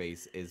viewer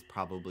base is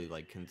probably,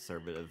 like,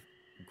 conservative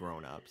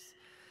grown-ups.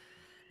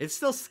 It's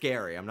still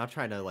scary. I'm not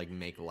trying to, like,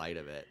 make light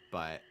of it,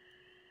 but,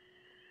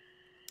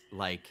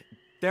 like,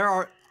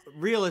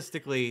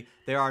 realistically,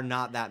 there are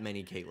not that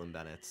many Caitlyn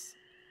Bennetts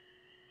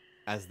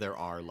as there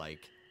are,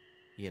 like,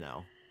 you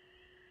know,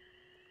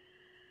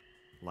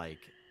 like,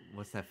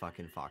 what's that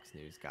fucking Fox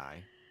News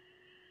guy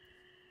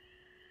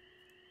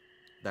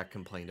that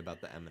complained about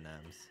the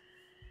M&Ms?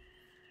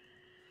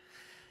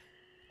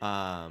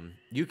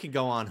 You can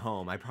go on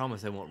home. I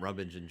promise I won't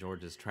rummage in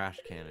George's trash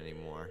can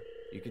anymore.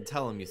 You can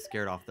tell him you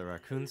scared off the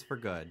raccoons for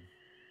good.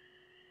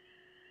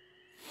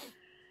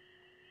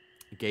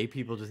 Gay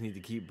people just need to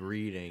keep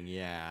breeding,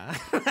 yeah.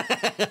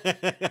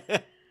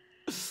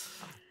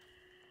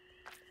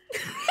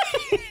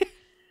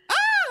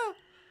 Ah!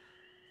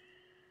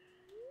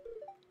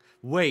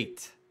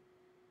 Wait.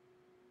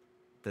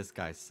 This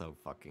guy's so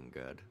fucking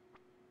good.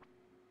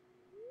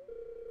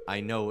 I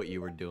know what you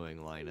were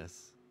doing,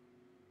 Linus.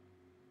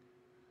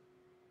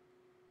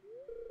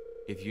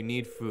 If you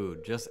need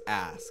food, just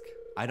ask.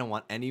 I don't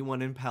want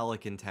anyone in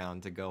Pelican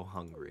Town to go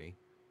hungry.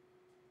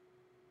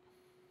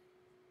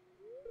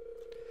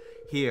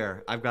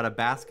 Here, I've got a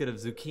basket of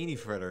zucchini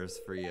fritters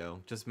for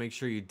you. Just make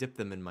sure you dip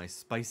them in my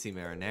spicy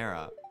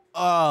marinara.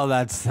 Oh,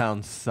 that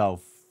sounds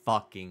so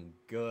fucking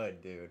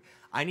good, dude.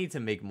 I need to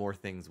make more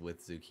things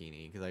with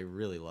zucchini because I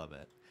really love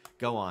it.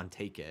 Go on,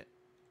 take it.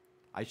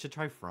 I should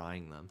try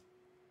frying them.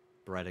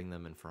 Breading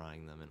them and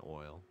frying them in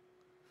oil.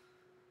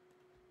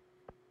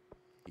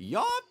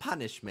 Your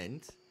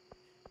punishment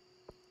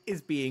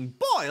is being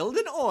boiled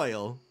in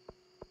oil.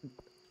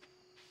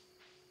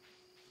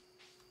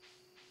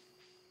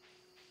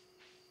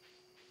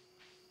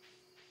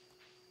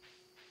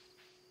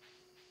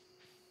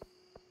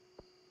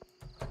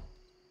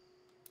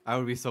 I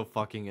would be so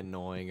fucking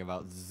annoying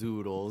about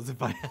zoodles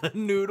if I had a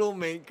noodle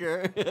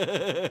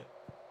maker.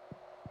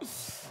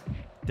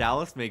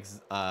 Dallas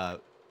makes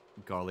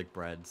garlic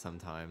bread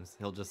sometimes.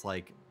 He'll just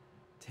like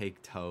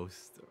take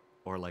toast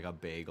or like a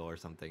bagel or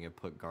something and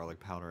put garlic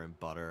powder and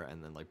butter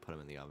and then like put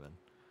them in the oven.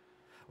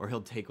 Or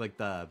he'll take like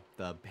the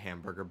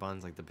hamburger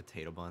buns, like the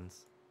potato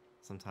buns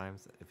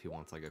sometimes if he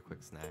wants like a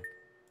quick snack.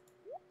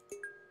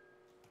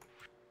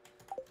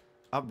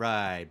 All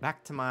right,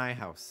 back to my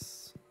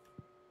house.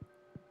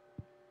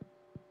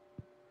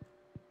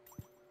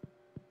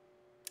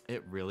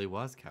 It really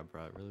was,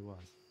 Cabra. It really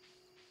was.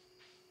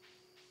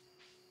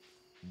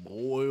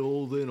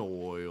 Boiled in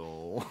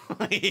oil.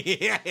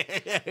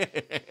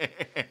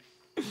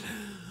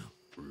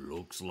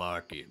 Looks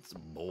like it's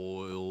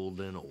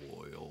boiled in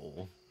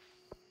oil.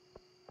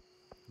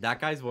 That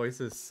guy's voice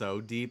is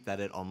so deep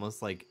that it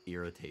almost like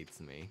irritates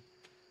me.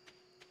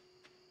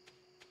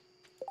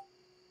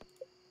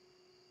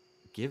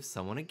 Give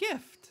someone a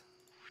gift.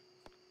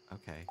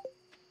 Okay.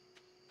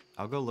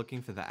 I'll go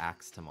looking for the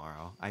axe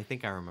tomorrow. I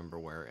think I remember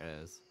where it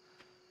is.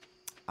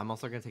 I'm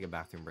also going to take a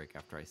bathroom break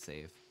after I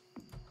save.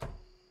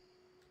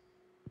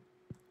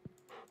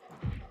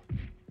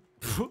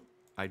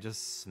 I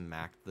just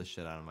smacked the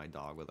shit out of my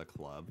dog with a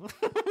club.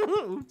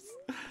 Oops.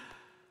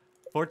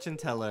 Fortune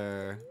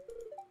teller.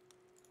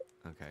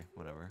 Okay,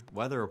 whatever.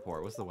 Weather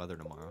report. What's the weather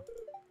tomorrow?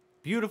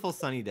 Beautiful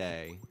sunny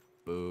day.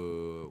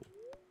 Boo.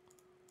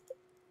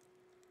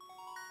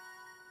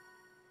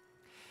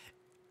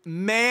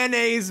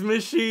 Mayonnaise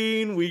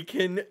machine. We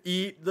can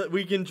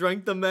we can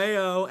drink the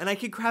mayo. And I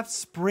can craft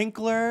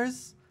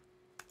sprinklers.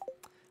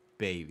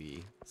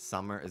 Baby.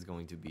 Summer is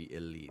going to be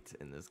elite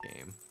in this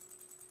game.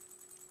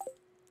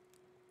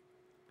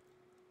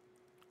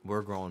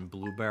 We're growing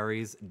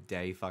blueberries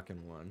day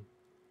fucking one.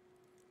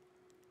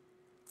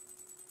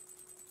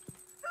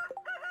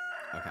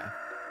 Okay.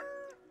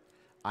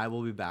 I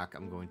will be back.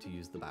 I'm going to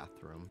use the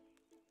bathroom.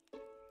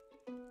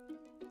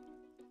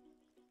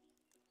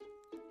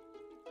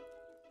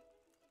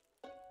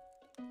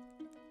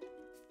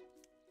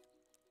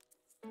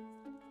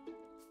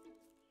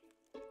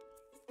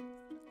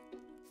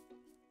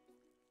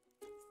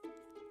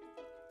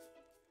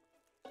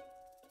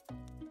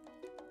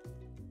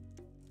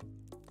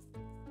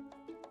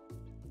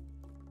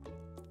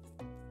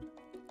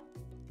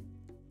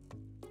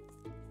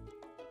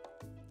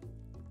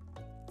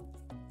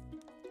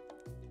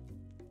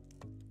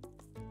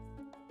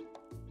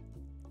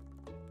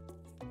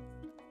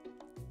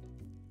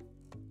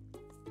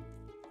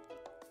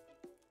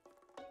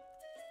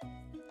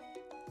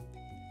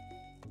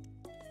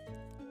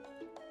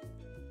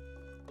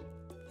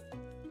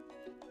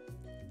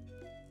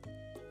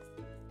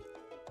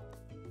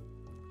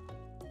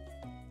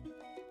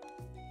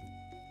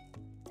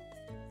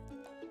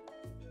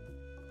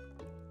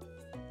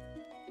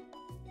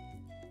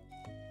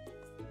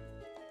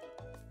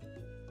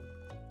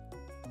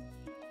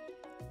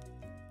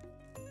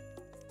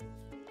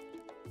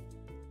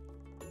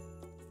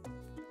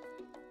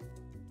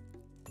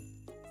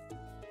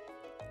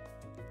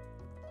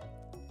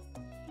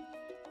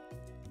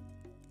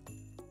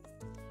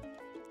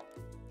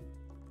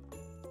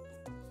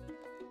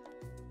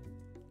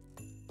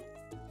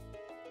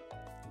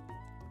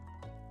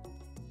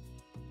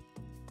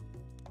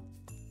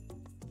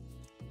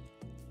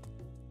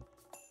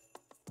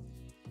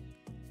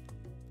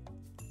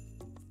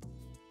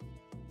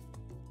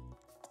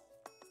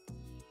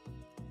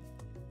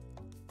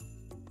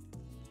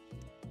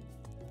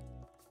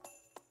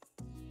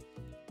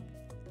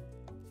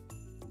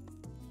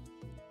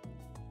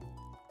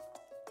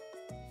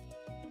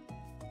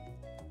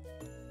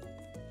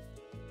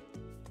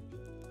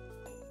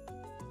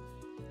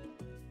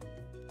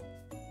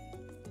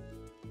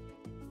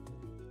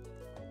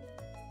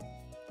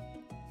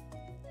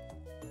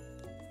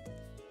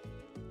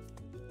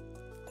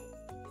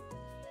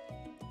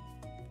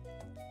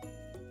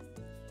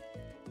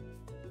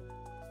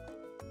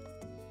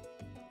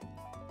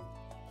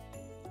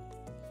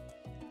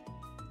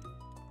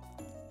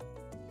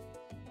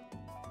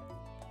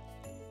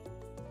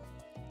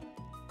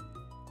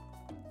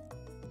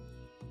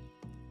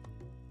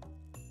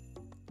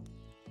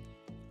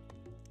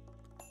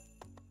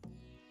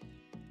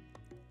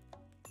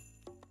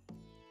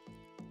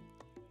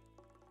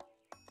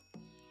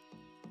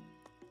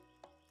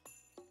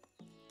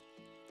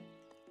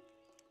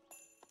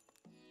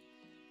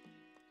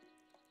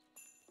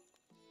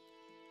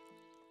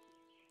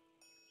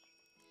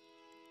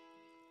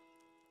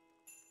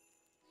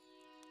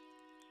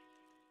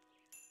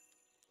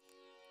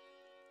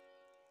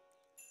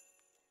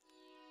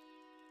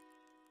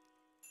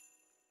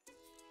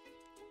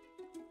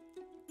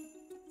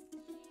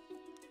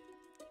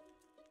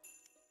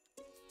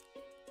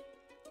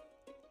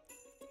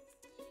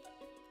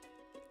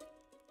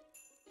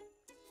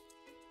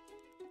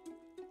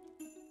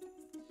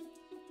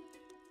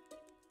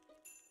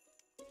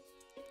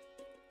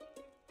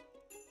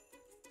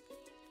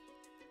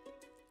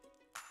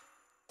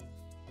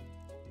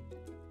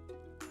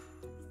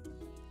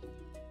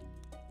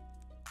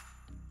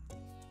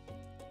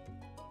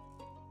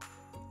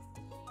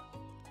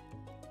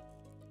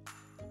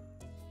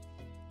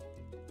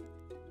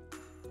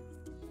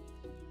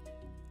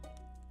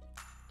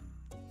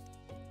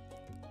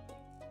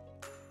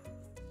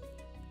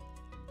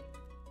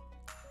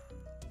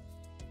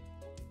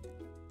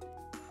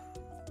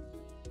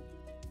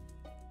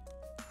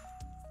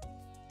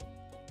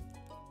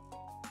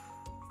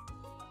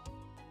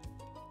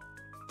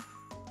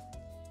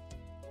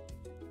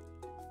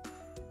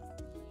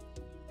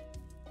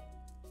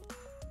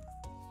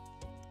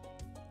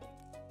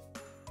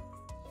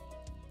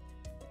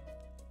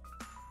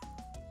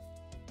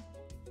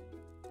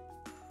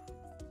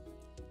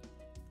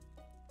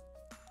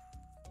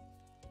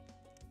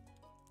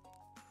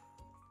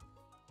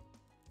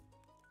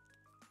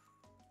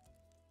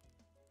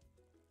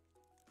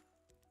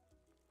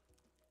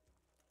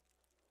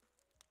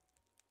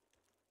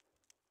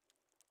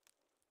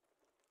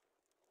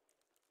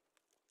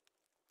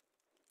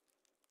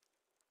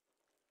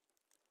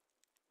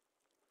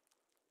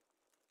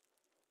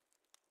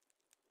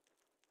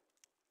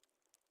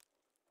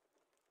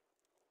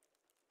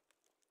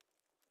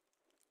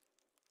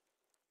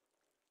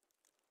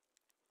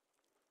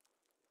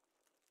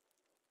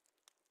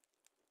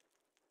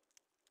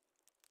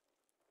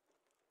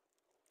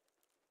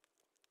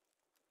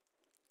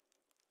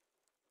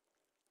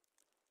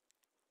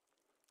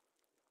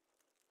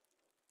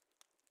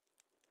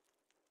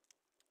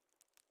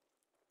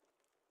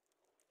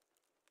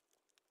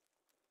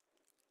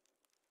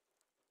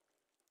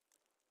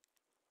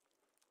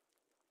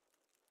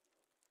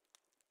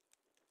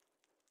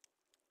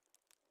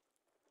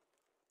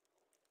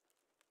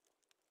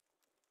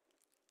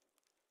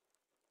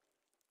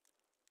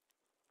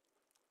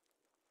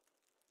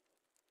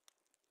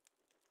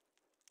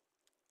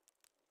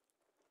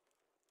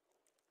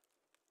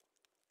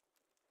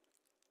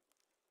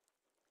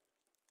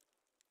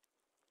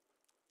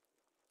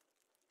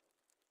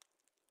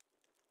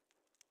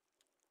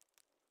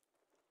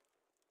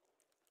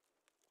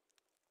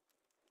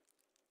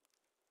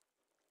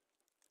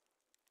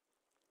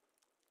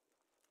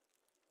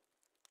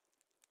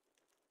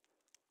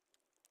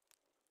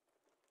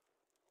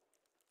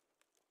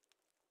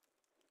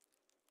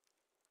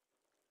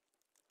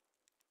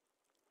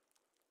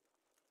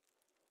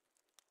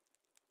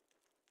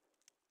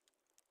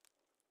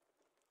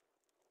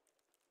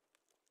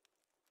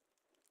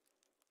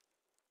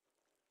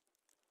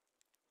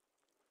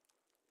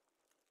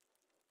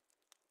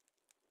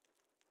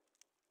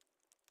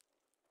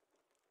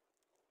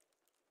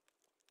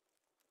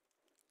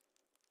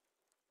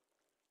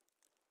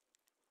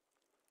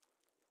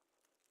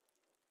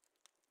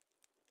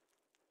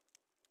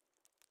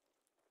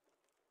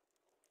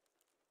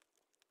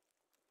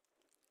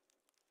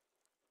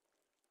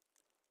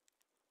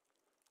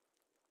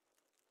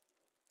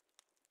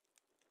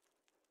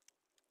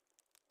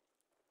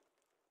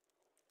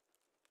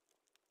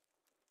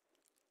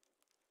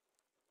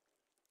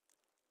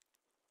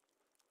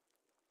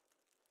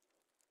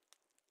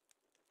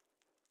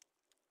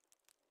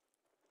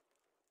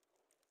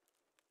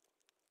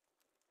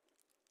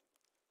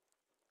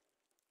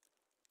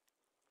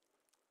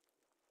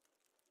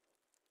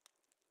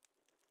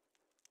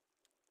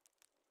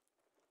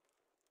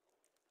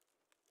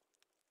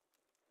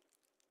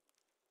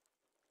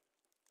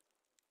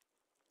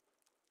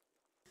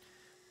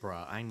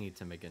 Bruh, I need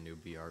to make a new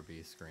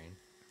BRB screen.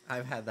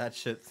 I've had that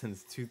shit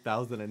since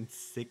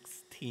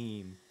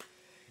 2016.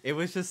 It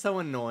was just so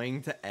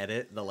annoying to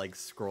edit the like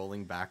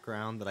scrolling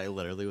background that I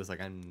literally was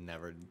like, I'm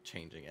never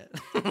changing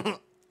it.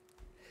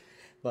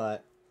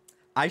 But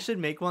I should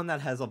make one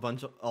that has a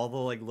bunch of all the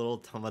like little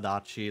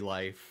Tomodachi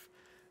life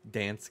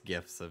dance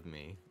gifs of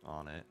me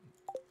on it.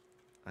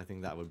 I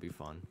think that would be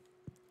fun.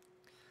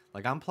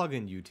 Like, I'm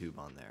plugging YouTube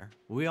on there.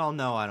 We all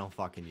know I don't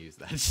fucking use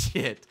that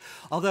shit.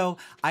 Although,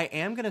 I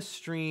am going to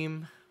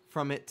stream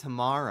from it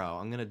tomorrow.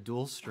 I'm going to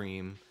dual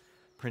stream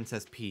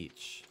Princess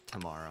Peach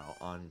tomorrow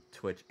on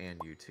Twitch and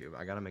YouTube.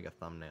 I got to make a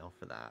thumbnail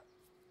for that.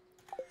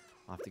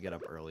 I'll have to get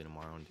up early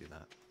tomorrow and do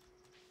that.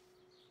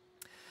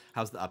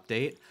 How's the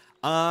update?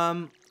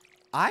 I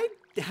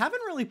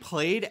haven't really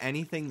played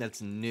anything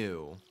that's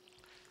new.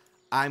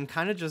 I'm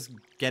kind of just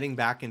getting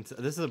back into...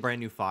 This is a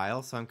brand new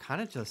file, so I'm kind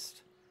of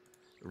just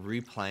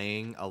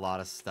replaying a lot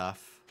of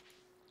stuff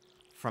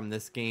from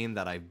this game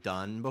that I've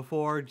done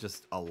before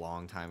just a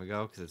long time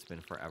ago, because it's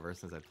been forever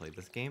since I played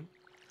this game.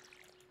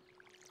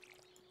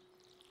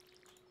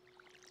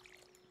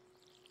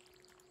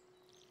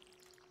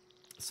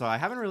 So I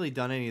haven't really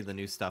done any of the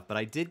new stuff, but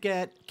I did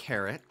get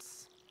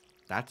carrots.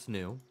 That's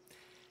new.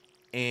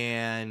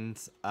 And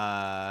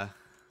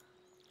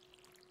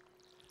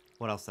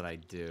what else did I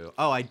do?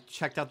 Oh, I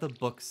checked out the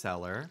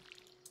bookseller,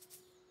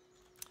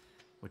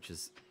 which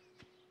is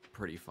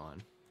pretty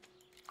fun.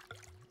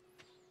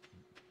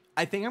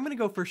 I think I'm going to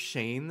go for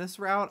Shane this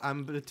route.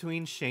 I'm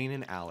between Shane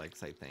and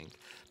Alex, I think.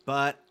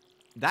 But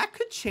that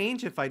could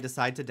change if I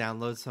decide to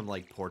download some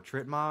like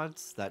portrait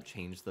mods that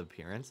change the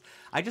appearance.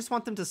 I just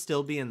want them to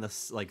still be in the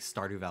like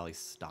Stardew Valley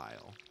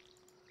style.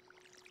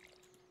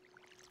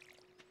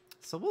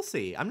 So we'll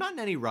see. I'm not in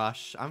any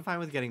rush. I'm fine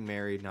with getting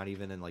married, not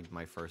even in like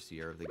my first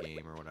year of the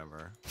game or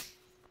whatever.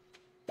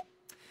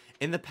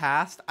 In the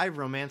past, I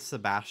romanced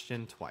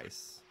Sebastian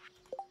twice.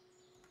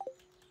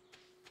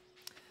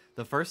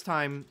 The first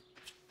time,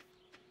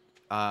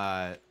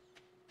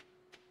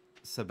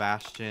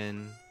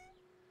 Sebastian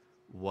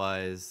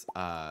was,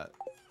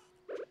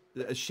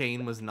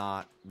 Shane was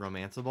not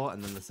romanceable,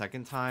 and then the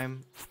second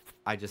time,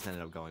 I just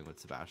ended up going with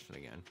Sebastian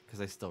again,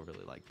 because I still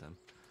really liked him.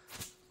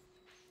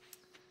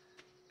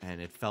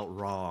 And it felt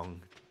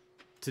wrong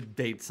to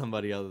date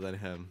somebody other than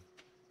him.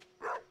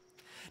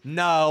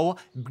 No,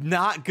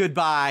 not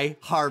goodbye,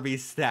 Harvey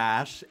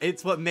Stash.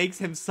 It's what makes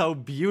him so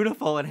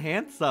beautiful and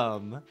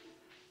handsome.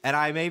 And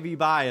I may be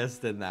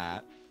biased in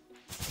that.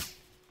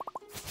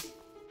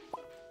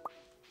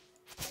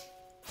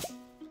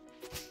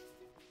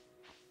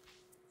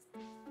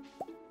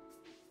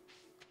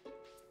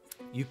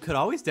 You could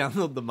always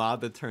download the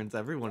mod that turns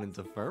everyone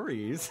into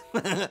furries.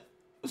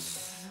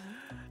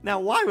 Now,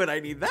 why would I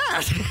need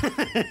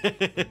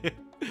that?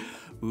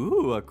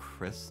 Ooh, a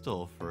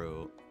crystal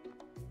fruit.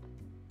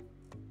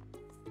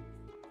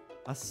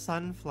 A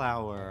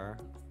sunflower.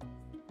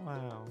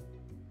 Wow.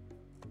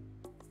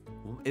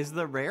 Is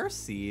the rare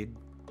seed,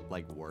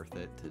 like, worth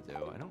it to do?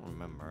 I don't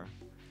remember.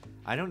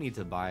 I don't need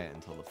to buy it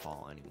until the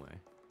fall anyway.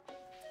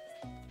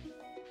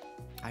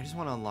 I just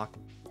want to unlock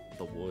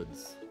the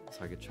woods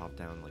so I could chop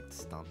down, like,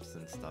 stumps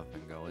and stuff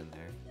and go in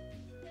there.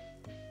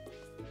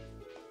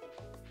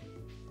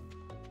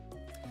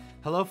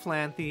 Hello,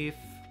 Flan Thief.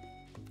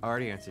 I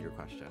already answered your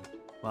question.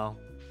 Well,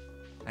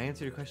 I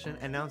answered your question,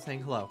 and now I'm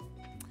saying hello.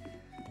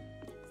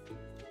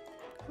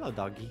 Hello,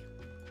 doggy.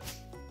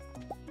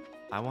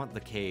 I want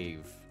the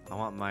cave. I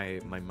want my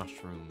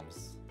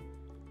mushrooms.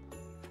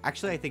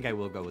 Actually, I think I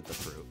will go with the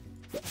fruit.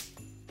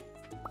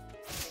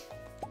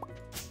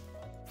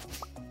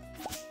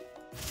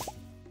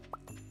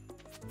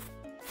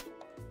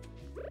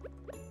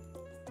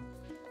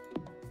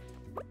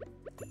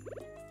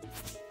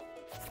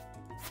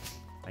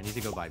 I need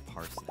to go buy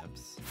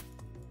parsnips.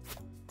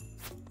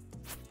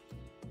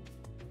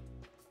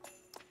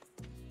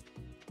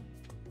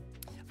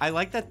 I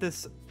like that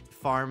this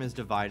farm is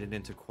divided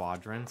into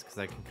quadrants because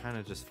I can kind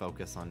of just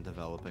focus on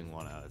developing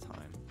one at a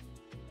time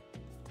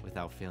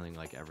without feeling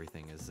like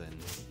everything is in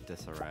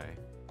disarray.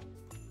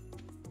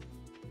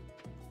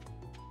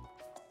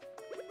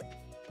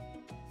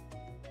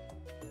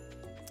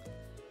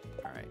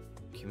 Alright,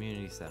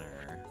 community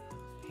center,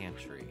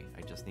 pantry.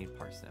 I just need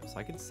parsnips, so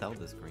I can sell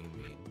this green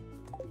bean.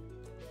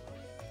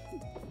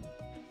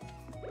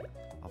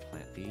 I'll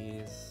plant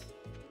these.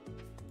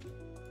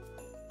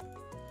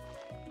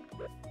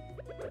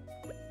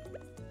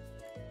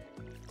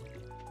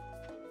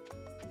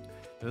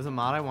 There was a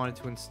mod I wanted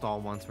to install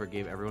once where it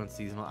gave everyone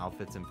seasonal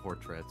outfits and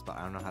portraits, but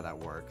I don't know how that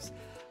works.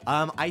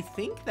 I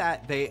think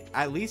that they,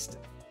 at least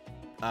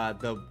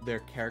their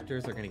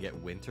characters are going to get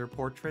winter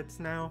portraits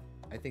now.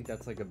 I think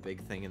that's like a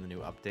big thing in the new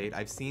update.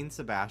 I've seen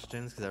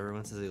Sebastian's because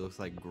everyone says he looks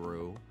like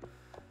Gru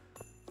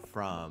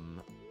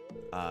from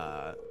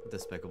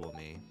Despicable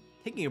Me.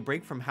 Taking a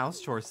break from house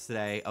chores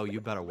today. Oh,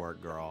 you better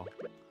work, girl.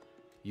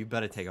 You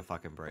better take a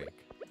fucking break.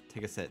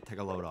 Take a sit. Take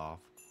a load off.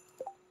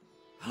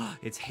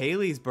 It's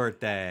Haley's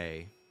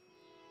birthday.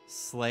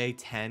 Slay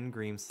 10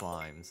 green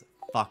slimes.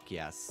 Fuck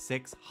yes.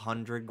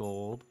 600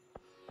 gold.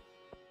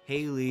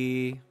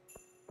 Haley,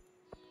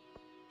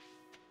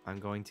 I'm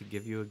going to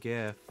give you a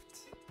gift.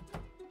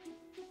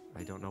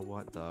 I don't know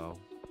what, though.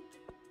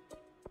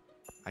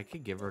 I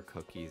could give her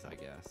cookies, I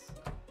guess.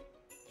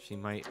 She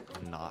might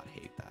not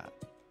hate that.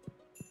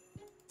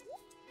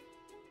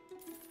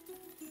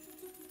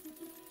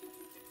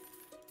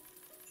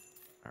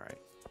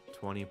 Alright,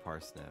 20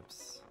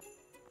 parsnips.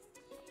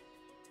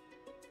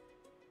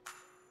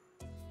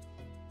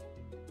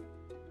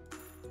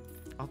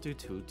 I'll do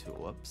 2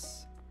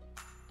 tulips.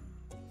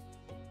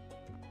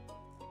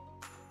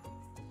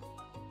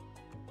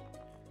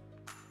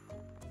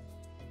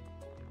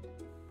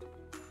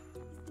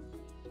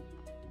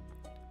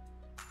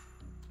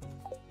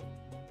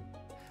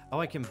 Oh,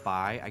 I can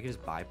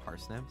just buy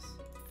parsnips?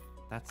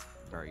 That's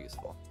very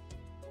useful.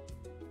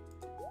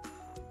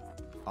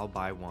 I'll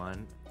buy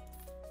one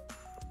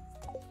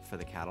for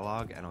the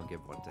catalog, and I'll give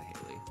one to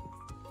Haley.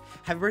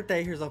 Happy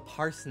birthday, here's a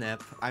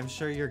parsnip. I'm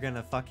sure you're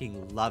gonna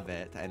fucking love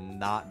it and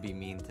not be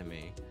mean to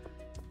me.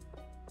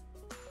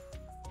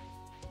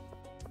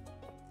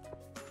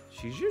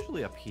 She's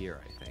usually up here,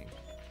 I think.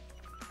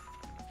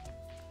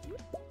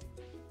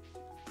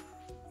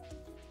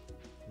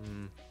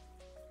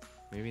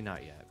 Maybe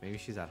not yet. Maybe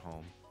she's at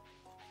home.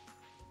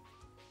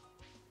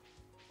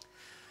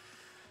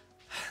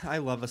 I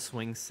love a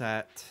swing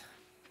set.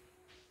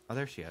 Oh,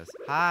 there she is.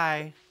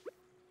 Hi.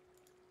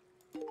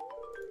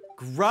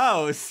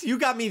 Gross. You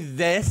got me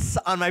this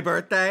on my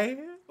birthday?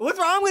 What's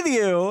wrong with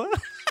you?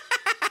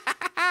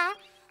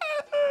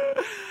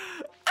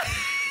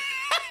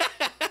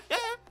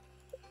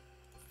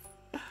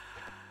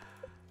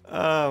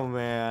 Oh,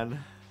 man.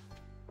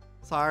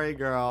 Sorry,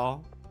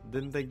 girl.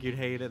 Didn't think you'd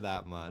hate it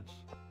that much.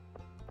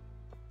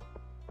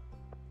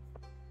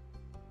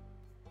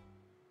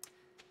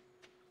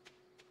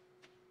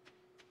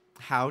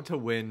 How to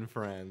win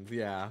friends,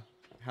 yeah.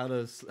 How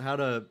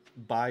to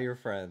buy your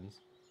friends.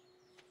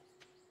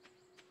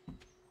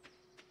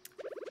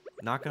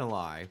 Not gonna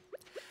lie.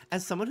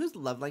 As someone whose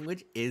love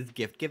language is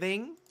gift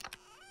giving,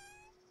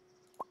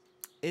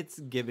 it's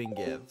giving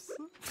gifts.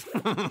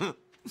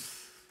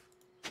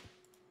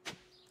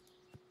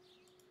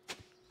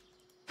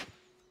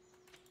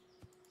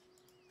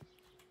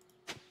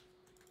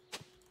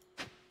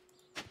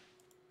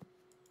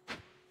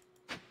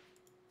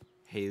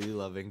 Haley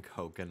loving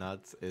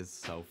coconuts is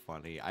so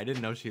funny. I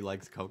didn't know she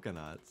likes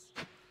coconuts.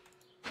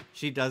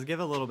 She does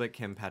give a little bit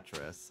Kim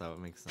Petras, so it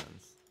makes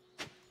sense.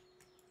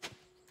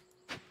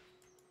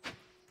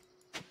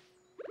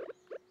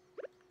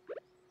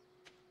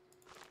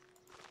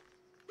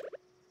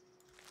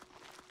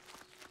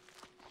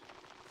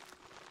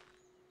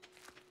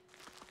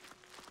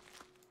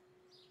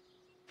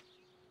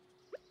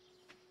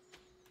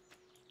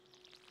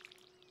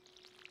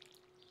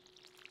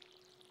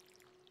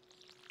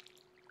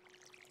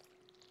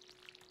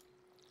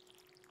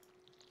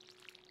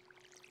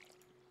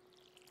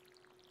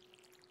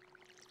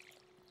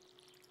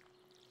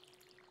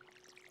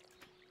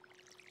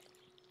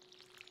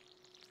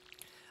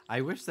 I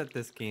wish that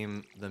this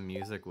game, the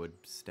music would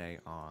stay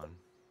on.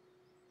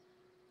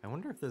 I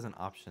wonder if there's an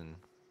option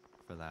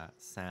for that.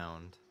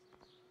 Sound.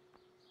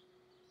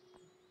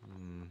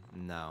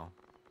 No.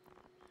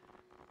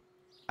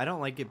 I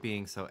don't like it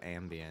being so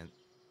ambient.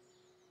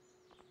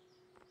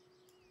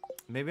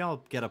 Maybe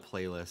I'll get a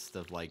playlist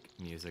of, like,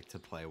 music to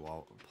play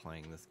while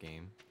playing this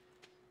game.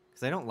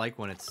 Because I don't like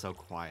when it's so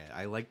quiet.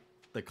 I like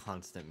the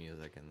constant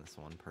music in this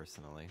one,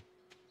 personally.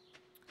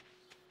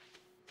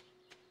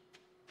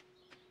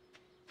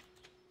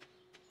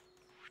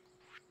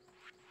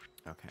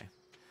 Okay,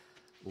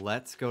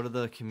 let's go to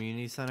the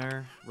community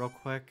center real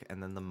quick,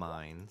 and then the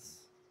mines.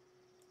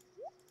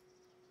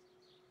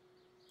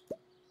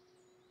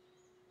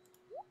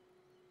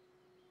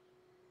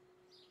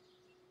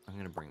 I'm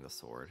gonna bring the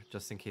sword,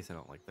 just in case I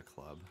don't like the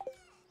club.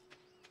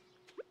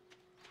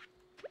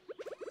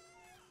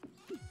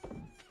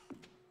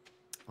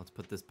 Let's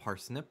put this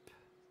parsnip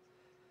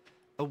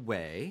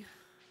away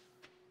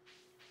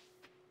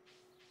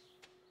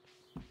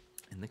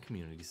in the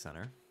community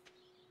center.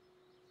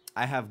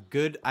 I have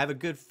a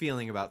good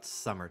feeling about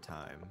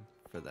summertime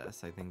for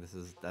this. I think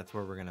that's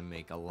where we're gonna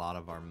make a lot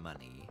of our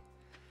money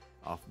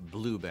off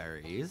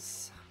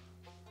blueberries.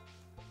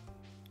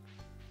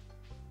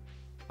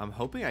 I'm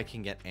hoping I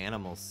can get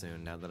animals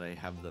soon now that I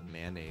have the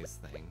mayonnaise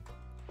thing.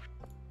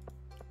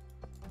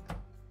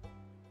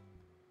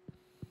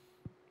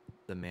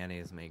 The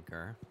mayonnaise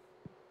maker.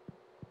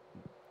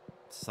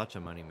 Such a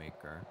money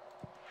maker.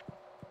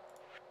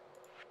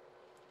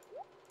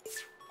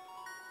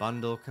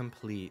 Bundle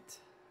complete.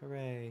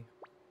 Hooray.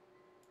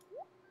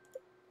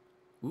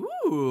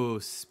 Ooh,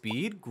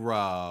 speed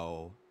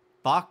grow.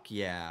 Fuck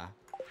yeah.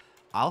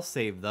 I'll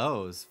save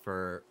those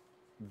for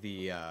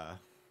the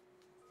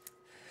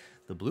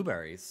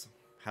blueberries.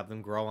 Have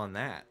them grow on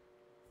that.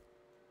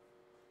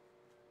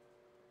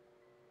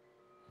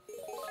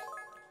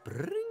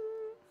 Bring.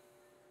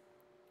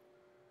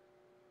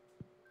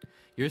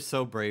 You're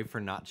so brave for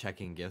not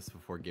checking gifts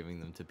before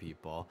giving them to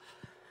people.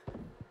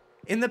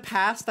 In the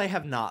past, I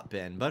have not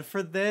been, but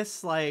for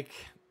this, like,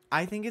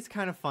 I think it's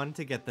kind of fun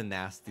to get the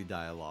nasty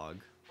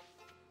dialogue.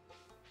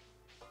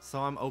 So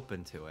I'm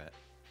open to it.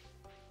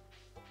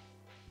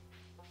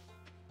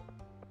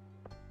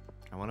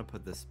 I want to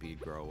put this speed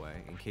grow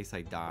away. In case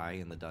I die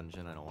in the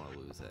dungeon, I don't want to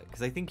lose it.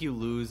 Because I think you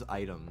lose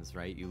items,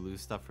 right? You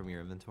lose stuff from your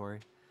inventory.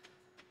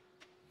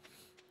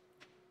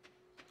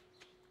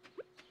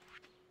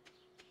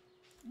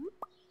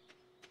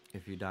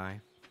 If you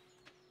die.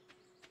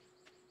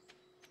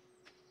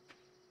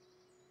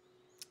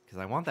 Because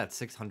I want that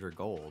 600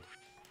 gold.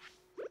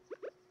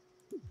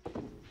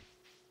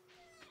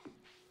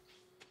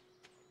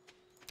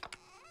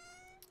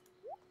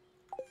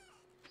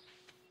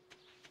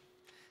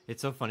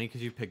 It's so funny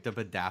because you picked up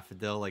a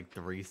daffodil like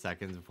 3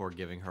 seconds before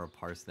giving her a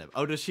parsnip.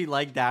 Oh, does she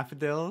like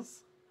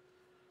daffodils?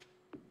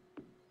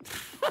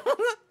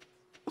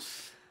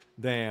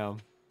 Damn.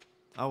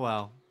 Oh,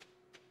 well.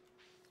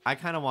 I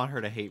kind of want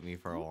her to hate me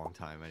for a long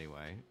time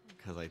anyway,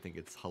 because I think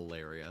it's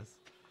hilarious.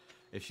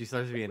 If she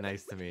starts being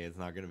nice to me, it's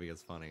not going to be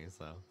as funny,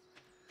 so.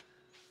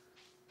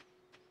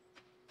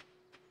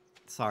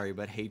 Sorry,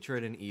 but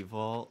hatred and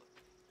evil,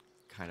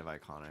 kind of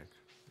iconic.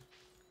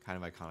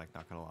 Kind of iconic,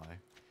 not going to lie.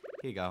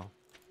 Here you go.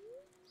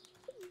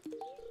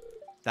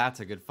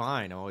 That's a good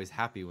find. I'm always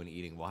happy when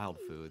eating wild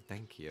food.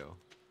 Thank you.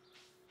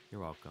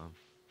 You're welcome.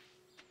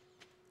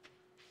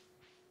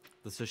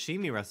 The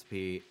sashimi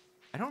recipe,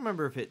 I don't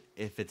remember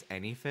if it's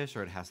any fish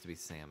or it has to be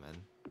salmon.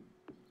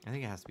 I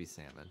think it has to be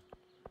salmon.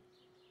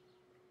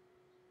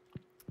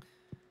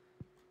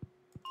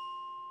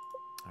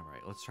 All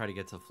right, let's try to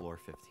get to floor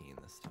 15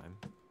 this time.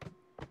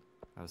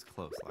 I was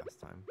close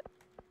last time.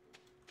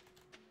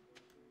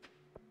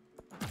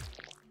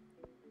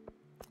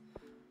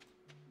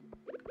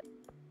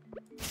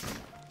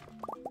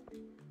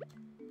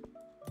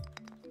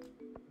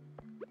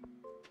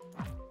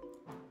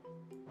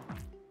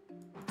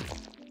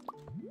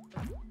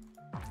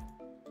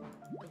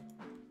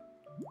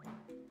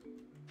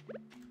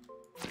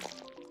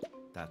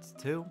 That's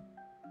 2.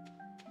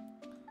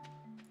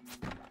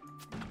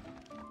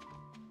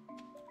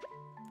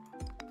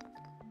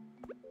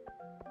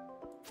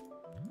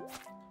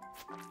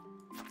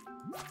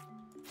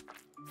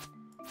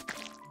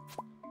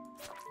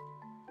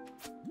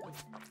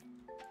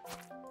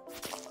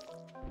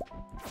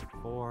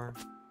 Four.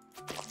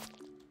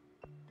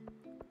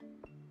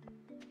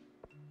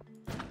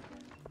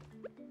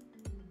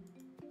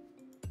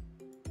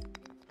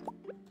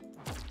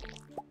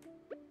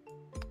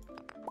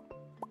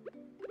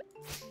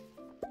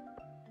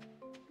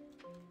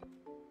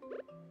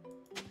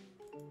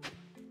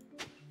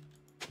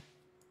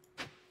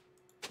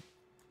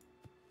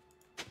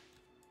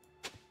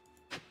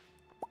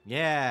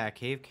 Yeah,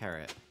 cave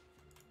carrot.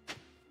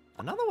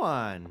 Another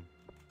one.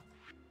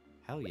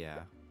 Hell yeah.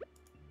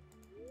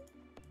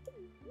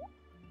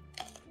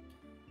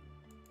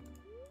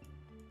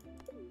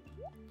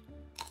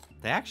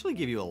 They actually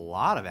give you a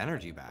lot of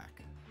energy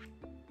back.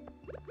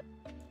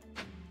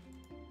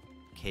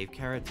 Cave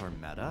carrots are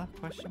meta?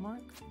 Question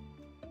mark?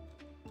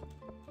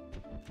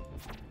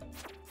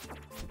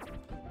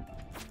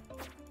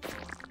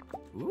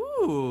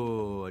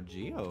 Ooh, a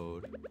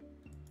geode.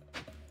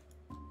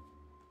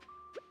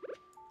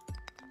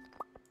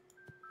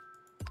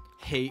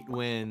 Hate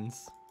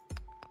wins.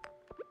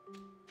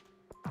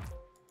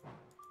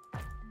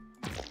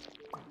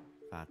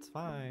 That's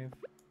 5.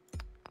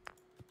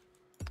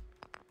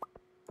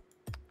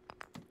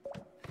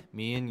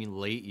 Me in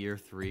late year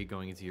 3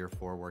 going into year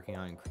 4 working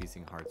on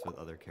increasing hearts with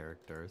other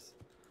characters.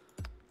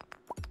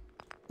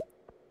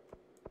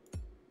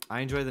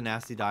 I enjoy the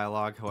nasty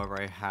dialogue,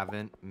 however I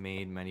haven't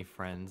made many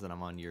friends and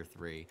I'm on year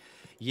 3.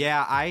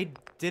 Yeah, I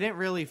didn't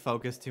really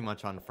focus too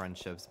much on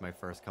friendships my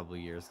first couple of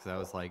years because I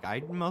was like,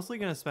 I'm mostly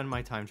going to spend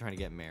my time trying to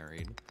get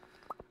married.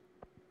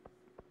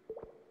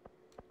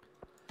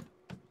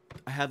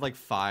 I had like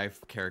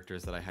 5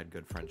 characters that I had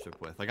good friendship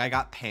with. Like I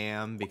got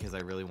Pam because I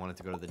really wanted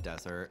to go to the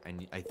desert,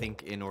 and I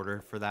think in order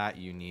for that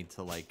you need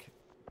to like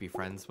be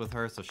friends with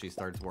her so she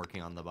starts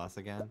working on the bus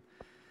again.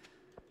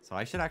 So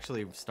I should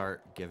actually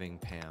start giving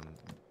Pam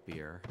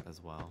beer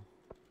as well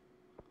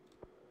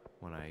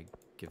when I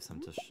give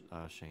some to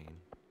Shane.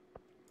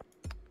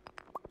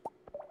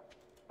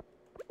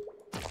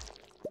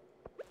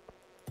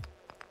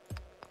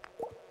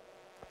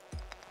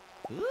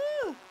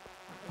 Ooh!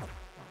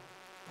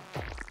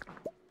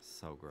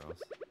 So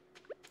gross.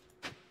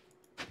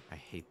 I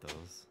hate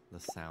those. The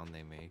sound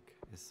they make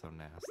is so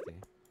nasty.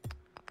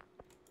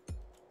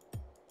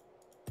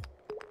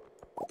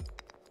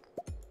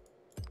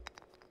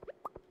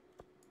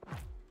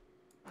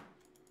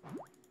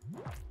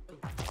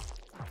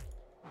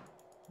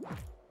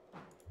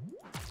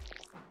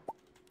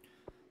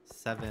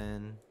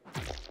 Seven,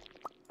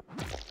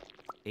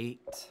 8.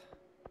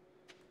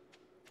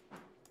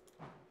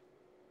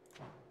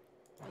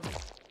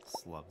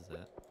 Loves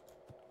it.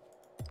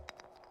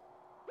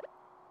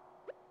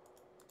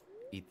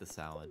 Eat the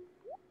salad.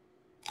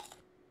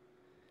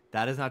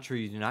 That is not true.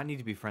 You do not need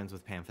to be friends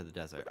with Pam for the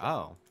desert.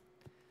 Oh.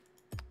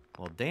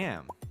 Well,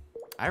 damn.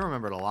 I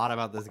remembered a lot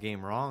about this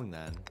game wrong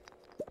then.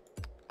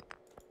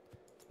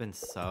 It's been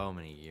so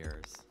many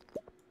years.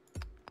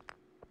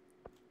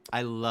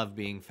 I love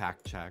being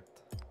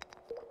fact-checked.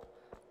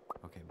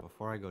 Okay,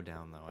 before I go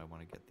down, though, I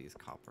want to get these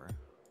copper.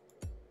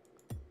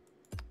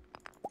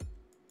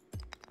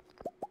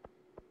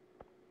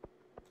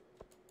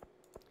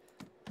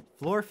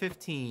 Floor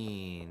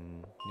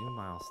 15. New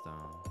milestone.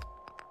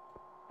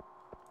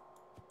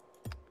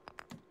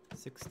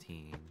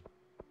 16.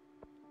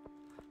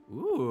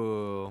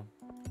 Ooh.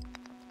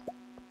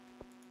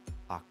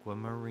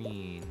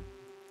 Aquamarine.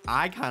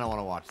 I kind of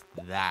want to watch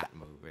that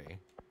movie.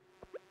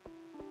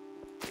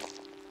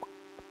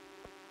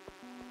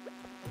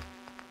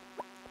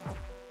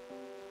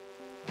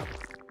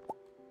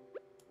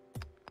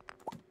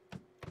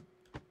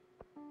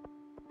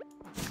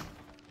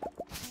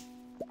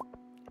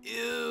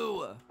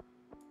 Ew.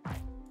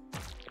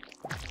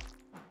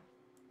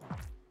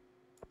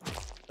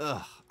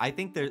 Ugh. I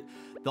think the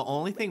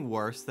only thing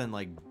worse than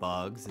like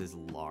bugs is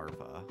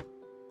larvae.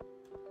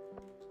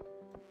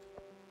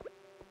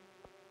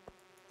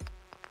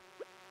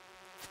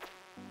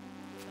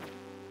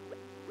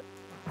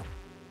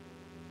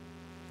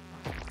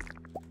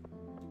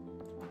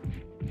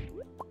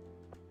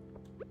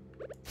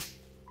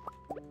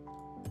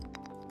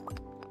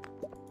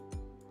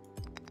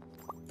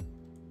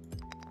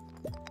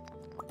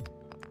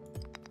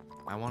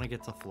 I want to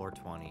get to floor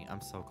 20.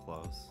 I'm so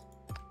close.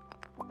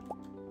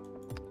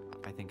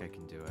 I think I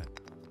can do it.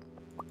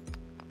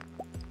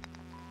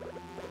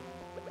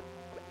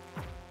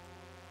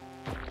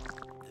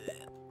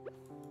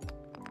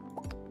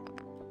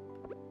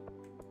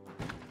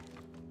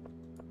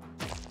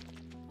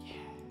 Yeah.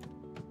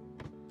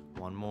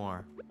 One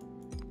more.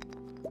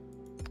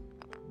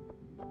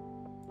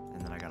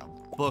 And then I gotta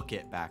book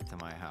it back to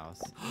my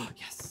house.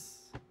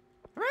 Yes!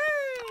 Hooray!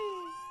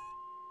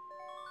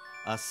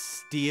 A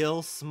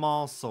steel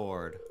small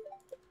sword.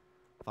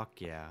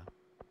 Fuck yeah.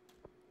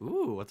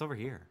 Ooh, what's over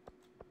here?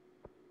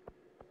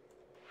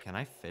 Can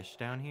I fish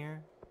down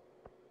here?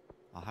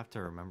 I'll have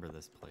to remember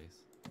this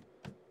place.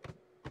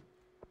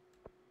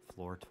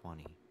 Floor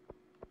 20.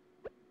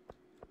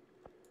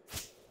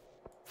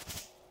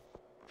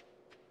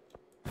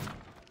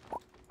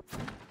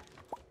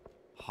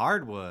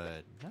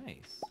 Hardwood.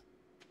 Nice.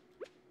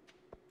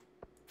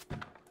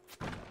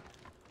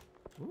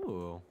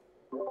 Ooh.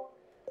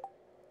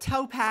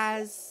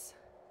 Topaz.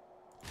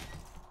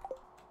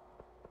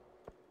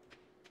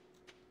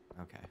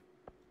 Okay.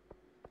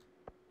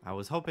 I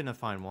was hoping to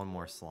find one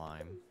more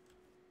slime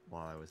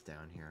while I was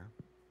down here.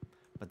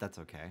 But that's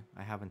okay.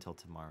 I have until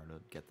tomorrow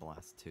to get the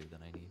last two that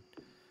I need.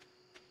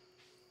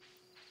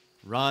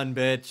 Run,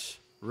 bitch.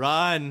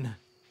 Run.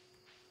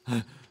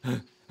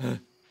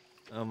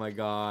 Oh my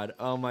god.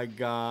 Oh my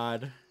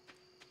god.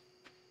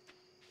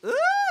 Ah!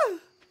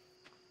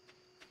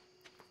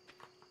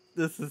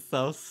 This is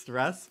so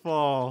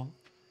stressful.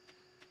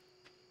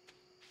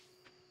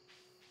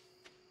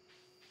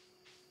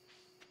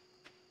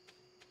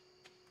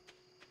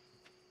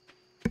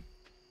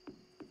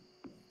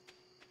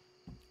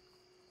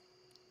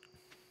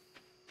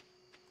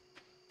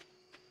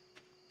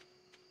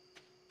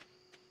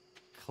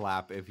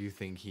 Clap if you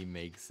think he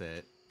makes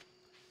it.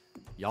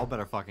 Y'all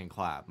better fucking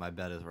clap. My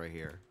bed is right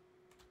here.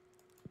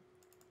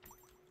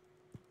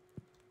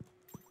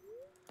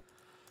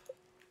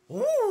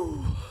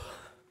 Ooh.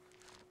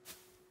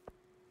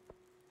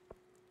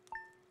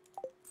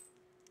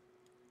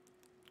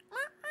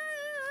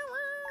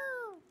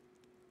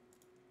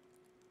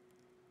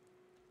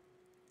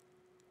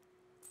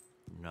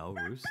 No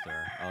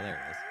rooster. Oh, there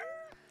it is.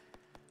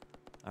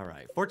 All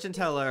right, fortune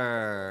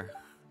teller.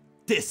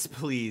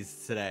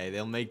 Displeased today.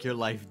 They'll make your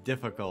life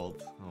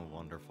difficult. Oh,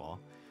 wonderful.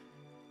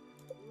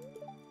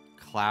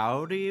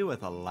 Cloudy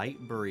with a light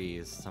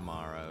breeze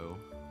tomorrow.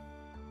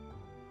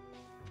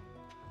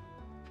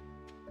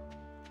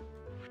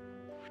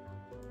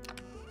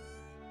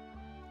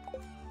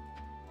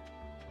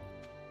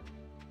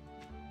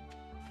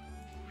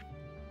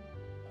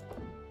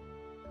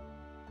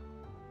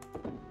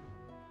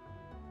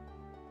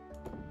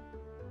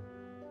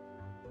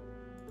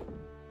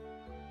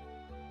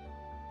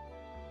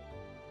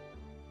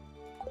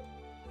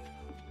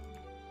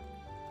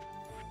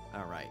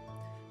 All right.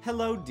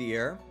 Hello,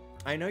 dear.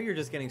 I know you're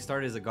just getting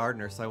started as a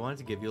gardener, so I wanted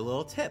to give you a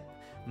little tip.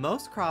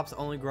 Most crops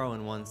only grow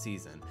in one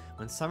season.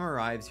 When summer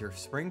arrives, your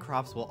spring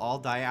crops will all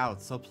die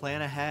out, so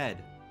plan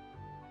ahead.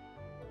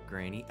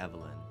 Granny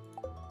Evelyn.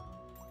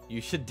 You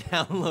should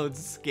download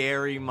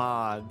scary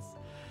mods.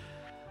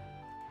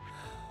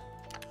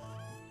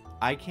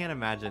 I can't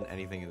imagine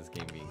anything in this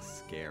game being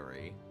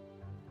scary.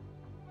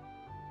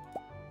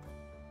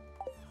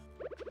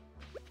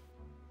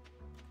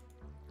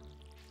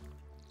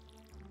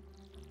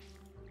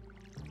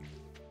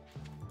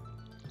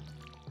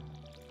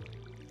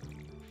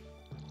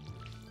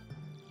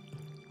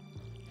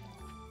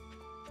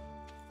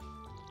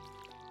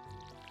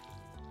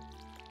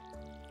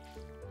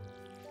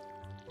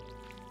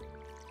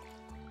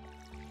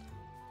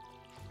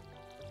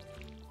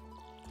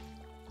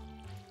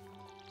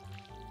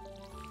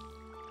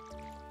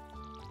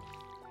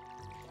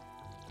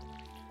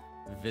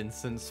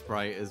 Vincent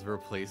Sprite is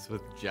replaced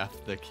with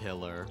Jeff the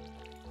Killer.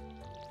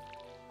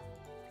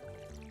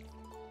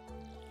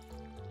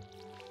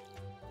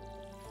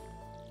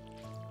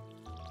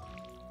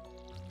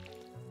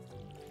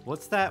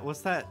 What's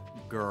that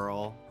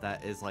girl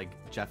that is like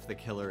Jeff the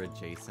Killer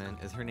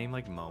adjacent? Is her name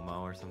like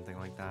Momo or something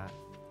like that?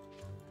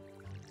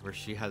 Where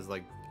she has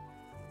like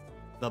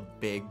the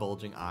big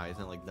bulging eyes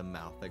and like the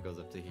mouth that goes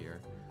up to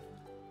here.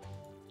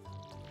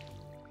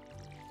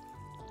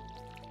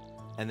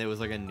 And there was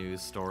like a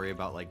news story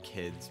about like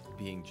kids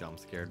being jump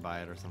scared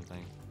by it or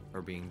something.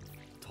 Or being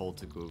told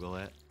to Google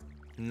it.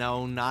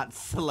 No, not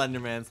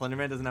Slenderman.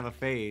 Slenderman doesn't have a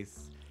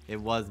face. It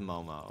was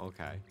Momo.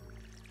 Okay.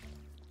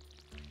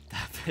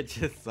 That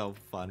bitch is so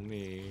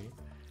funny.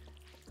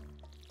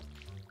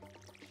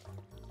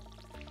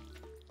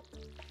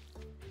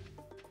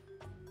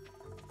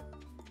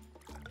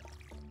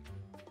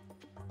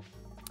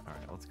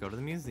 Alright, let's go to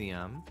the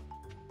museum.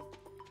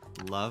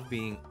 Love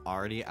being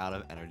already out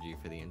of energy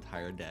for the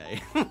entire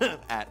day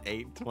at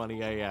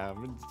 8:20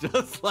 a.m. It's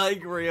just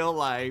like real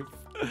life.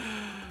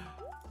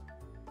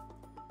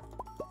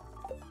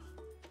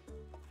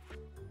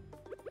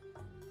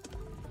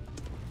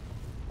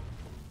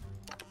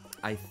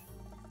 I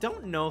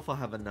don't know if I'll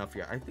have enough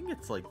yet. I think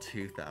it's like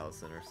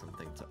 2,000 or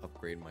something to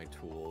upgrade my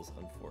tools,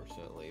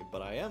 unfortunately.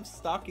 But I am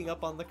stocking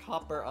up on the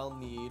copper I'll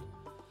need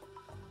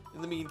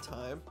in the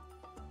meantime.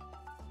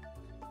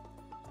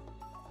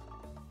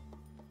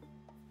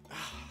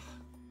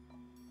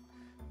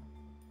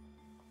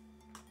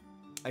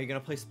 Are you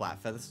gonna play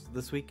Splatfest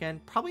this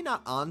weekend? Probably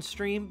not on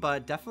stream,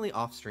 but definitely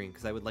off stream,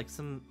 because I would like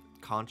some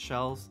conch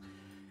shells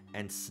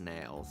and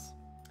snails.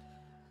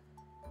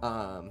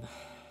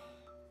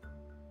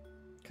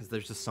 Because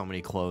there's just so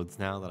many clothes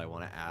now that I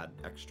want to add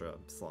extra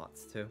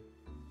slots to.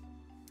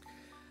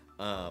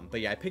 But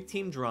yeah, I picked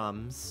Team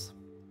Drums.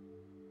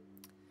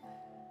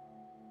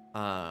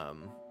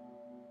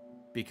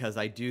 Because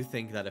I do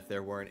think that if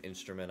there were an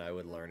instrument I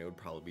would learn, it would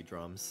probably be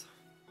drums.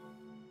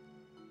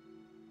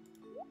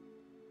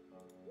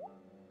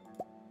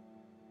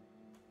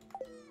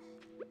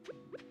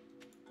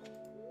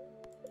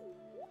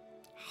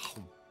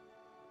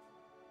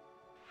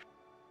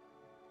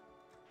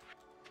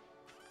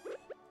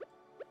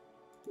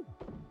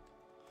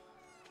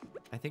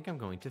 I think I'm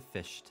going to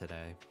fish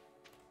today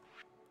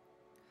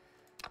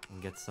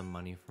and get some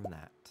money from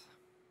that.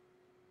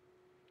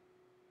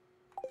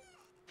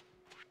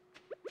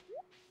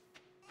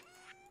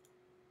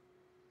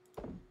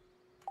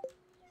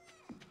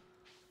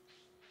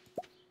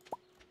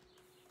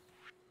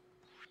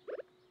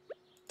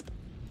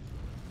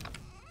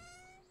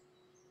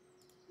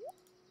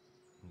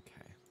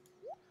 Okay.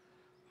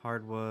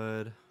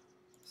 Hardwood,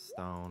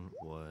 stone,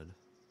 wood.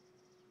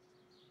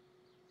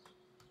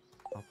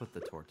 I'll put the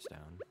torch down.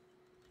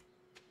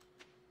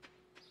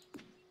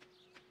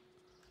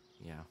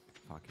 Yeah,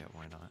 fuck it,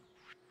 why not?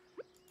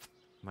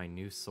 My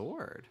new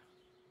sword.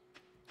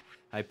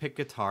 I picked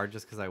guitar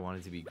just because I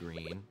wanted to be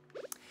green.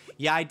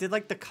 Yeah, I did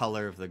like the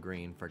color of the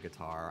green for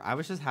guitar. I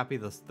was just happy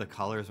the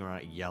colors were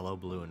not yellow,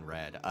 blue, and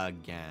red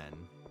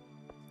again.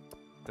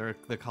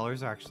 The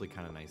colors are actually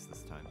kind of nice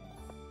this time.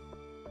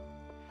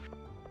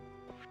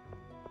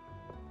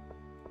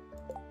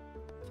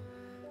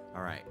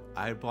 Alright,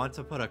 I want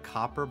to put a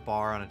copper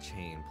bar on a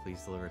chain.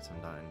 Please deliver it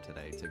sometime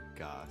today to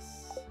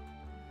Gus.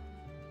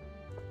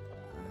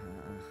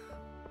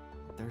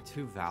 They're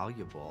too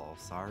valuable.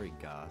 Sorry,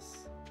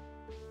 Gus.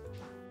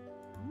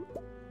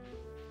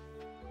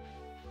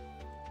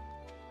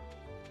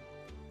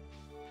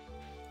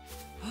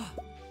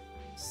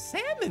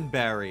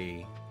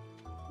 Salmonberry!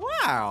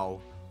 Wow!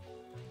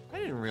 I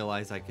didn't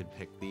realize I could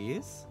pick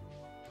these.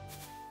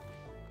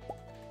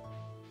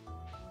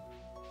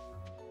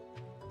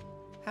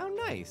 How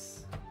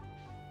nice.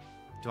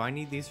 Do I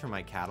need these for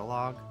my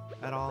catalog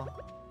at all?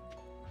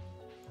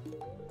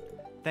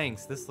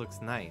 Thanks, this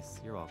looks nice.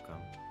 You're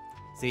welcome.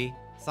 See,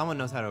 someone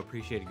knows how to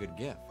appreciate a good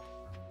gift.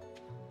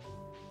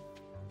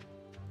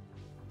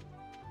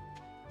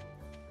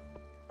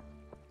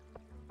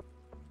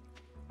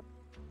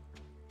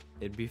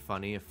 It'd be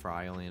funny if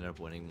Fry only ended up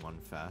winning one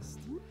fest.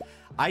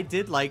 I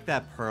did like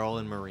that Pearl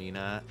and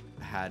Marina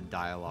had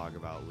dialogue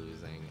about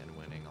losing and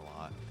winning a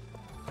lot.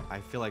 I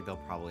feel like they'll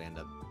probably end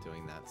up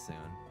doing that soon.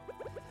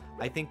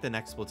 I think the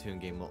next Splatoon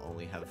game will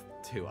only have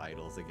 2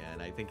 idols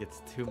again. I think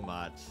it's too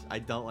much. I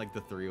don't like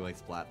the 3-way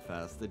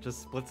Splatfest. It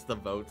just splits the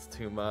votes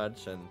too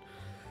much, and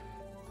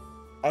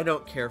I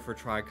don't care for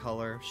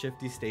Tricolor.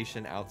 Shifty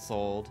Station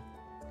outsold.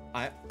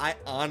 I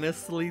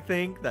honestly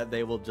think that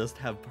they will just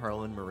have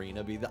Pearl and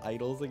Marina be the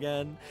idols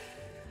again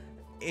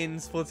in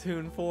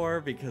Splatoon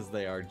 4 because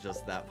they are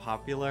just that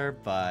popular,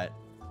 but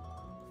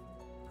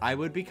I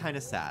would be kind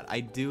of sad. I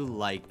do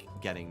like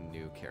getting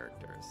new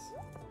characters.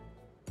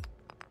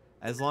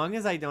 As long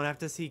as I don't have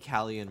to see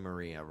Callie and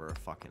Marie ever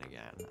fucking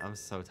again. I'm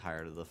so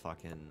tired of the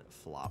fucking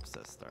flop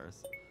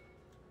sisters.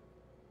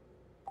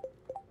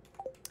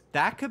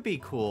 That could be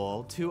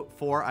cool.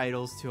 4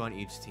 idols, 2 on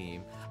each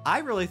team. I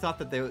really thought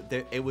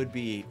that it would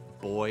be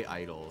boy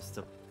idols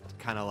to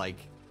kind of like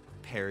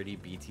parody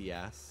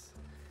BTS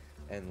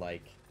and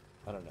like,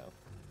 I don't know,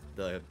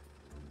 the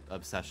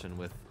obsession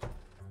with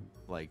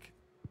like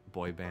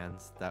boy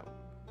bands that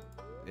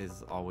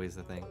is always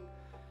a thing.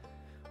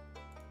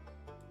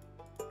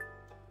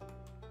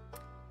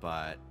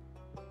 But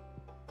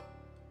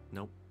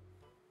nope.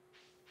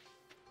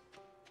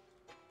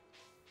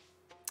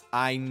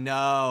 I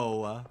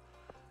know.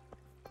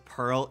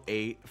 Pearl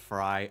 8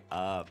 fry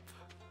up.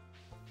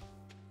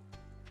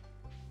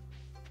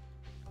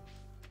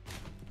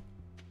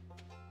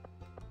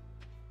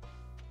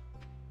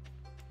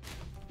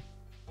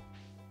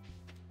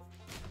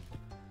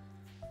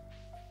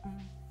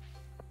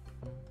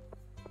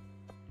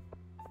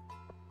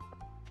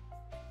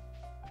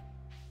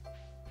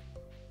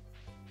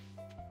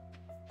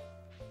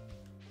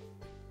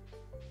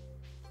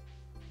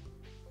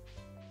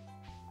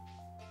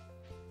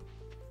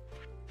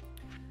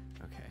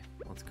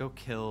 Let's go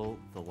kill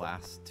the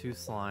last 2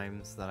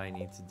 slimes that I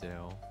need to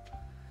do.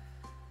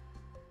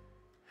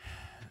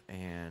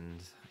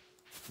 And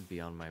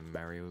be on my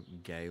merry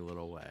gay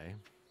little way.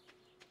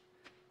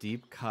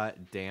 Deep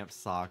cut damp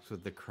socks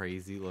with the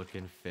crazy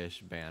looking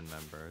fish band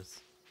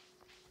members.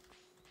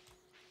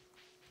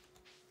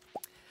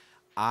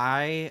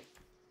 I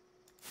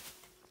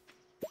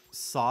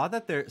saw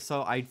that there,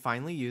 so I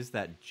finally used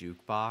that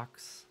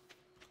jukebox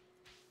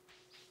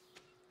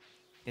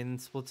in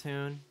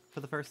Splatoon for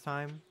the first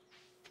time.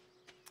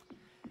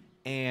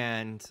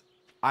 And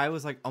I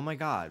was like, oh my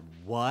god,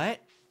 what?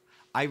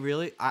 I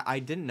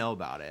didn't know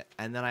about it.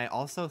 And then I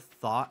also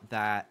thought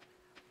that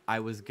I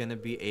was gonna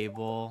be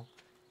able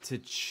to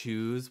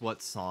choose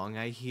what song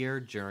I hear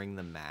during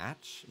the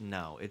match.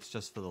 No, it's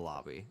just for the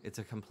lobby. It's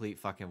a complete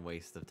fucking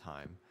waste of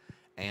time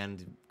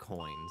and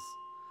coins.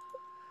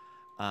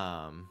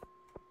 And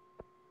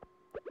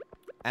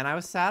I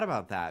was sad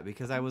about that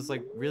because I was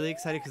like really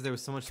excited because there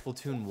was so much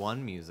Splatoon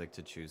 1 music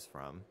to choose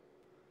from.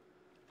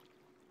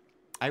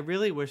 I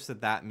really wish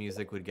that that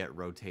music would get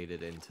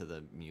rotated into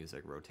the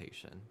music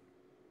rotation.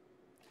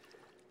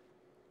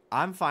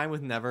 I'm fine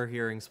with never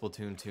hearing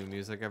Splatoon 2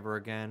 music ever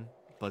again,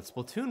 but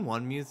Splatoon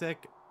 1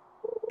 music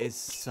is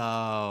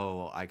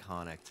so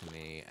iconic to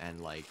me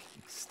and like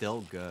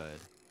still good.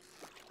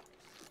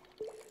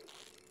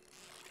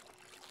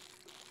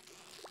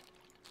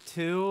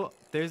 2,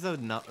 there's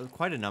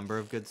quite a number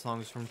of good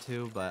songs from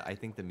 2, but I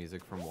think the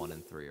music from 1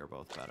 and 3 are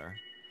both better.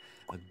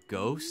 A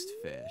ghost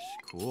fish,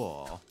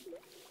 cool.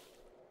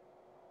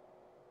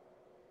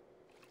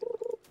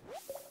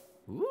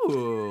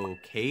 Ooh,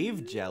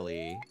 cave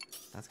jelly.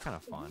 That's kind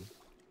of fun.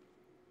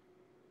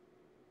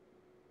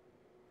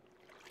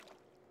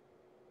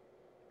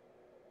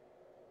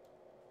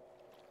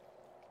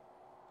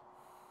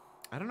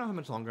 I don't know how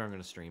much longer I'm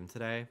going to stream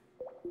today.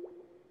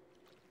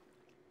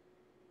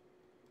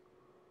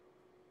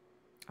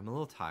 I'm a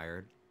little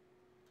tired.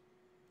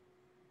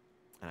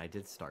 And I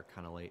did start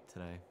kind of late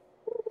today.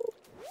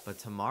 But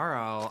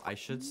tomorrow, I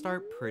should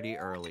start pretty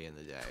early in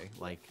the day.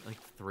 Like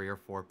 3 or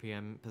 4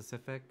 p.m.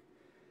 Pacific.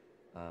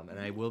 And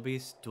I will be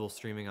dual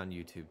streaming on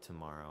YouTube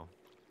tomorrow.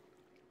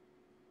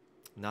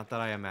 Not that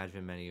I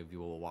imagine many of you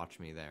will watch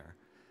me there,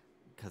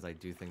 because I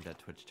do think that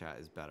Twitch chat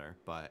is better.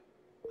 But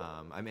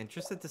I'm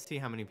interested to see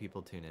how many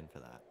people tune in for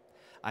that.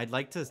 I'd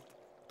like to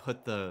put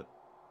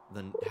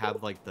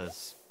have like the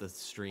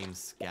stream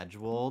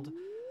scheduled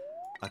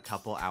a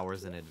couple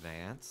hours in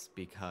advance,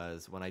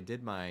 because when I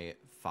did my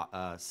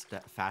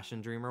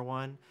Fashion Dreamer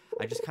one,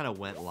 I just kind of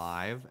went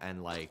live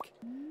and like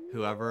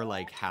whoever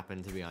like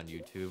happened to be on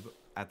YouTube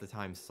at the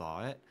time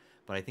saw it.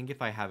 But I think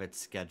if I have it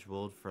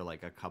scheduled for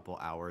like a couple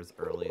hours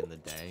early in the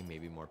day,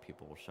 maybe more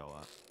people will show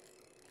up.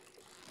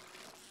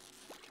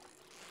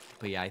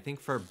 But yeah, I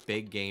think for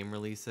big game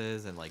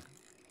releases and like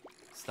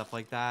stuff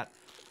like that,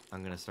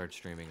 I'm gonna start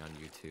streaming on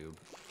YouTube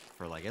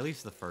for like at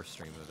least the first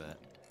stream of it,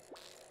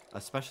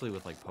 especially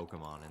with like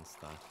Pokemon and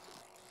stuff.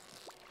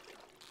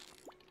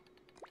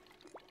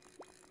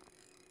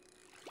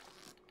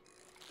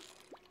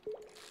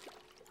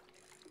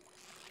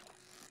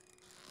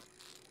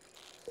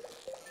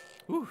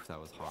 Whew, that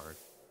was hard.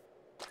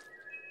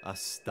 A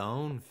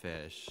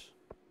stonefish.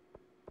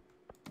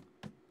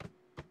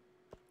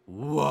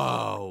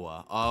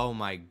 Whoa! Oh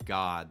my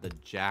god, the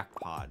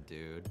jackpot,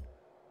 dude.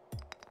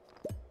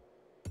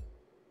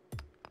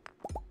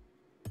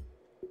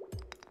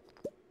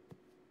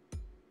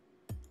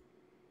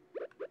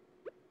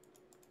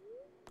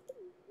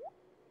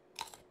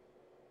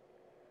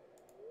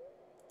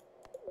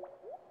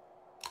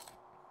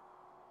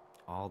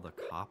 All the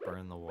copper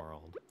in the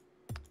world.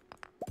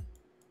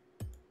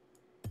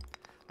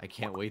 I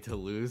can't wait to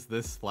lose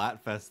this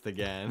Splatfest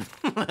again.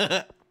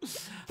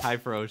 Hi,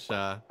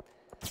 Ferosha.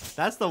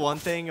 That's the one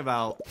thing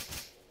about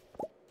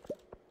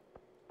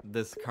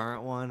this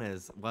current one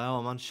is, well,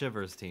 I'm on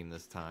Shiver's team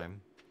this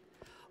time.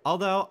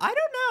 Although, I don't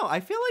know. I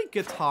feel like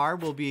guitar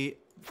will be...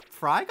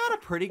 Fry got a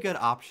pretty good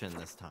option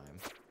this time.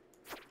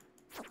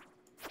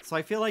 So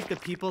I feel like the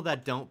people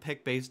that don't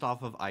pick based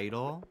off of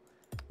Idol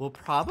will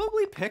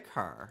probably pick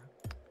her.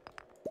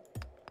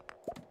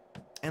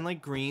 And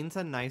like green's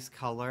a nice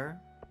color.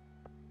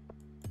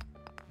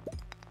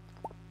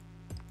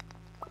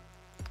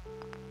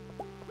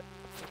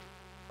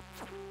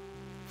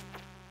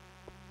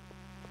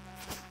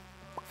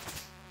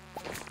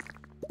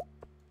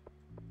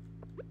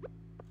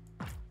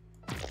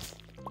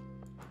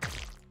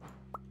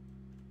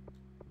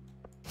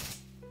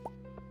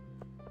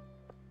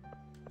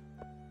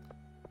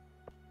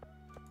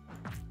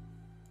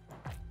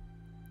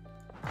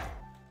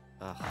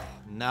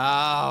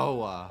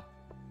 No!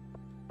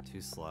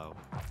 Too slow.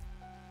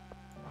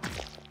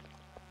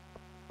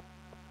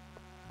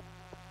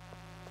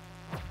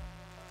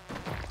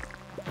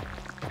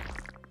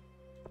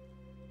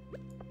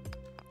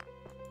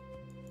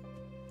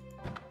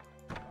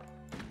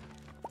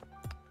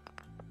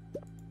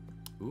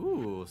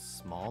 Ooh,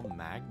 small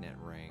magnet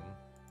ring.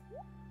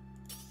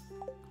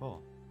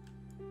 Cool.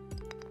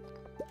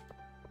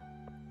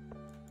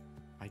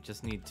 I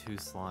just need 2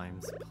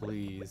 slimes,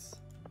 please.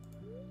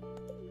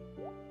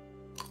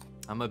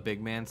 I'm a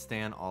big man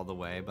stan all the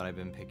way, but I've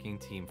been picking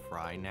Team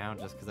Fry now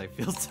just because I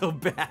feel so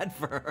bad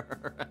for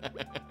her.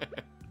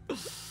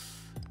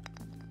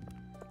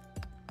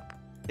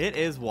 It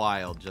is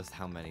wild just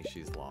how many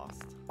she's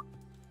lost.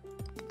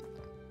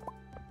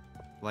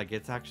 Like,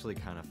 it's actually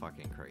kind of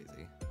fucking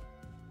crazy.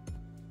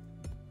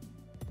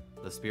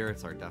 The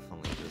spirits are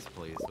definitely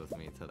displeased with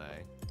me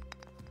today.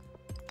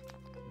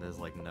 There's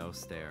like no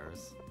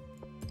stairs.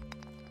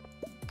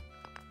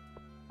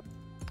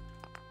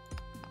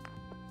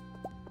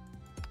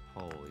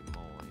 Holy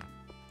moly.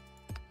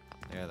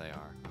 There they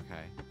are.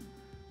 Okay.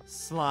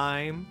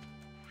 Slime.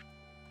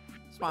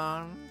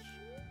 Sponge.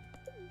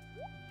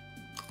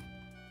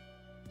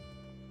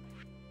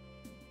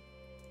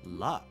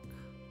 Luck.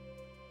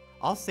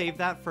 I'll save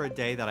that for a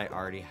day that I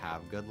already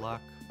have good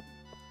luck.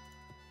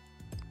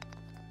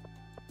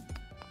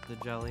 The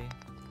jelly.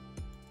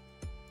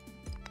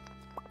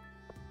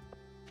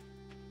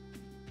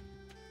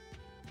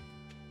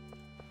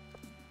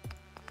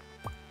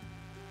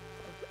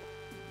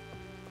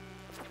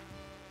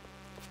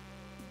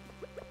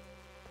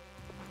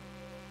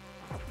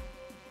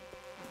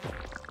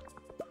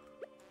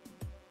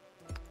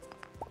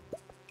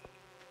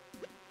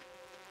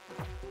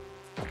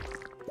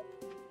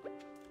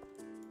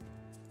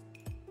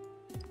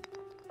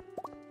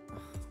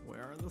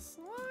 Where are the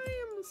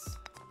slimes?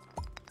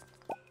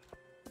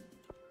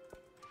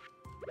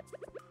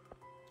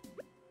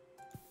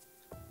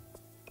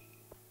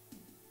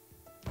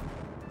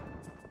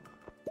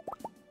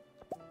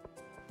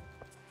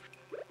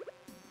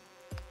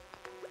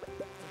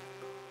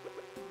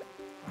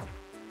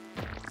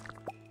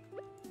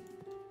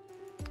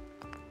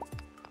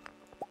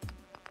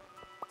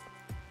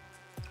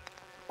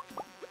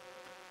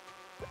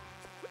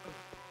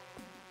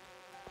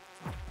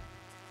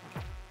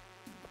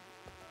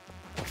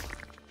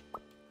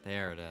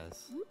 There it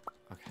is.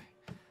 Okay.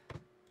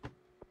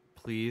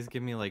 Please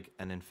give me like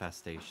an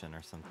infestation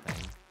or something.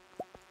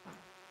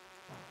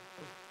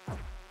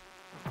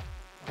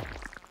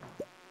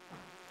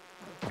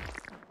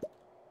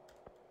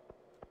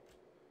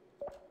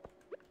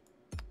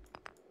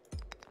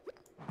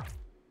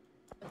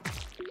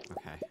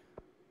 Okay.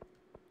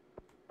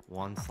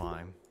 1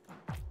 slime.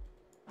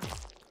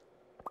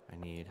 I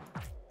need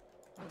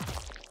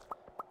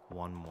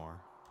 1 more.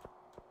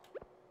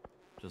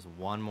 Just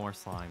 1 more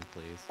slime,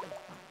 please. God,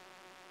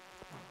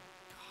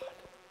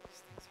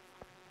 these things are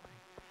fucking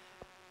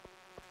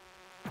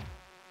annoying.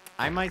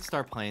 I might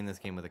start playing this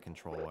game with a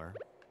controller.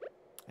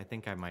 I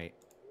think I might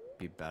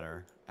be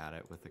better at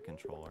it with a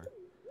controller.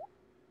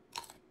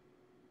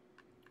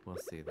 We'll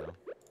see, though.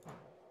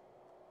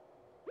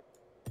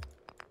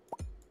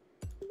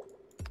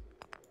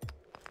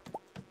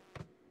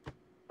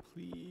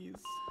 Please.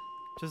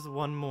 Just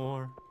 1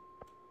 more.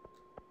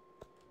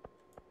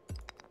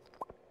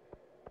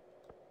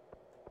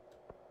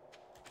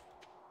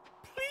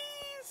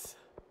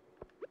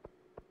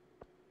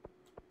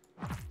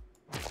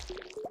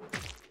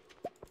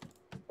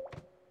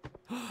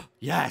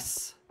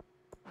 Yes!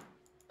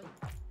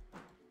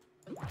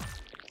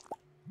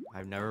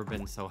 I've never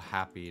been so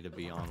happy to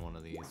be on one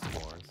of these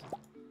floors.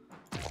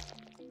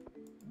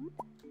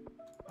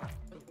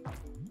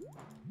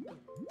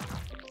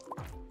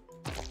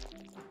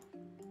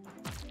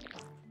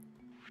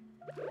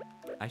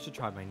 I should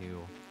try my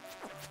new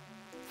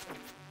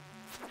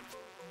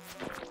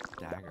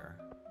dagger.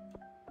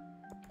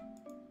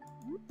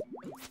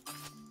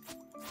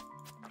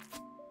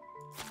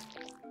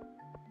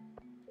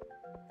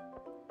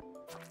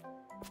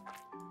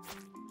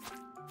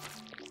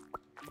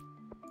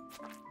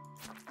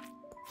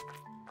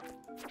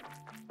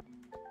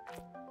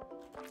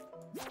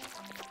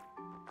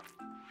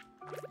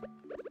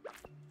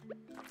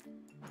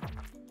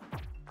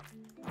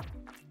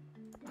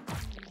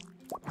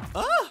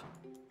 Ah!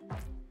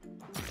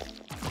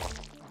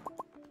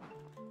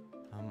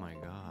 Oh my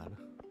god.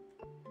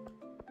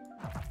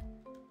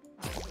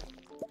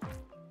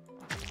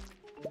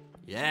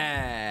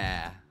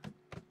 Yeah!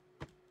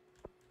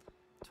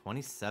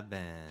 27.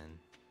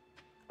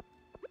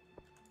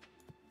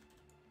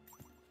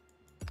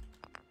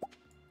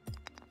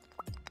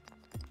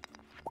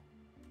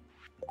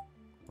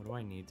 What do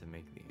I need to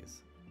make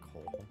these?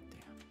 Coal?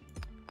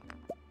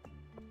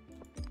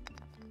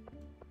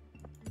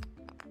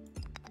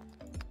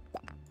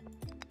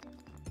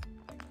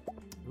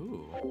 Damn.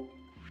 Ooh.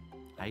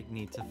 I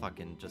need to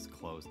fucking just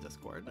close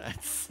Discord.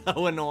 That's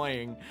so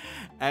annoying.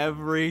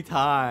 Every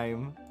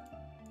time.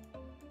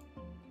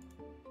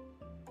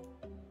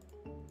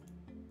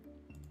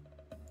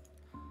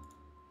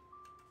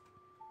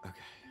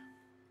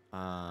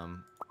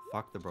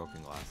 Fuck the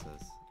broken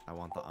glasses. I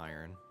want the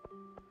iron.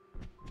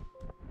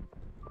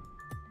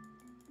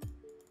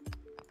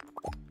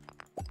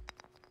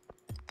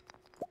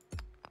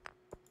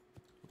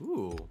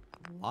 Ooh,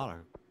 a lot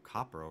of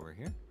copper over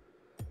here.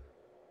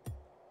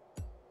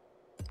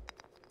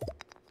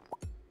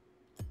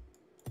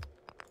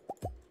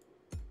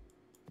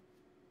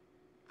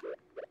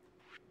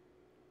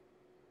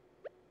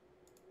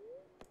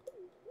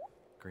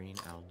 Green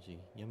algae.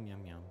 Yum,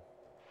 yum, yum.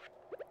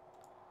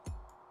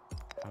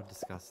 How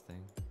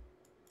disgusting.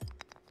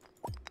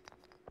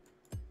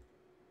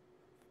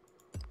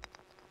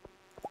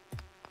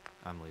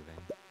 I'm leaving.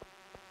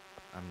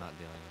 I'm not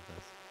dealing with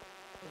this.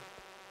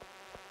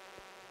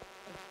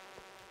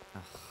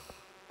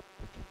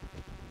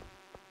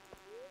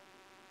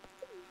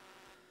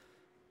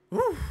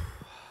 Whew.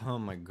 Oh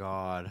my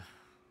god.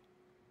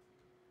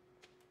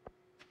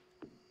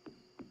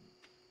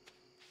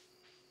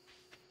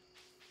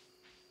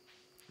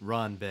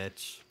 Run,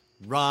 bitch.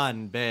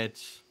 Run,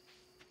 bitch.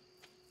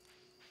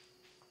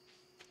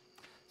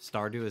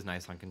 Stardew is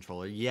nice on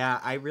controller. Yeah,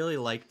 I really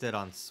liked it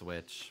on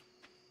Switch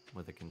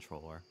with a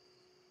controller.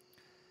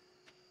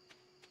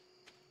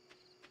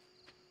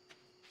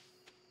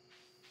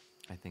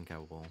 I think I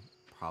will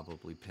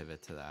probably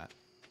pivot to that.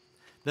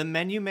 The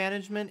menu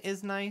management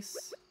is nice.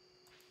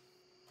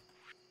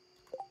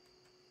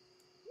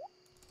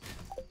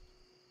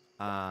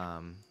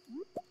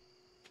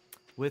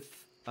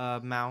 With a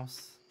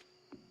mouse.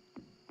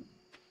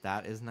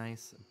 That is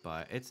nice,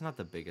 but it's not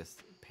the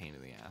biggest pain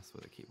in the ass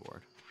with a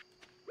keyboard.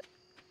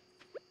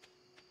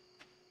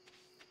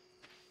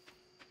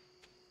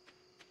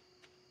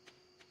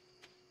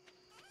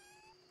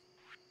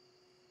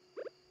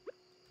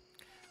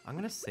 I'm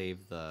gonna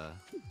save the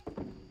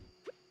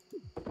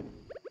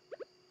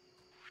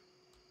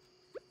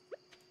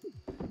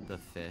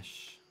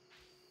fish.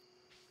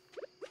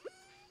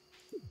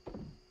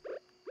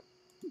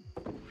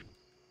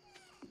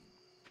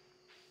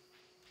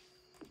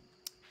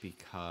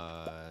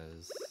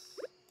 Because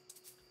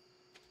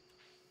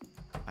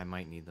I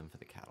might need them for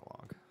the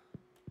catalog.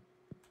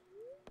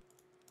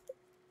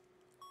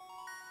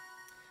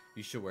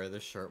 You should wear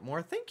this shirt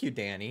more. Thank you,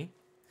 Danny.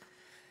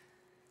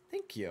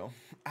 Thank you.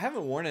 I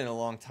haven't worn it in a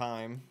long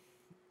time.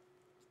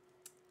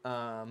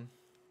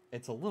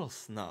 It's a little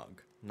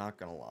snug, not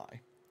gonna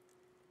lie.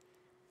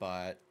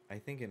 But I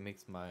think it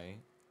makes my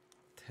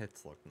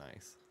tits look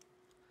nice.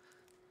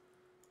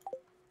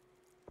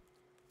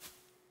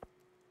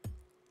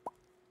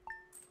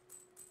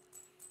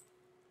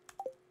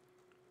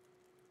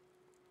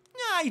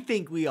 I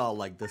think we all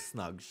like the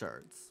snug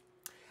shirts.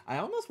 I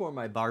almost wore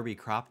my Barbie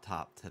crop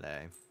top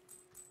today.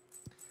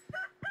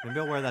 Maybe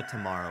I'll wear that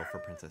tomorrow for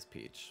Princess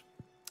Peach.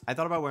 I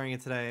thought about wearing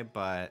it today,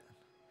 but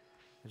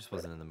I just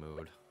wasn't in the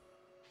mood.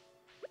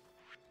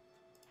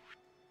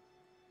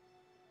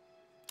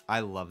 I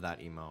love that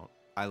emote.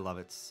 I love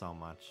it so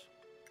much.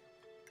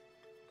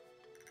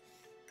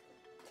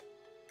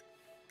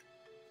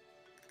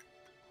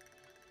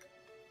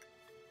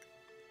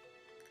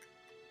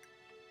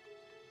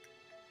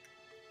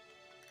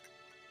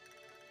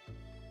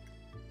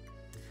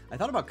 I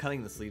thought about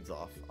cutting the sleeves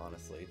off,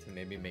 honestly, to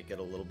maybe make it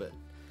a little bit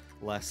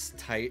less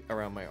tight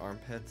around my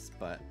armpits,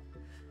 but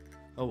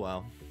oh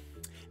well.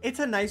 It's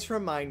a nice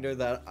reminder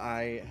that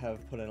I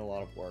have put in a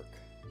lot of work,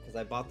 because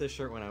I bought this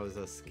shirt when I was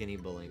a skinny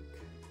batoink,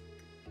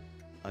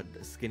 and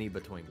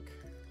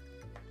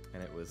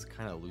it was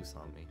kind of loose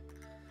on me.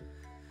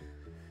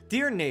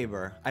 Dear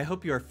neighbor, I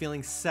hope you are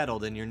feeling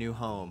settled in your new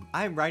home.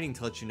 I am writing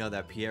to let you know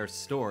that Pierre's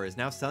store is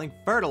now selling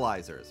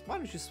fertilizers. Why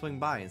don't you swing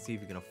by and see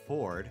if you can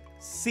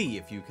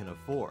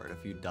afford a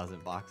few dozen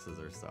boxes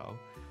or so.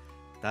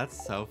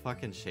 That's so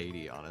fucking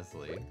shady,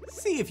 honestly.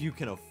 See if you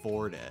can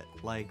afford it.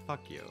 Like,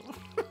 fuck you.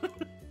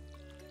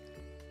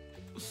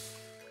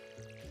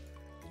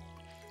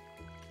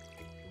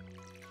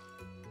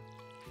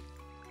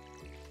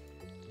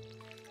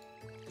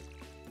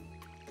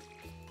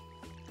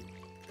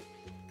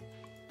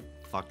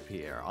 Fuck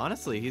Pierre.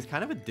 Honestly, he's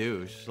kind of a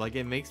douche. Like,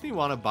 it makes me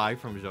want to buy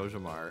from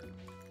Jojo Mart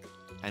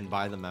and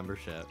buy the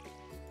membership.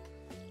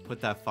 Put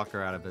that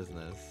fucker out of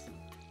business.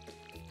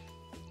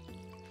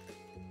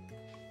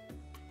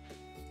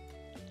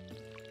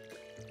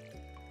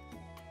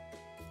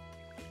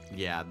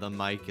 Yeah, the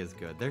mic is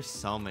good. There's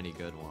so many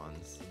good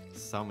ones.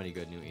 So many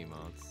good new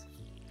emotes.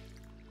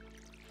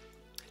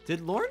 Did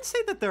Lauren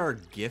say that there are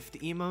gift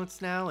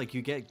emotes now? Like,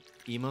 you get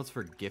emotes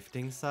for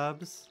gifting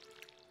subs?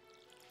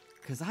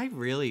 Because I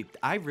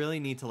really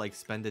need to, like,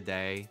 spend a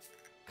day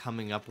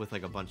coming up with,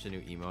 like, a bunch of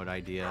new emote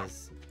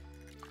ideas.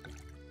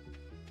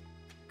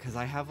 Because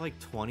I have, like,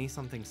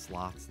 20-something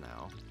slots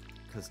now.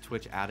 Because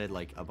Twitch added,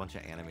 like, a bunch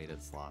of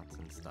animated slots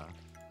and stuff.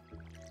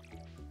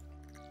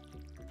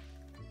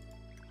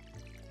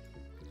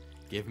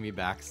 Give me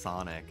back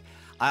Sonic.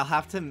 I'll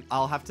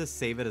have to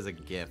save it as a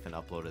GIF and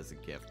upload as a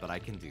GIF, but I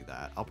can do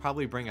that. I'll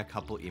probably bring a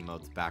couple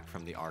emotes back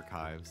from the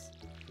archives.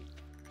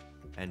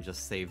 And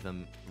just save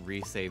them,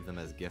 resave them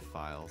as GIF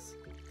files,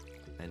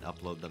 and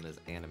upload them as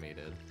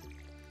animated.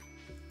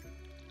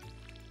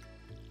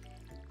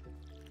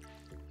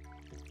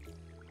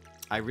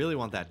 I really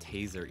want that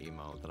taser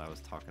emote that I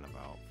was talking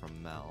about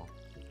from Mel.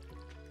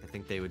 I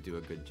think they would do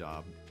a good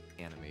job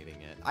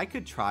animating it. I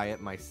could try it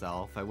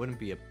myself. I wouldn't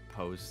be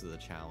opposed to the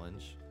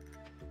challenge.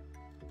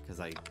 Because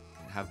I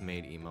have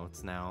made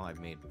emotes now. I've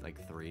made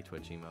like 3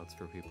 Twitch emotes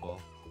for people.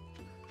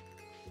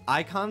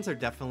 Icons are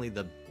definitely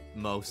the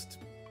most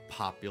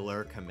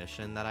popular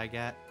commission that I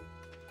get.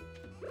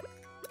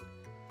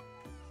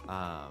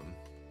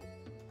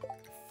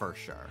 For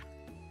sure.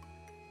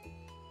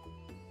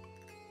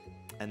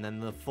 And then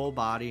the full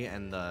body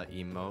and the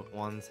emote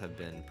ones have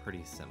been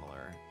pretty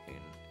similar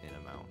in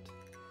amount.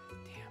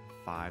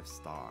 Damn,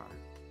 5-star.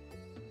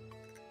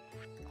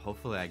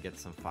 Hopefully I get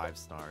some 5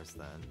 stars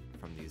then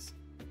from these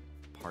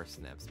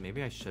parsnips.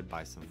 Maybe I should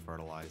buy some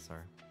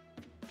fertilizer.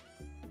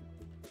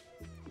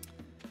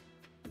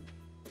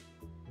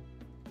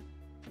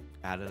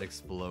 Add an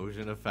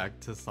explosion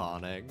effect to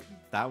Sonic.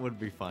 That would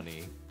be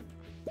funny.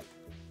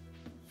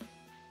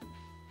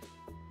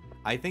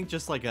 I think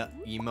just like a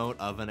emote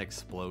of an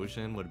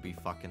explosion would be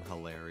fucking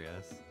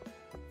hilarious.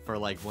 For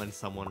like when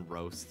someone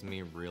roasts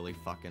me really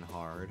fucking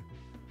hard.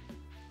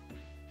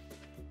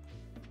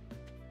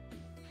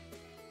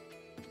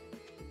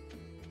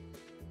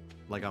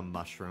 Like a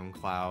mushroom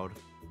cloud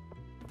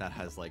that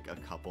has like a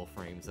couple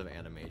frames of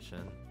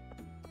animation.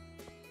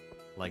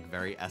 Like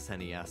very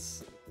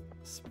SNES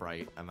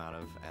sprite amount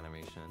of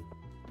animation.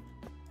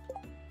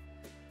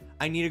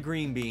 I need a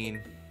green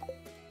bean.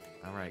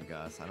 Alright,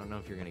 Gus. I don't know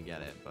if you're gonna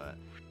get it, but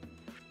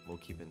we'll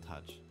keep in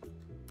touch.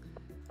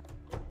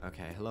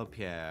 Okay, hello,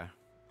 Pierre.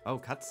 Oh,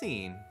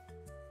 cutscene.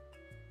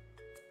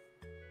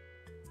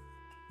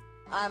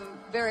 I'm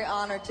very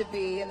honored to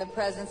be in the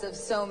presence of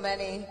so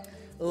many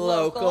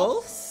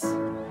Locals.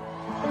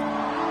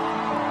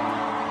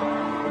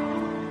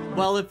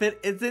 Well, if it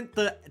isn't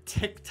the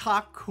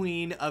TikTok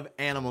queen of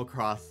Animal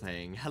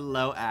Crossing.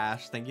 Hello,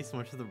 Ash. Thank you so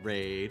much for the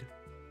raid.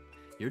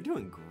 You're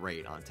doing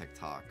great on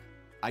TikTok.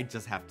 I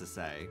just have to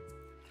say.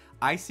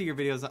 I see your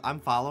videos. I'm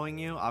following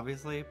you,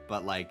 obviously,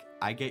 but like,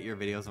 I get your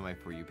videos on my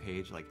For You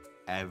page like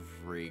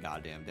every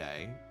goddamn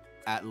day.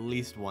 At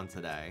least once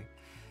a day.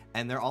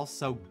 And they're all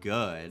so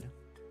good.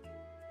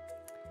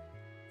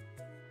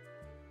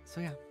 So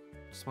yeah,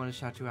 just wanted to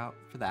shout you out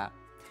for that.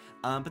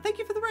 But thank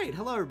you for the raid.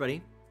 Hello,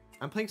 everybody.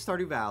 I'm playing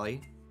Stardew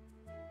Valley.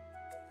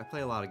 I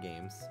play a lot of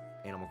games,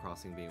 Animal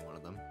Crossing being one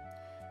of them.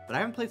 But I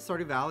haven't played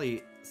Stardew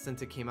Valley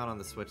since it came out on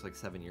the Switch like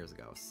 7 years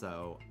ago.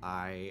 So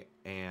I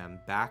am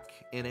back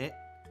in it,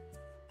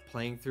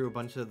 playing through a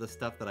bunch of the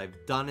stuff that I've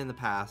done in the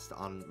past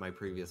on my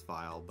previous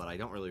file, but I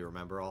don't really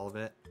remember all of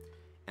it.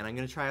 And I'm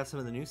going to try out some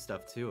of the new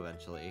stuff too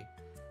eventually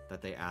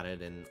that they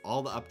added and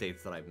all the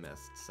updates that I've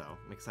missed. So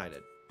I'm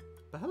excited.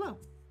 But hello.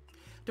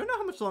 Don't know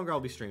how much longer I'll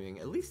be streaming,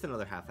 at least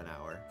another half an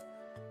hour.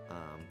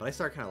 But I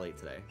started kind of late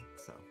today,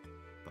 so,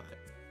 but,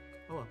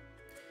 oh well.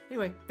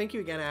 Anyway, thank you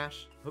again,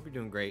 Ash. Hope you're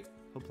doing great.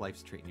 Hope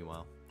life's treating you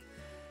well.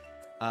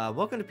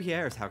 Welcome to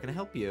Pierre's. How can I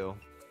help you?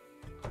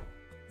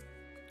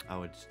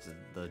 Oh, it's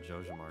the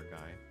Jojamar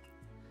guy.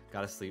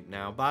 Gotta sleep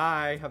now.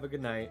 Bye. Have a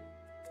good night.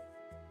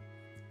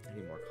 I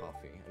need more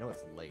coffee. I know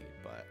it's late,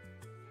 but...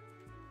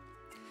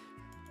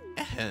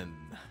 Ahem.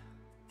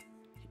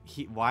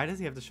 Why does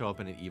he have to show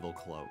up in an evil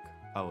cloak?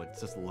 Oh, it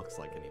just looks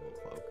like an evil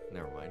cloak.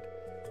 Never mind.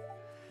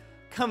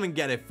 Come and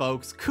get it,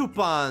 folks.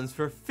 Coupons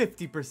for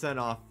 50%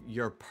 off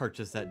your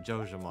purchase at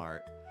Jojamart.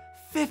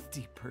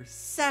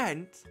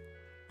 50%?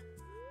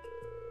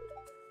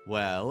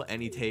 Well,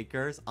 any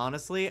takers?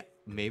 Honestly,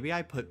 maybe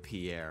I put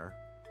Pierre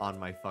on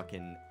my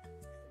fucking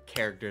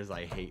characters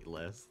I hate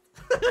list.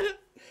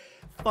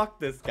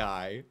 Fuck this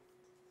guy.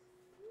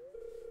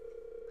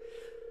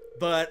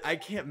 But I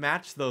can't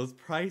match those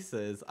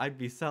prices. I'd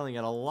be selling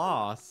at a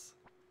loss.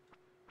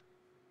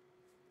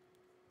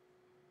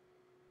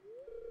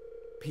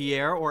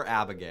 Pierre or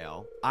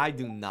Abigail? I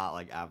do not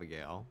like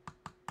Abigail.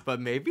 But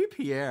maybe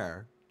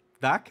Pierre.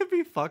 That could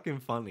be fucking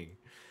funny.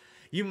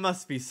 You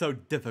must be so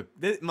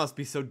it must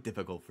be so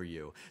difficult for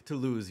you to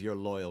lose your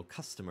loyal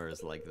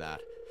customers like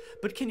that.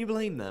 But can you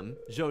blame them?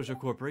 Joja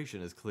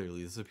Corporation is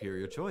clearly the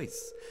superior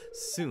choice.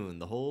 Soon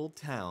the whole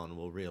town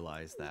will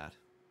realize that.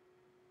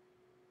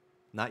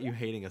 Not you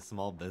hating a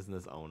small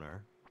business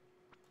owner.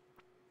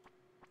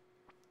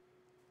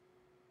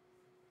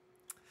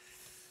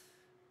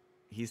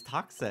 He's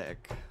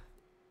toxic.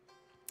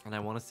 And I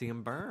want to see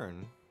him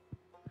burn.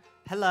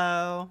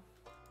 Hello.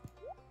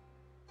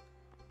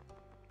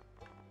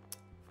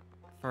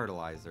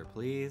 Fertilizer,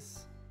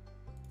 please.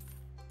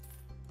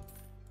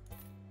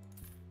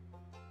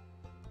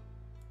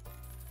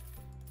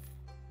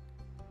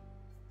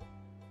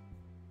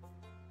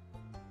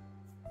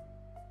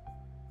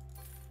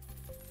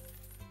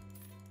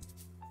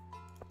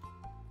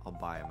 I'll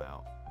buy him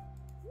out.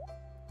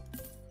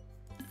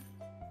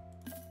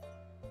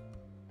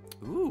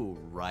 Ooh,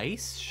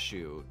 rice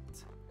shoot.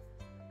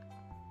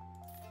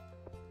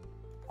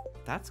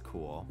 That's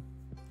cool.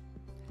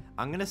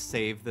 I'm gonna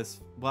save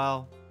this.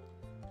 Well,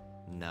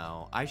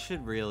 no, I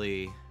should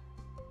really.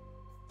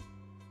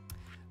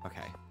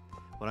 Okay,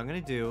 what I'm gonna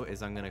do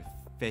is I'm gonna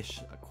fish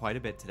quite a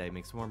bit today,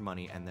 make some more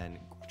money, and then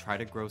try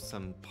to grow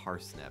some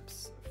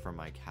parsnips from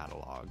my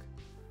catalog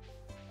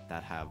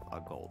that have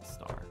a gold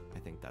star. I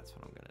think that's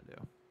what I'm gonna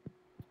do.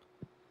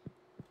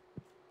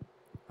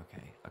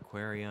 Okay,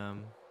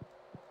 aquarium.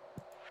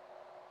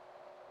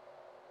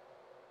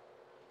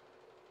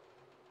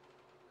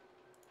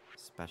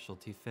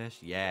 Specialty fish.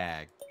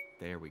 Yeah,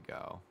 there we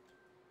go.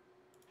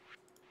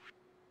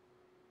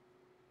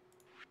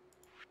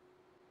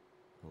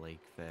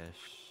 Lake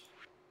fish.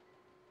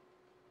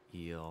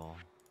 Eel.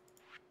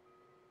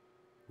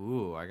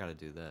 Ooh, I gotta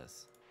do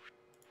this.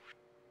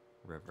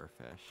 River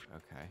fish.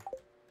 Okay.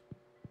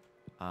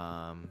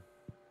 Let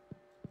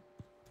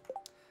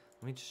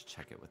me just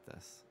check it with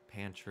this.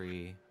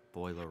 Pantry,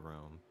 boiler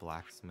room,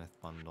 blacksmith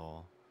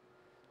bundle,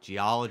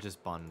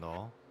 geologist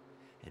bundle,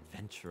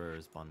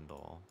 adventurers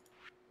bundle,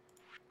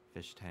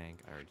 fish tank.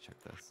 I already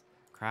checked this.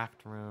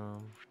 Craft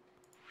room.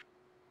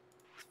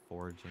 It's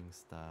foraging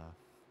stuff.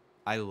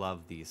 I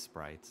love these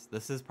sprites.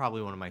 This is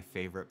probably one of my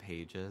favorite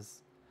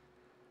pages.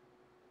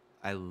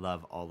 I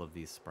love all of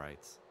these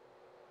sprites.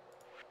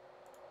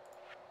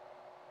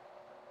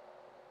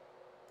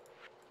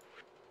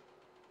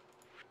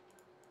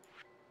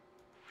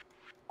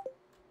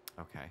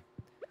 Okay,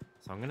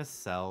 so I'm gonna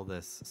sell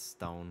this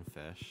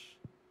stonefish.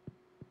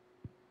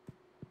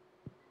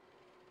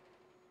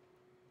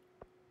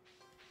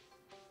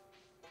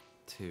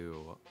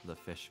 To the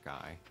fish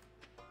guy.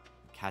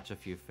 Catch a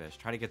few fish.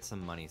 Try to get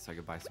some money so I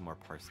could buy some more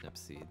parsnip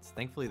seeds.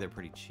 Thankfully, they're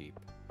pretty cheap.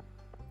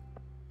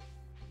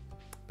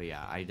 But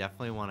yeah, I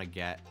definitely want to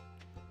get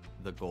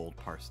the gold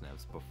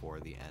parsnips before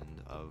the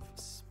end of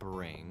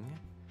spring.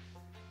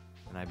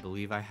 And I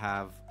believe I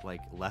have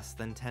like less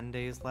than 10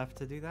 days left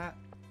to do that.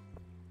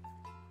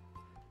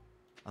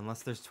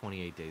 Unless there's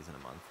 28 days in a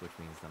month, which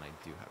means then I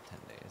do have 10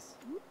 days.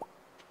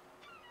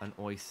 An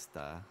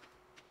oyster.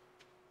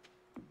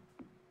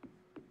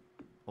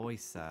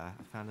 Oyster.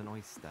 I found an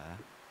oyster.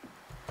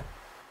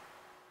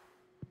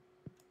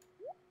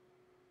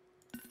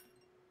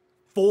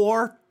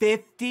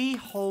 $4.50?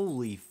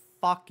 Holy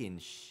fucking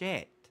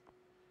shit.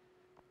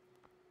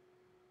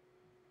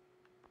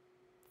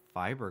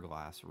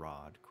 Fiberglass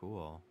rod.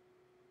 Cool.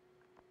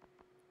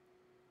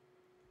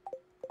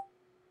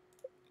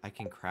 I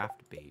can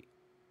craft bait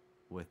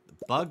with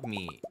bug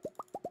meat.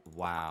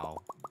 Wow.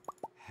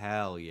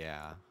 Hell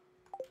yeah.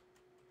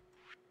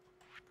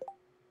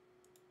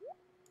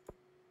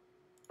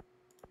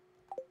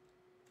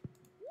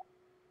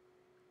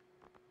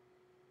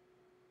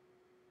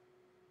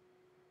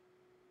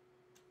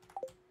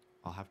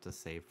 I'll have to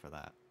save for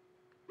that.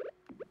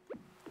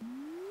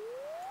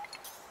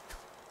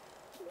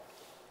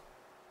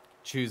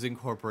 Choosing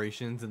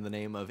corporations in the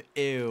name of,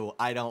 ew,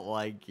 I don't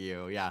like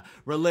you. Yeah,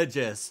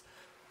 religious.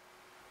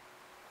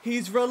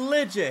 He's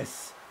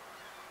religious.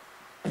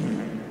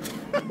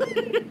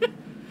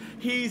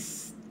 He's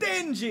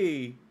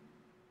stingy.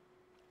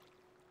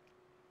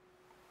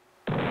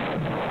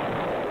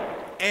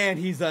 And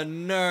he's a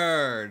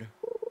nerd.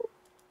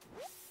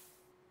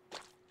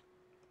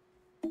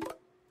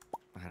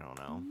 I don't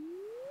know.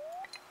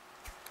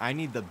 I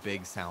need the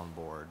big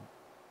soundboard.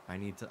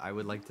 I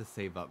would like to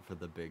save up for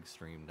the big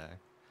stream day.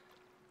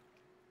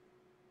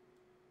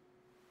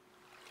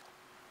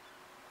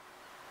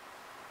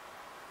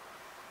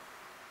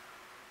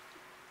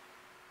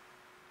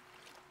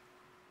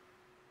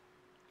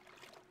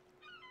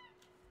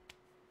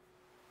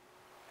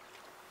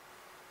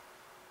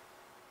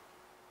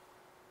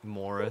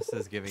 Morris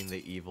is giving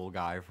the evil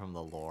guy from the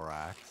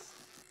Lorax.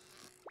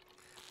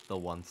 The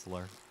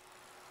Onceler.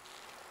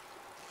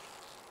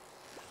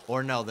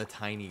 Or no, the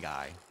tiny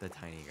guy. The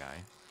tiny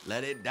guy.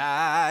 Let it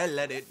die,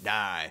 let it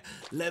die.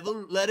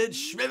 Let it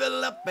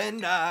shrivel up and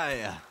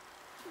die.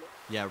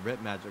 Yeah,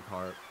 rip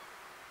Magikarp.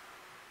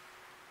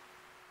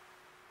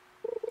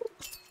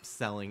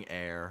 Selling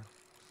air.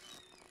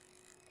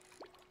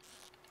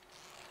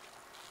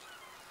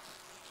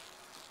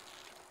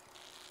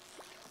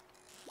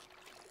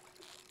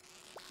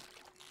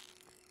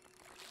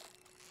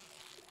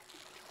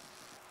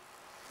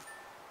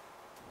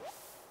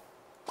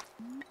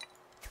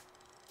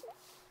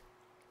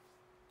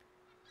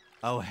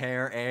 Oh,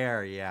 Hair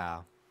Air,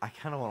 yeah. I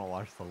kind of want to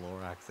watch the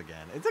Lorax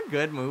again. It's a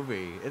good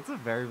movie. It's a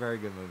very, very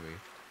good movie.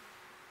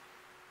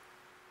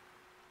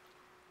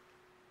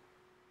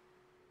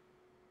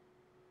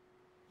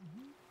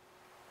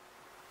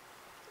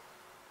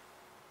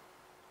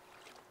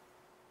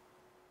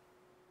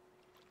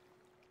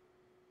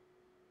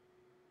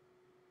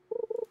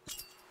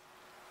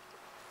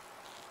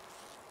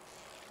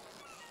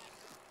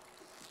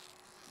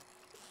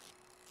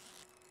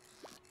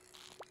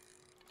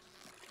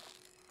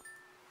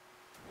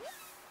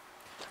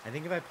 I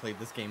think if I played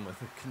this game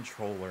with a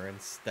controller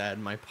instead,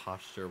 my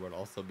posture would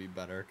also be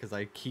better, because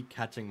I keep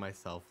catching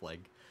myself,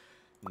 like,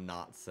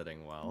 not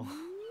sitting well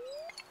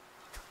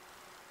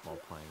while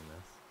playing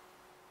this.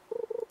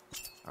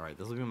 Alright,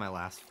 this will be my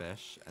last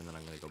fish, and then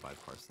I'm going to go buy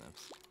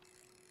parsnips.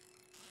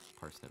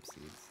 Parsnip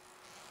seeds.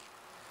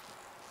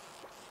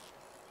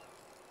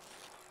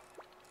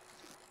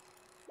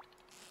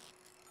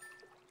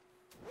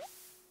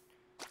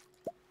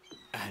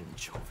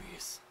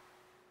 Anchovies.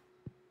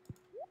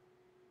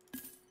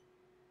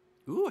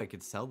 Ooh, I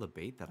could sell the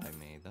bait that I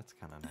made. That's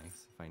kind of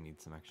nice if I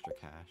need some extra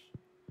cash.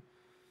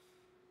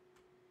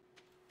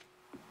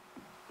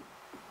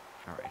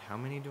 All right, how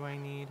many do I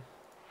need?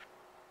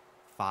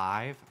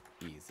 5?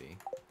 Easy.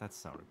 That's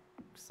so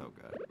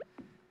good.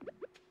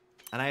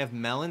 And I have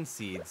melon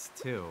seeds,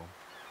 too,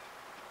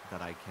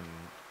 that I can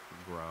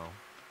grow.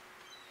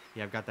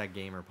 Yeah, I've got that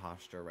gamer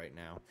posture right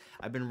now.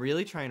 I've been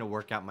really trying to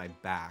work out my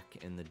back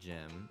in the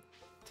gym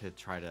to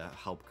try to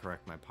help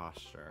correct my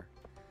posture.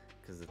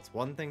 Because it's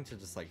one thing to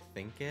just, like,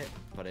 think it,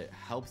 but it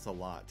helps a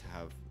lot to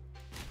have,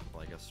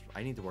 like,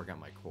 I need to work out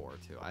my core,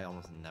 too. I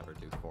almost never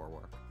do core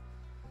work.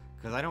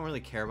 Because I don't really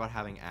care about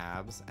having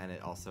abs, and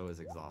it also is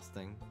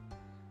exhausting.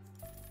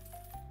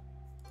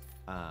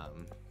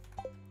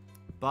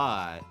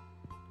 But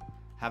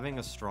having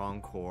a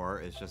strong core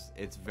is just,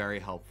 it's very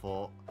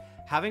helpful.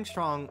 Having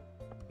strong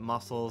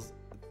muscles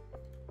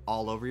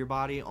all over your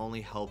body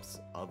only helps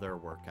other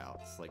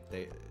workouts. Like,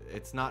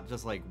 it's not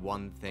just like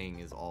one thing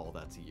is all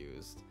that's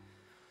used.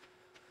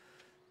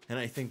 And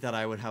I think that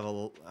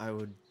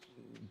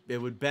it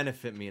would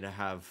benefit me to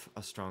have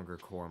a stronger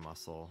core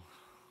muscle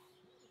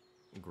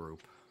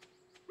group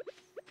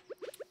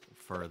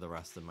for the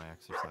rest of my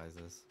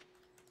exercises.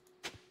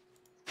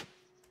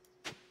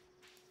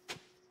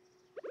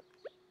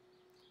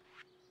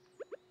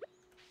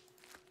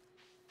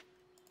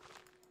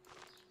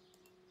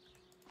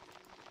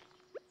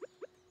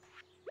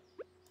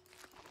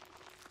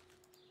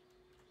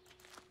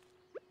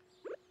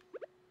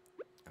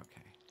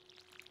 Okay.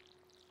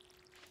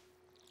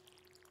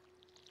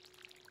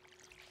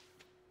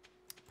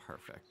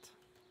 Perfect.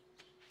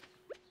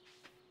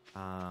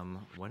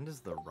 When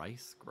does the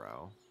rice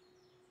grow?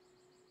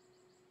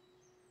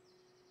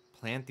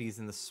 Plant these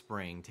in the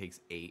spring, takes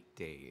 8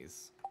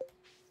 days.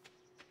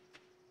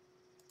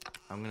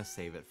 I'm gonna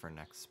save it for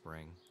next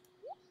spring.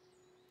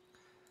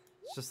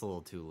 It's just a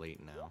little too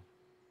late now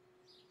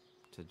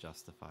to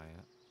justify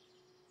it.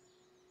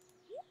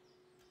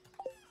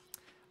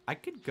 I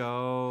could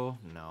go...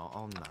 No,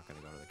 I'm not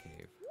gonna go to the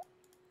cave.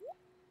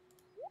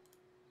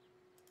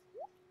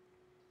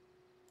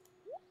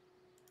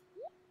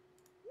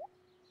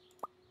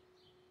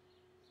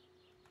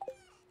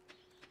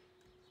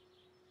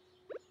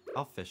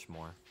 I'll fish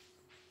more.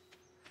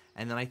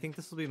 And then I think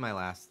this will be my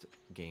last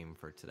game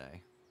for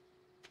today.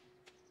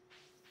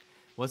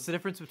 What's the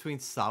difference between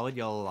solid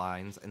yellow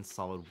lines and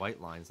solid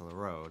white lines on the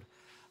road?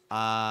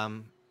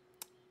 I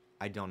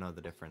don't know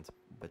the difference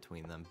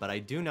between them, but I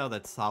do know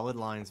that solid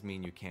lines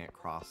mean you can't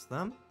cross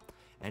them,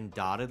 and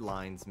dotted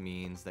lines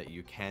means that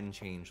you can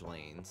change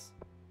lanes.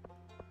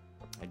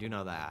 I do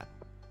know that.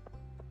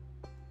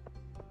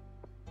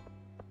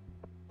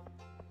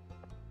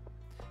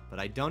 But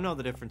I don't know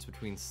the difference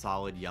between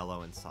solid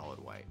yellow and solid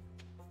white.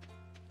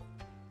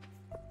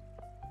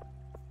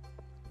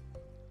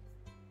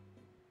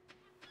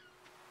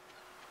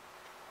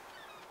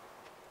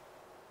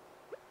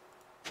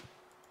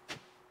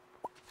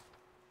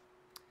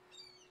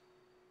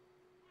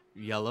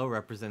 Yellow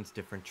represents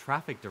different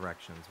traffic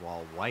directions,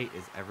 while white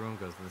is everyone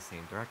goes in the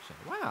same direction.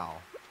 Wow.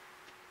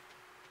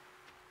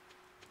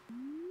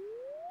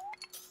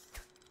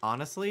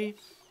 Honestly,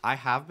 I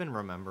have been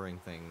remembering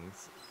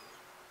things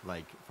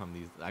like from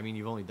these. I mean,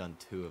 you've only done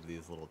 2 of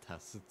these little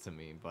tests to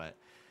me, but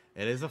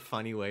it is a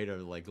funny way to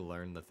like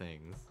learn the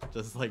things.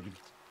 Just like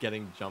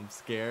getting jump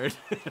scared.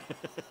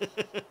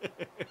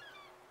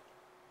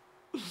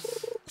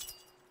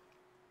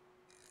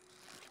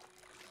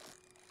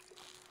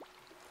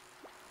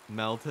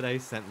 Mel today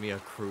sent me a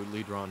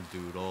crudely drawn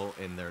doodle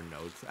in their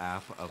notes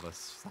app of a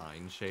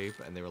sign shape,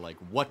 and they were like,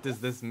 "What does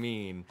this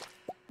mean?"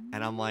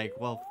 And I'm like,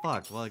 "Well,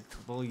 fuck.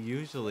 Well,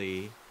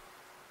 usually,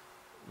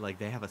 like,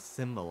 they have a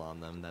symbol on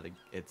them that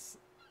it's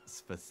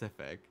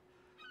specific."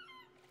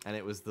 And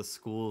it was the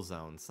school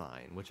zone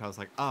sign, which I was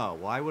like, "Oh,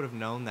 well, I would have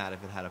known that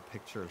if it had a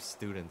picture of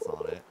students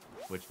on it,"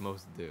 which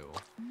most do.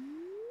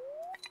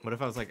 What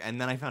if I was like, and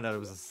then I found out it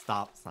was a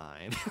stop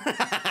sign?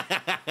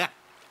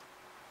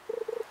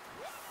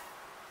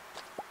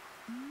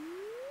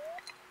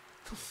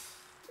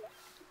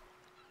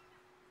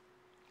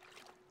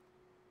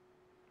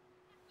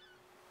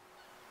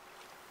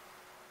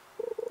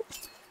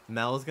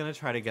 Mel's gonna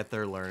try to get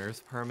their learner's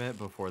permit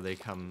before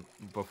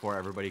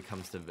everybody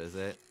comes to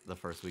visit the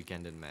first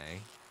weekend in May.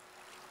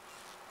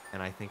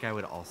 And I think I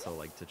would also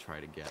like to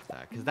try to get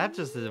that, because that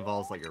just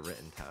involves like a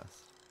written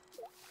test.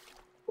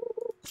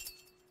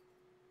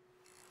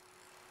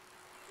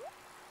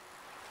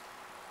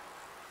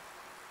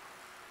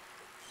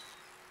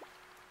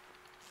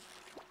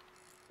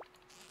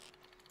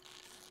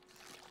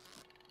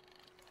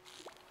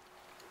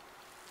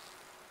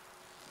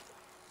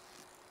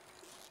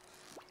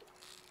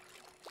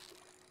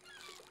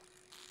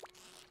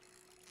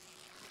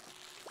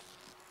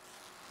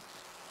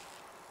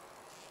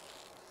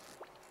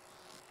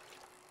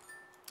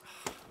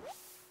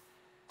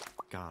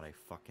 God, I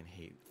fucking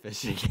hate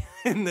fishing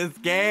in this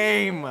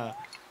game.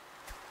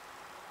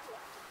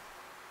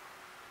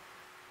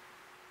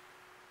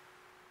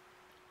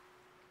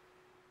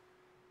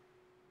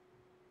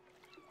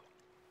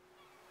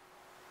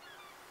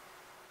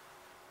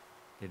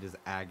 It is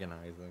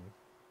agonizing.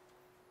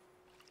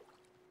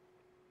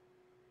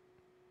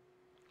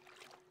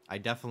 I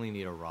definitely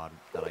need a rod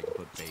that I can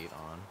put bait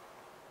on.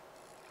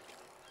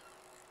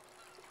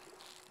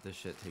 This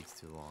shit takes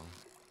too long.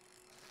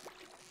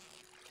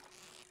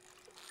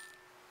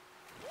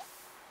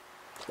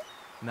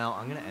 Mel,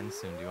 I'm gonna end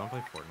soon. Do you want to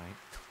play Fortnite?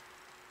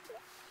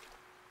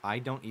 I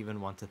don't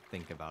even want to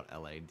think about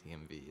LA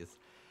DMVs.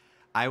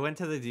 I went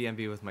to the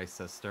DMV with my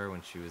sister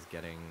when she was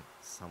getting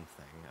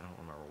something. I don't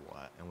remember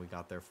what. And we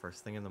got there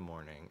first thing in the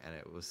morning, and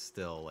it was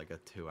still like a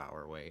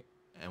 2-hour wait.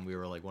 And we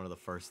were like one of the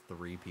first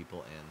 3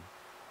 people in.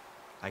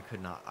 I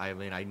could not. I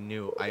mean,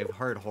 I've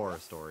heard horror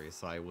stories,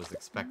 so I was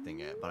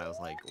expecting it, but I was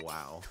like,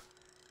 wow.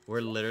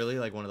 We're literally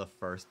like one of the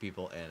first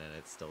people in, and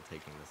it's still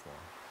taking this long.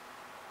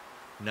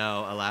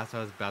 No, alas, I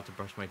was about to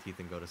brush my teeth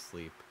and go to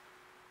sleep.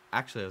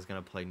 Actually, I was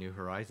going to play New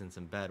Horizons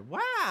in bed.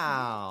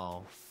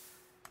 Wow!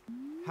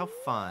 How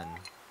fun.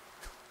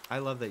 I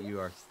love that you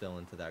are still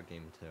into that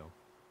game, too.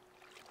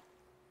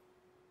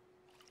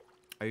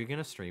 Are you going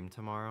to stream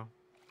tomorrow?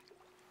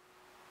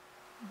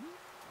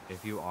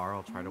 If you are,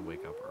 I'll try to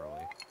wake up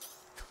early.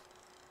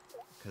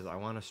 Because I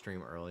want to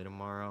stream early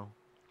tomorrow.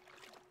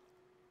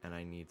 And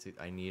I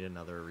need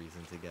another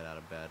reason to get out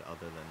of bed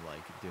other than,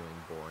 like,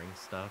 doing boring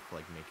stuff,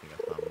 like making a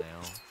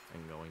thumbnail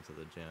and going to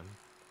the gym.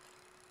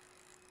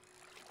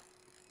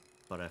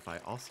 But if I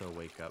also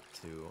wake up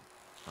to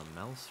a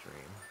Mel stream,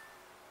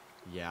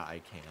 yeah,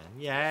 I can.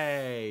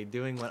 Yay!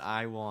 Doing what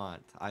I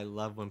want. I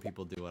love when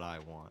people do what I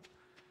want.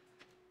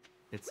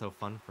 It's so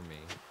fun for me.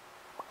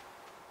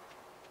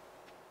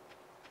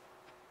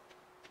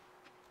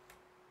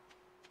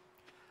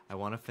 I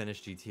want to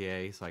finish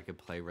GTA so I could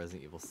play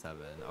Resident Evil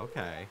 7.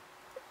 Okay.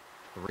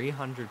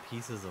 300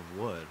 pieces of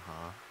wood,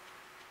 huh?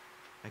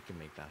 I can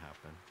make that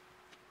happen.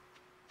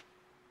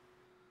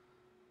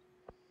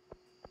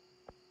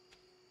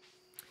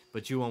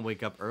 But you won't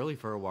wake up early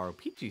for a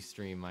Waropichi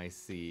stream, I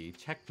see.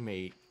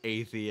 Checkmate,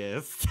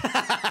 atheist.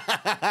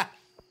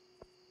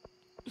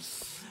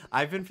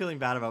 I've been feeling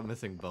bad about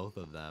missing both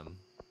of them.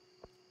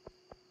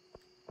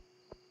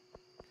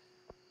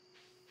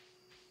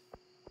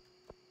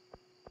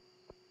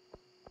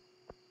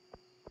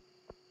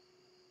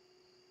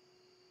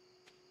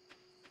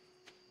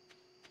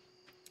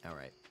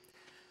 Alright.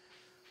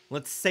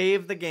 Let's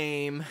save the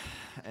game,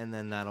 and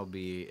then that'll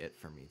be it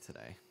for me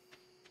today.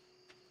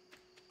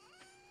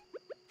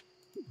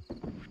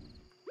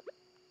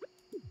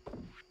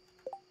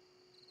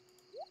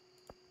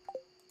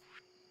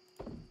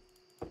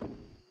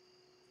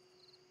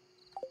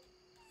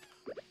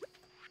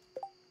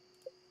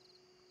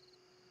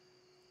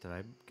 Did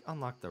I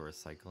unlock the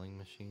recycling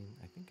machine?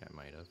 I think I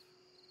might have.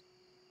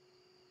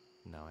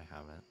 No, I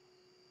haven't.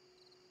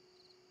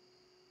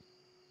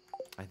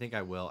 I think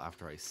I will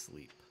after I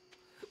sleep.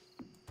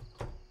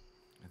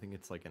 I think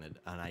it's like an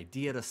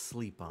idea to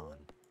sleep on.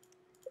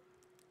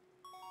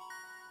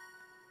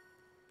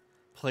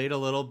 Played a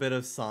little bit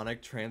of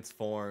Sonic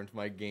Transformed.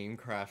 My game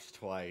crashed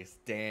twice.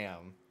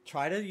 Damn.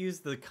 Try to use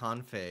the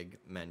config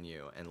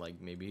menu and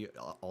like maybe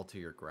alter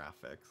your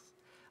graphics.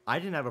 I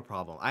didn't have a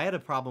problem. I had a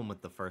problem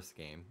with the first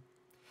game.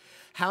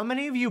 How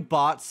many of you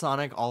bought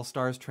Sonic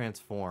All-Stars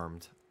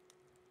Transformed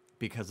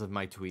because of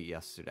my tweet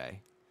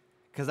yesterday?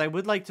 Because I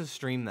would like to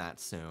stream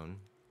that soon.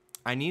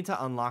 I need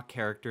to unlock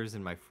characters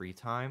in my free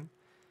time.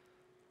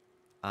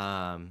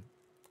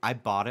 I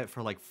bought it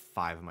for like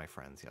 5 of my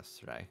friends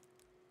yesterday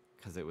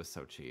because it was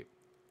so cheap.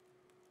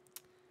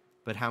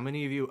 But how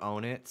many of you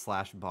own it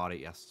 / bought it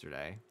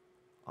yesterday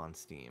on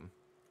Steam?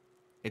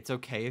 It's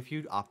okay if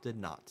you opted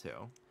not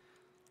to.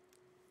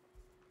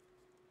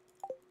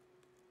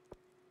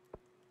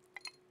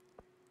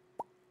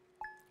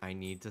 I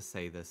need to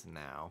say this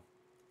now.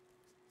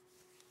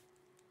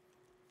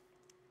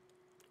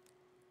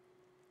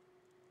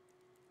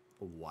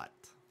 What?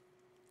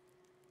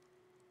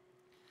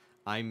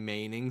 I'm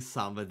maining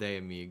Samba de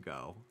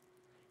Amigo.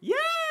 Yay!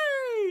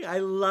 I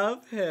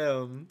love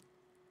him.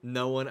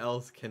 No one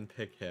else can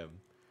pick him.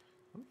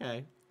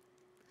 Okay.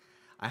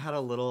 I have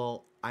an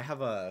eye.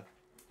 Hang on,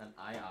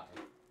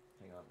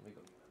 let me go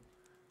get him.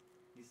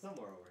 He's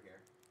somewhere over here.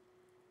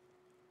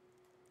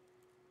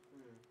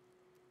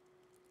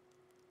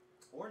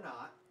 Or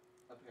not,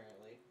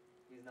 apparently.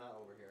 He's not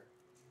over here.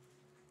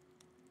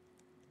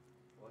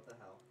 What the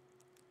hell?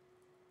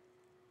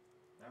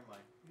 Never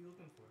mind. What are you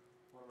looking for?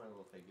 One of my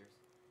little figures.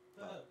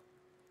 But,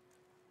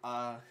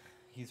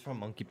 He's from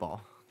Monkey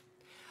Ball.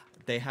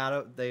 They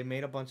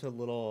made a bunch of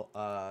little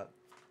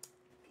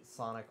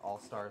Sonic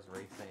All-Stars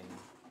Racing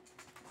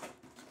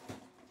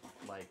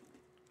like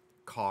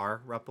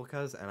car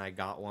replicas, and I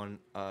got one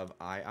of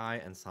I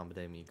and Samba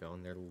de Amigo,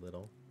 and they're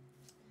little.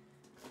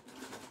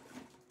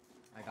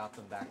 I got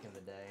them back in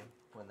the day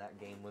when that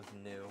game was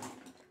new.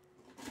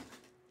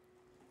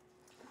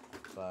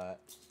 But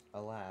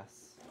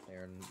alas,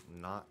 they're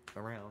not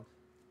around.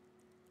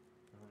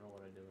 I don't know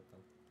what I do with them.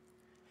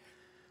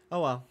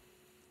 Oh well.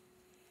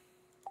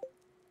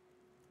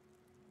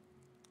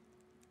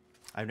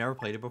 I've never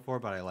played it before,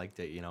 but I liked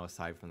it, you know,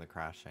 aside from the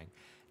crashing.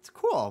 It's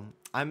cool.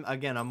 I'm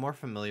more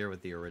familiar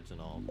with the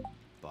original,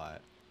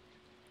 but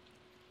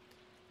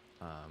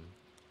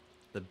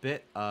the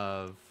bit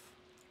of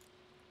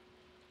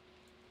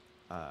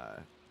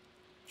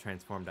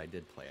Transformed I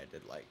did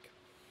like.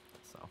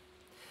 So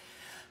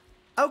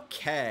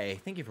okay,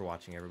 thank you for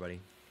watching, everybody.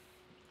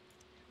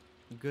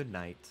 Good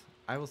night.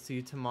 I will see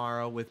you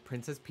tomorrow with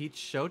Princess Peach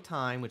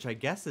Showtime, which I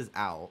guess is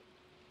out,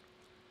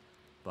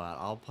 but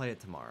I'll play it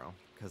tomorrow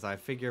because I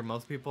figure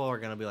most people are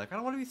gonna be like, I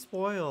don't want to be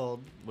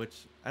spoiled,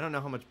 which I don't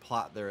know how much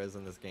plot there is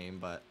in this game,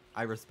 but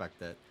I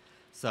respect it.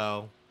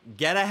 So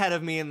get ahead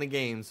of me in the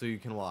game so you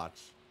can watch.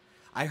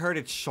 I heard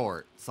it's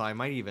short, so I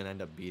might even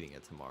end up beating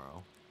it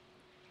tomorrow.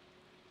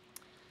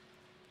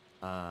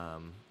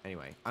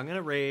 Anyway, I'm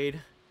gonna raid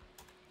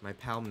my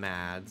pal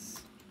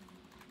Mads.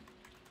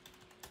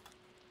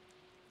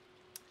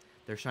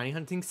 They're shiny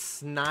hunting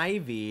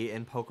Snivy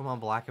in Pokemon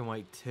Black and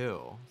White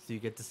 2. So you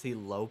get to see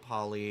low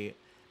poly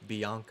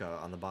Bianca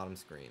on the bottom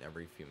screen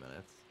every few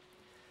minutes.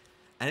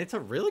 And it's a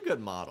really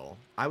good model.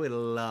 I would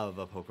love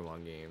a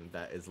Pokemon game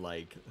that is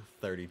like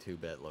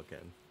 32-bit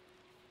looking.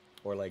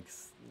 Or like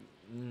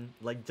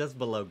just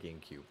below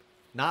GameCube.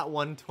 Not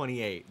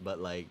 128, but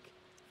like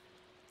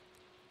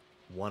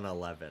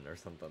 111 or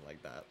something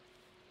like that.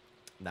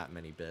 That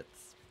many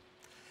bits.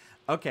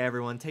 Okay,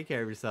 everyone, take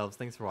care of yourselves.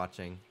 Thanks for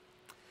watching.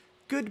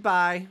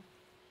 Goodbye.